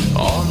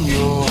 on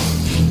your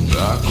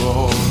back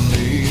or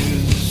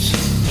knees.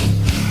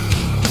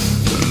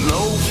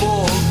 No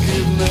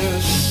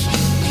forgiveness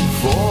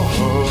for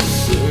her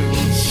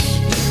sins,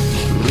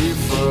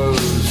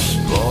 prefers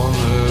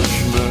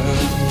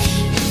punishment.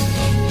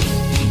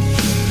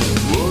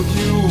 Would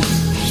you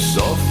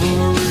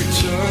suffer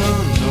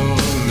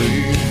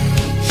eternally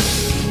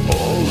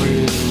or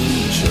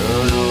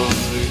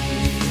eternally?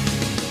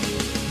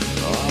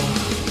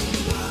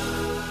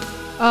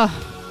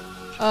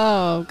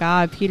 Oh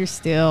God, Peter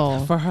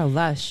Steele. For her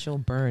lust, she'll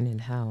burn in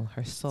hell.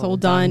 Her soul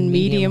done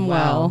medium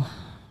well.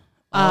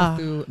 All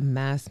through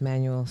mass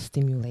manual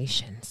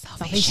stimulation.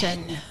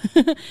 Salvation.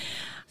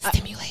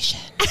 Stimulation.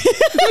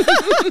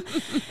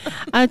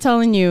 I'm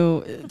telling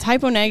you,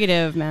 typo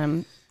negative,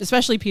 man,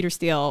 especially Peter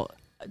Steele,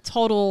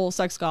 total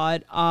sex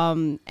god.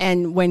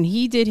 And when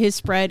he did his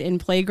spread in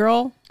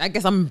Playgirl, I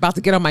guess I'm about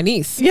to get on my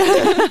knees.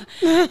 Yeah.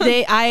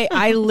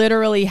 I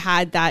literally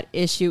had that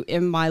issue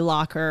in my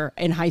locker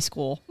in high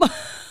school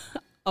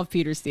of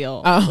Peter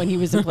Steele when he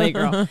was in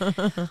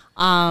Playgirl.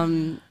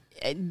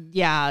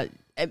 Yeah,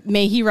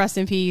 may he rest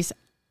in peace.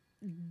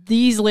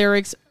 These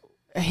lyrics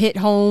hit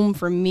home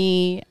for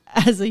me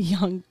as a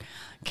young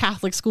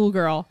Catholic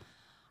schoolgirl.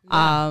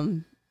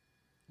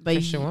 But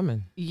Christian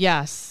woman.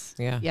 Yes.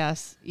 Yeah.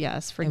 Yes.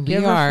 And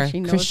Forgive we her are for she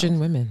knows Christian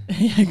women.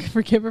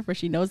 Forgive her for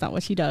she knows not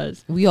what she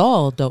does. We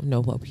all don't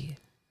know what we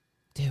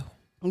do. Yeah,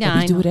 but we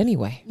I do know. it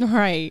anyway.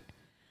 Right.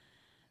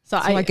 So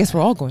I guess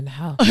we're all going to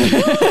hell.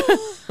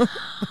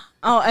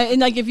 And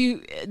like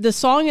the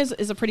song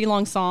is a pretty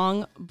long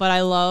song, but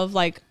I love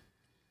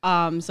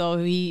so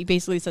he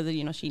basically says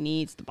that, she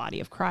needs the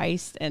body of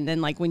Christ. And then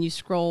like when you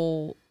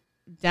scroll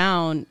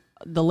down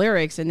the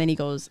lyrics and then he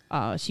goes,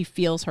 she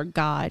feels her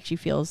God. She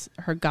feels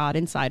her God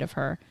inside of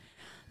her,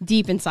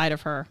 deep inside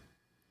of her.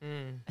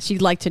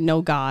 She'd like to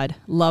know God,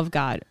 love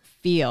God,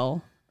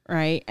 feel,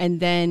 right? And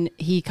then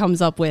he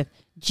comes up with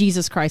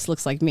Jesus Christ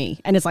looks like me.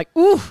 And it's like,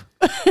 ooh,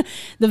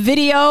 the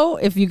video,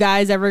 if you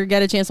guys ever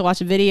get a chance to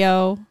watch a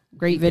video,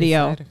 great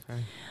video.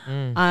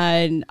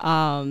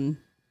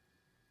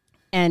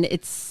 And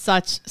it's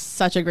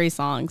such a great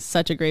song,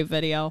 such a great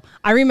video.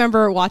 I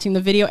remember watching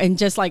the video and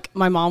just like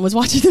my mom was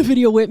watching the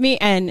video with me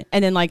and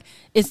then like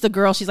it's the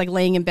girl, she's like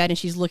laying in bed and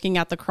she's looking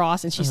at the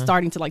cross and she's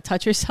starting to like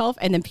touch herself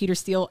and then Peter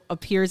Steele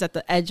appears at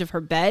the edge of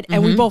her bed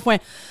and we both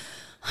went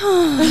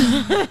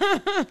and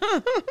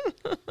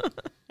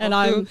And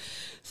I'm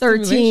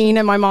 13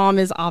 and my mom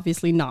is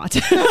obviously not.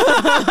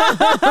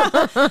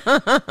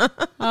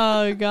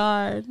 Oh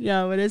God.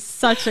 Yeah, but it's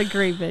such a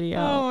great video.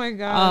 Oh my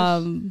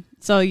gosh.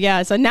 So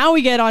now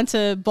we get on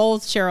to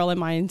both Cheryl and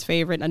mine's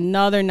favorite,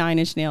 another Nine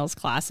Inch Nails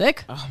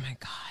classic. Oh my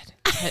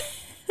God.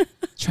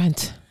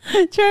 Trent.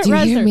 Trent Do you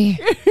hear Reznor. me?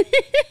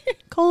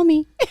 Call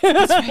me.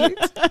 That's right.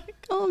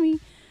 Call me.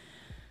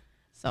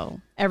 So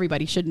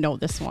everybody should know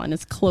this one.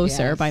 It's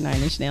Closer Yes. by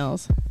Nine Inch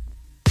Nails.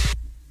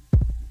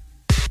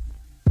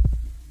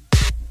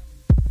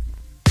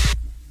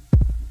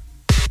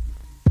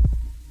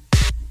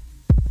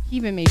 He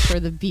even made sure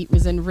the beat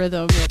was in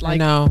rhythm with I like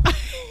know.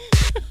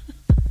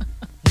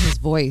 His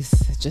voice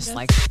just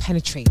like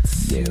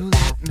penetrates. You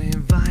let me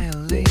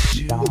violate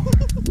you.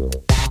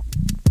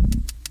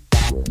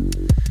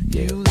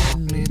 You let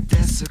me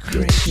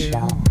desecrate you.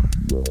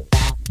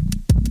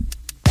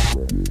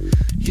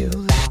 You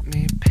let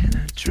me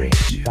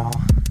penetrate you.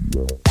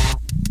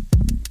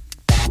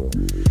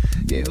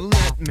 You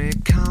let me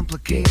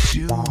complicate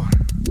you. Help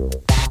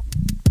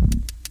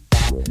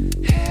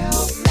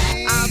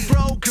me. I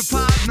broke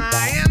apart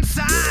my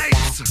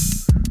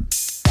insides.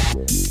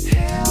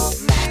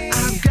 Help me.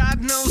 I've got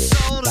no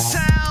soul to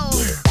tell.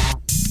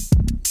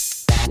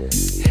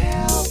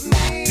 Help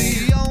me.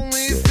 The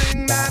only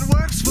thing that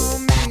works for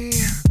me.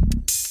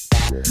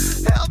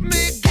 Help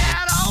me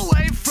get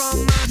away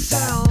from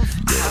myself.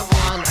 I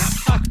wanna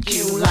fuck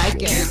you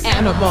like an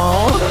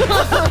animal.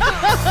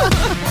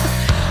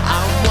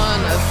 I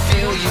wanna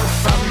feel you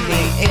from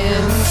the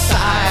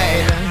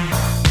inside.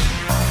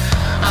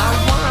 I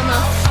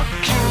wanna fuck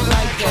you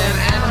like an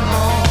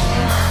animal.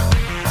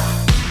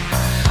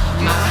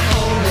 My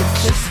whole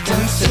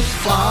existence is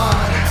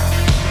flawed.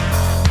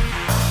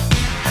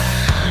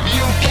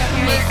 You get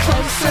me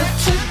closer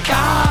to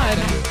God.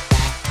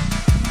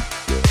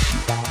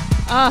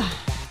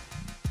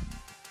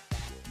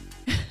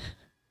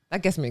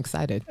 That gets me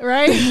excited.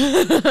 right?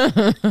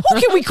 Who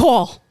can we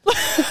call?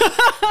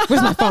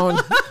 Where's my phone?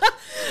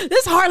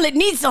 This harlot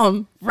needs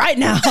some right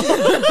now.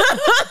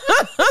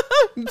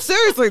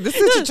 Seriously, this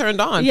is you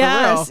turned on.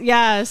 Yes, for real.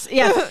 yes.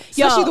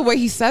 Especially the way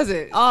he says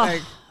it.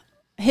 Like,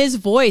 his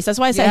voice. That's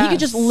why I said he could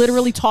just Yes.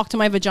 literally talk to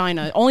my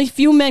vagina. Only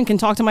few men can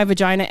talk to my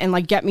vagina and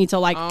like get me to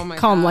like oh my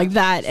come God. like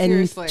that. And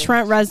Seriously.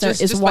 Trent Reznor is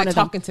just one by of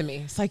them. talking to me.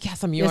 It's like,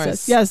 yes, I'm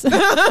yours. Yes.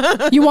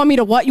 You want me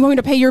to what? You want me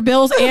to pay your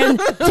bills and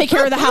take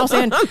care of the house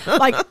and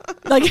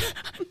like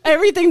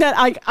everything that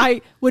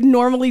I would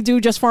normally do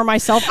just for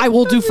myself, I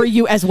will do for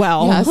you as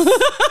well. Yes.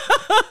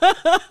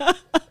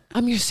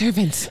 I'm your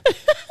servant,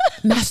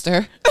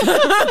 master.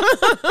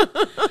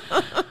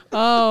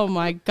 Oh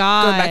my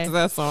God. Going back to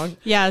that song.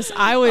 Yes,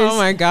 I was Oh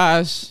my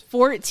gosh.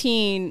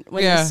 14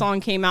 when Yeah. this song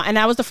came out, and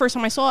that was the first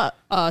time I saw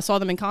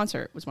them in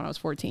concert. Was when I was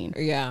 14.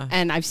 Yeah.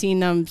 And I've seen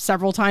them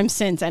several times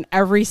since, and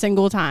every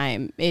single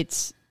time,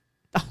 it's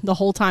the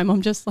whole time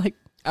I'm just like,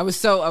 I was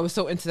so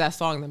into that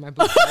song that my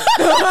boobs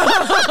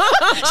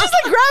hurt. she's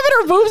like grabbing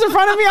her boobs in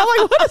front of me. I'm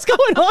like, what is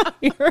going on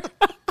here?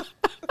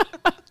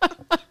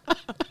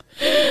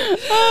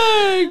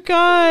 Oh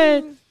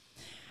God.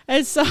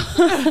 And so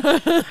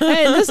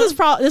and this is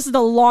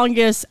the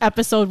longest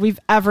episode we've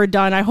ever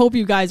done. I hope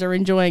you guys are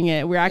enjoying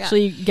it. We're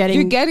actually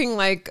You're getting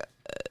like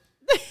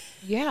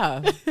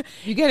you're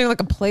getting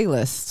like a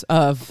playlist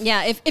of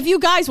if you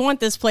guys want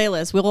this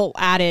playlist, we'll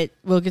add it.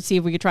 We'll see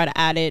if we could try to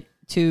add it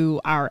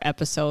to our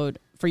episode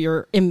for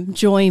your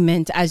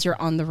enjoyment as you're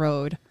on the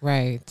road.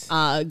 right.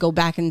 Go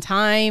back in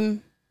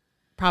time,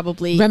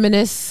 probably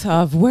Reminisce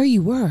of where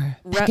you were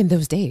back in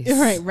those days.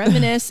 right,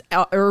 reminisce,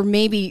 or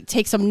maybe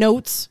take some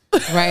notes,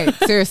 Right.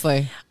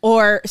 Seriously.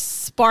 or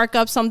spark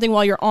up something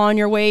while you're on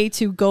your way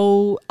to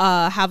go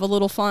have a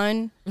little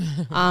fun.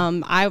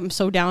 I'm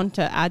so down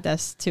to add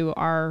this to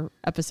our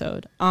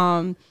episode.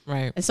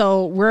 Right.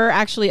 So we're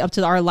actually up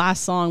to our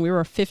last song. We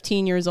were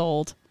 15 years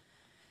old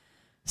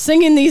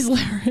singing these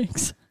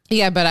lyrics.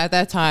 Yeah, but at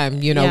that time,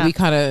 Yeah. we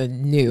kind of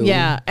knew.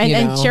 Yeah. And you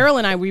know? Cheryl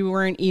and I, we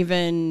weren't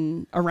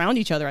even around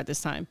each other at this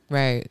time.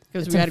 Right.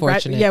 Because It's we had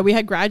unfortunate. we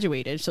had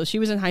graduated. So she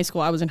was in high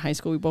school. I was in high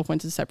school. We both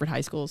went to separate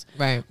high schools.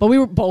 Right. But we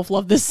were both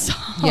loved this song.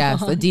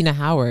 Yes, Adina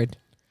Howard.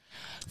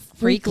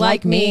 Freak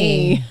Like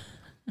Me.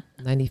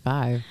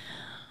 95.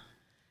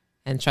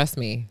 And trust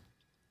me,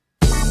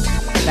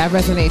 that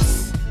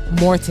resonates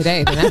more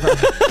today than ever.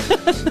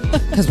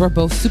 Because we're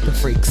both super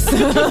freaks.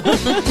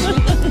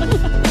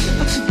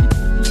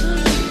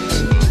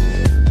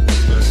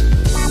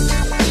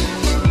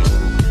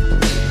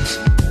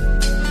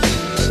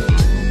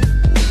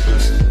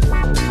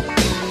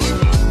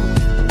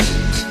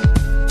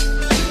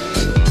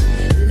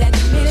 Let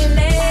me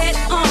lay it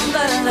on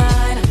the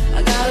line.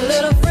 I got a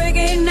little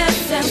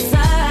freakiness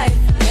inside.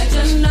 And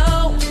you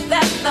know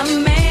that the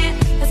man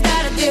has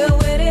got to deal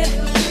with it.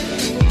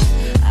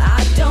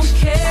 I don't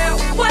care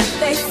what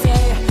they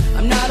say.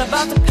 I'm not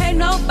about to pay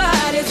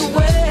nobody's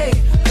way.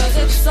 'Cause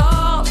it's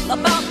all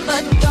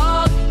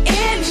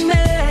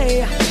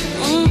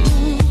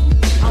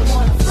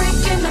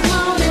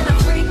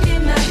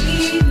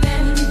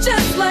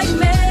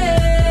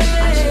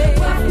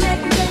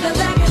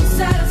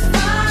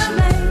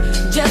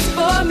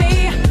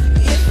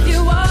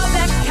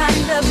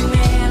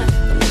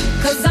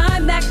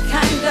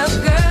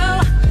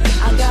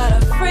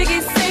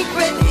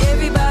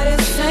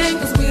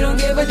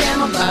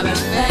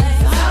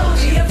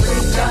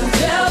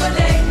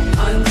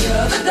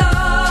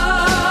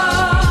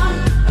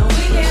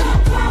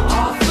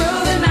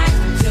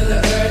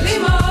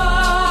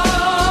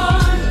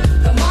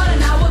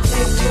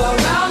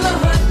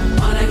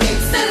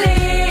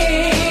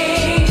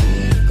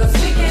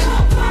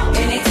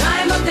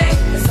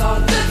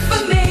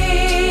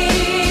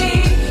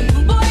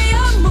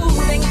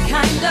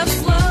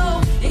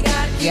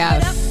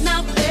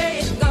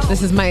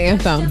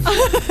anthem.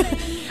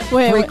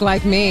 Freak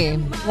like me.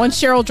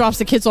 Once Cheryl drops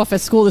the kids off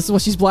at school, this is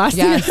what she's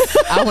blasting. Yes,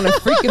 I want to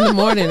freak in the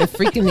morning and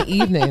freak in the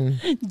evening.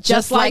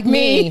 Just like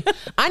me.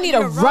 I need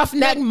a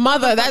roughneck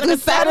mother that can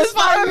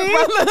satisfy me.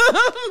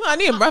 I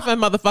need a roughneck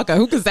motherfucker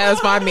who can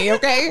satisfy me,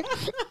 okay?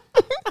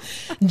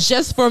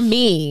 Just for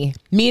me.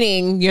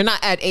 Meaning you're not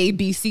at A,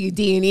 B, C,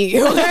 D, and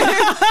E. Okay?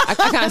 I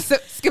kind of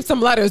skipped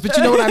some letters, but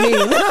you know what I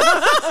mean.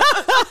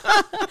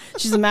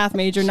 She's a math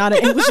major, not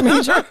an English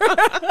major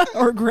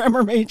or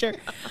grammar major.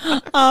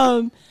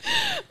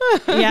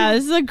 Yeah,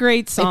 this is a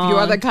great song. If you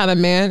are that kind of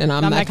man and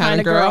I'm that kind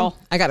of girl,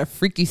 I got a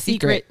freaky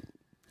secret.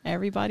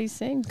 Everybody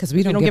sings. Because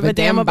we don't give a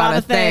damn about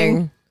a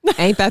thing.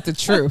 Ain't that the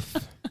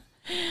truth?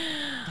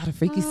 Got a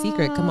freaky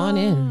secret. Come on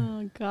in.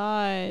 Oh,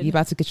 God. You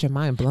about to get your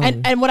mind blown.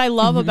 And what I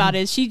love about it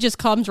is she just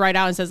comes right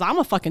out and says, I'm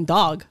a fucking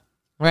dog.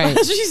 Right.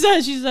 She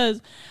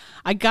says,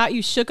 I got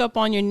you shook up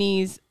on your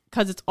knees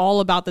because it's all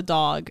about the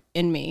dog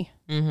in me.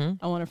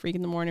 I want to freak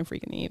in the morning,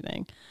 freak in the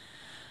evening.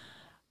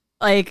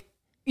 Like,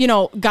 you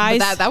know, guys.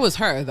 But that was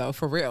her though,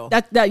 for real.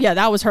 That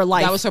was her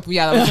life. That was her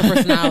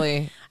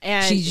personality.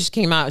 And she just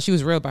came out. She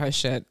was real about her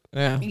shit.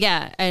 Yeah.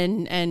 Yeah.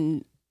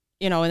 And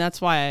you know, and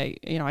that's why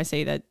I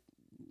say that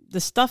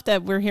the stuff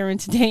that we're hearing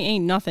today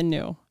ain't nothing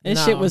new.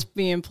 This shit was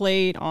being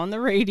played on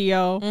the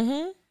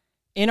radio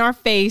in our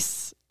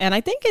face. And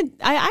I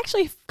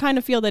actually kind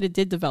of feel that it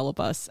did develop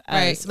us.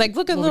 Right. Like,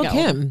 look at Lil'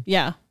 Kim.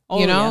 Yeah. Oh,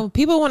 you know,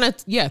 people want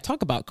to,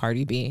 talk about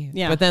Cardi B.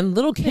 Yeah. But then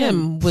Lil'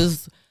 Kim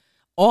was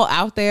all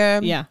out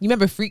there. Yeah. You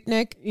remember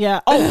Freaknik?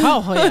 Yeah.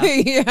 Oh yeah.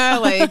 Yeah.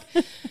 Like,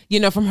 you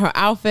know, from her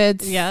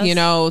outfits, yes. you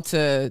know,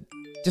 to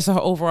just her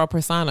overall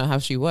persona, how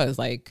she was.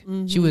 Like,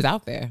 she was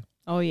out there.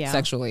 Oh, yeah.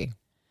 Sexually.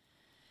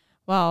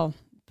 Well,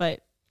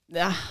 but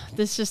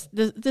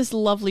this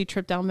lovely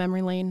trip down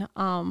memory lane.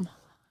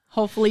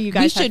 Hopefully you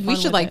guys we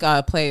should like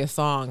play a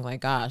song.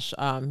 Like, gosh,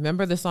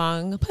 remember the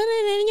song "Put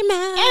It in Your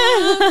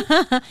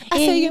Mouth"? I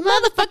say your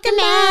motherfucking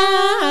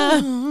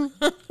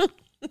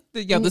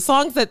mouth. The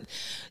songs that,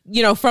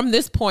 you know, from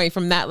this point,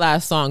 from that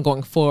last song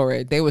going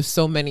forward, there was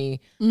so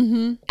many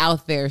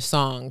out there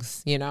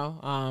songs. You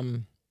know,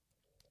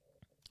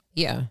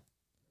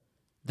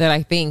 that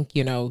I think,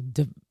 you know,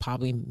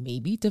 probably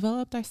maybe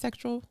developed our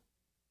sexual.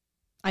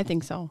 I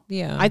think so.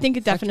 Yeah, I think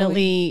it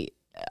definitely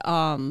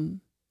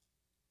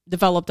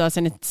developed us,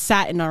 and it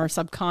sat in our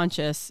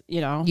subconscious, you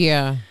know.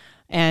 Yeah.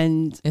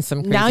 And in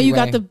some crazy now you way.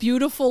 got the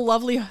beautiful,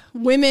 lovely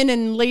women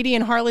and lady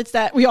and harlots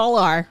that we all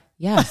are.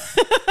 Yes.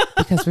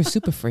 Because we're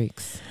super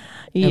freaks.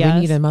 And yes.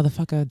 we need a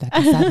motherfucker that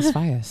can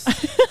satisfy us.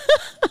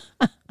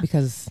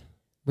 Because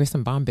we're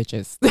some bomb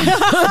bitches.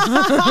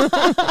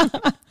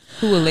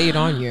 Who will lay it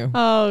on you.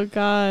 Oh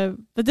God.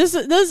 But this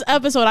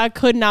episode I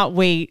could not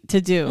wait to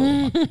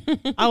do.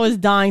 I was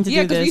dying to do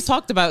this. Yeah, because we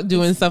talked about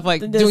doing stuff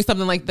like doing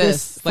something like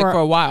this like for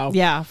a while.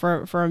 Yeah,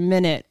 for a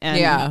minute.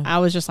 And I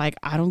was just like,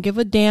 I don't give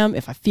a damn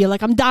if I feel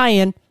like I'm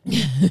dying.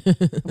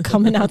 I'm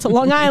coming out to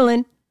Long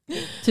Island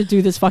to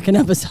do this fucking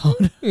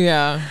episode.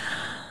 Yeah.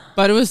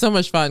 But it was so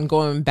much fun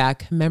going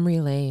back memory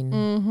lane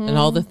and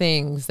all the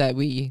things that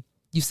we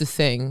used to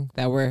sing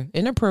that were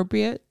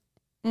inappropriate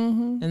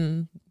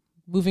and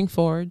moving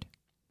forward.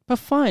 But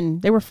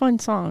fun. They were fun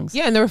songs.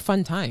 Yeah, and there were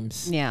fun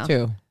times. Yeah.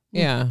 Too.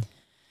 Yeah.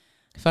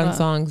 Fun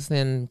songs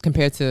and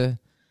compared to,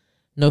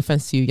 no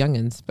offense to you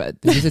youngins, but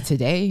the music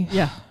today.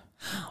 Yeah.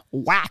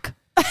 Whack.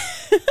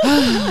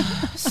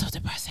 So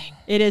depressing.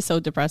 It is so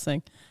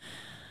depressing.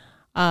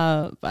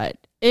 But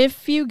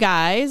if you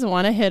guys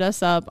want to hit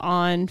us up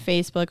on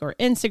Facebook or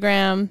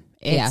Instagram,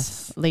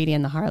 it's Lady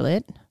and the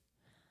Harlot.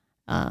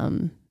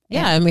 Yeah,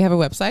 and we have a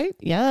website.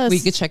 Yes. We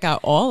could check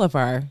out all of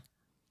our...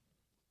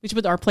 We should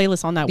put our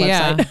playlist on that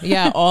website.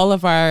 Yeah, all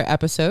of our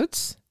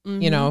episodes.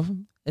 You know,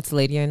 it's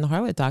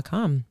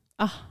ladyandtheharlot.com.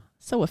 Oh,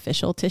 so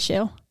official,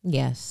 Tissue.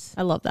 Yes.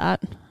 I love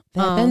that. At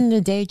the end of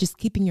the day, just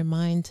keeping your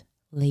mind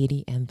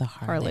Lady and the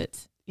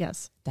Harlot.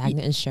 Yes.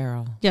 Dagna and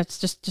Sheryl. Yes,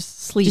 just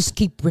sleep. Just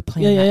keep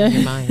replaying that in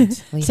your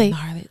mind. Lady and the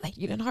Harlot,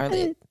 Lady and the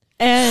Harlot.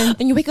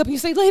 And you wake up and you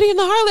say, Lady and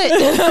the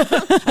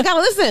Harlot. I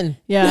gotta listen.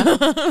 Yeah.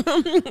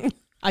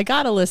 I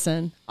gotta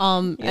listen.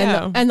 And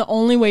the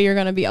only way you're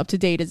gonna be up to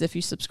date is if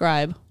you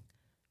subscribe.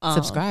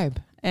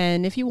 Subscribe.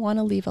 And if you want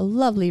to leave a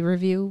lovely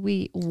review,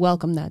 we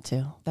welcome that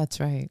too.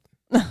 That's right.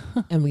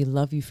 And we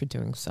love you for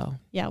doing so.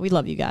 Yeah, we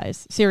love you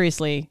guys.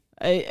 Seriously.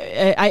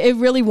 It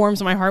really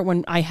warms my heart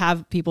when I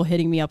have people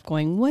hitting me up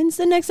going, when's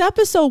the next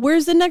episode?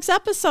 Where's the next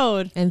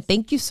episode? And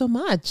thank you so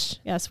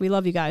much. Yes, we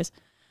love you guys.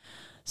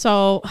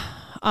 So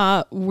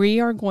we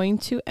are going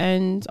to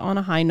end on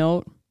a high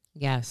note.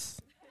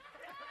 Yes.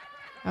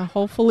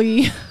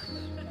 Hopefully.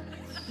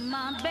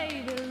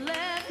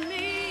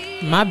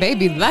 My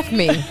baby left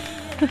me.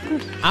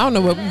 I don't know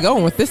where we're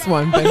going with this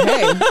one, but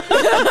hey.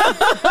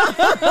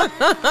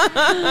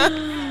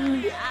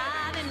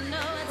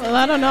 Well,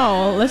 I don't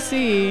know. Let's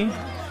see.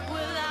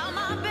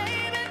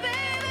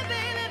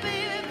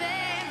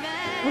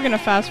 We're gonna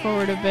fast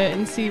forward a bit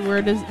and see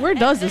where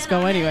does this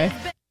go anyway.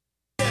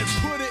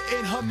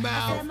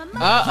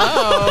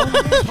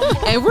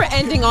 Uh-oh. And we're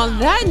ending on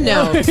that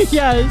note.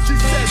 Yes. She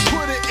said,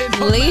 put it in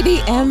Lady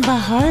and the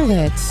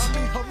Harlot.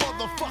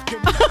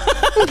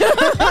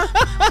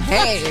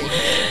 Hey.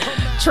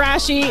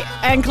 Trashy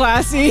and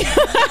classy.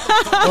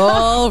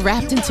 All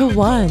wrapped into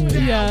one.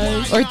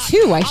 Yes. Or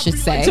two, I should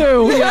say.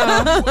 Two,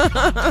 yeah.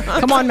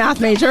 Come on,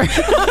 math major.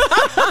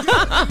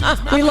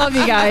 We love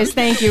you guys.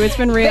 Thank you. It's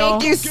been real.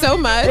 Thank you so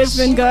much. It's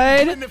been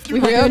good. We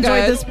hope you Real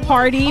enjoyed good. this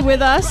party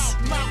with us.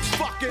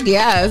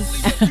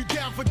 Yes.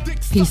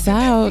 Peace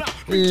out.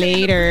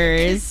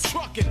 Laters.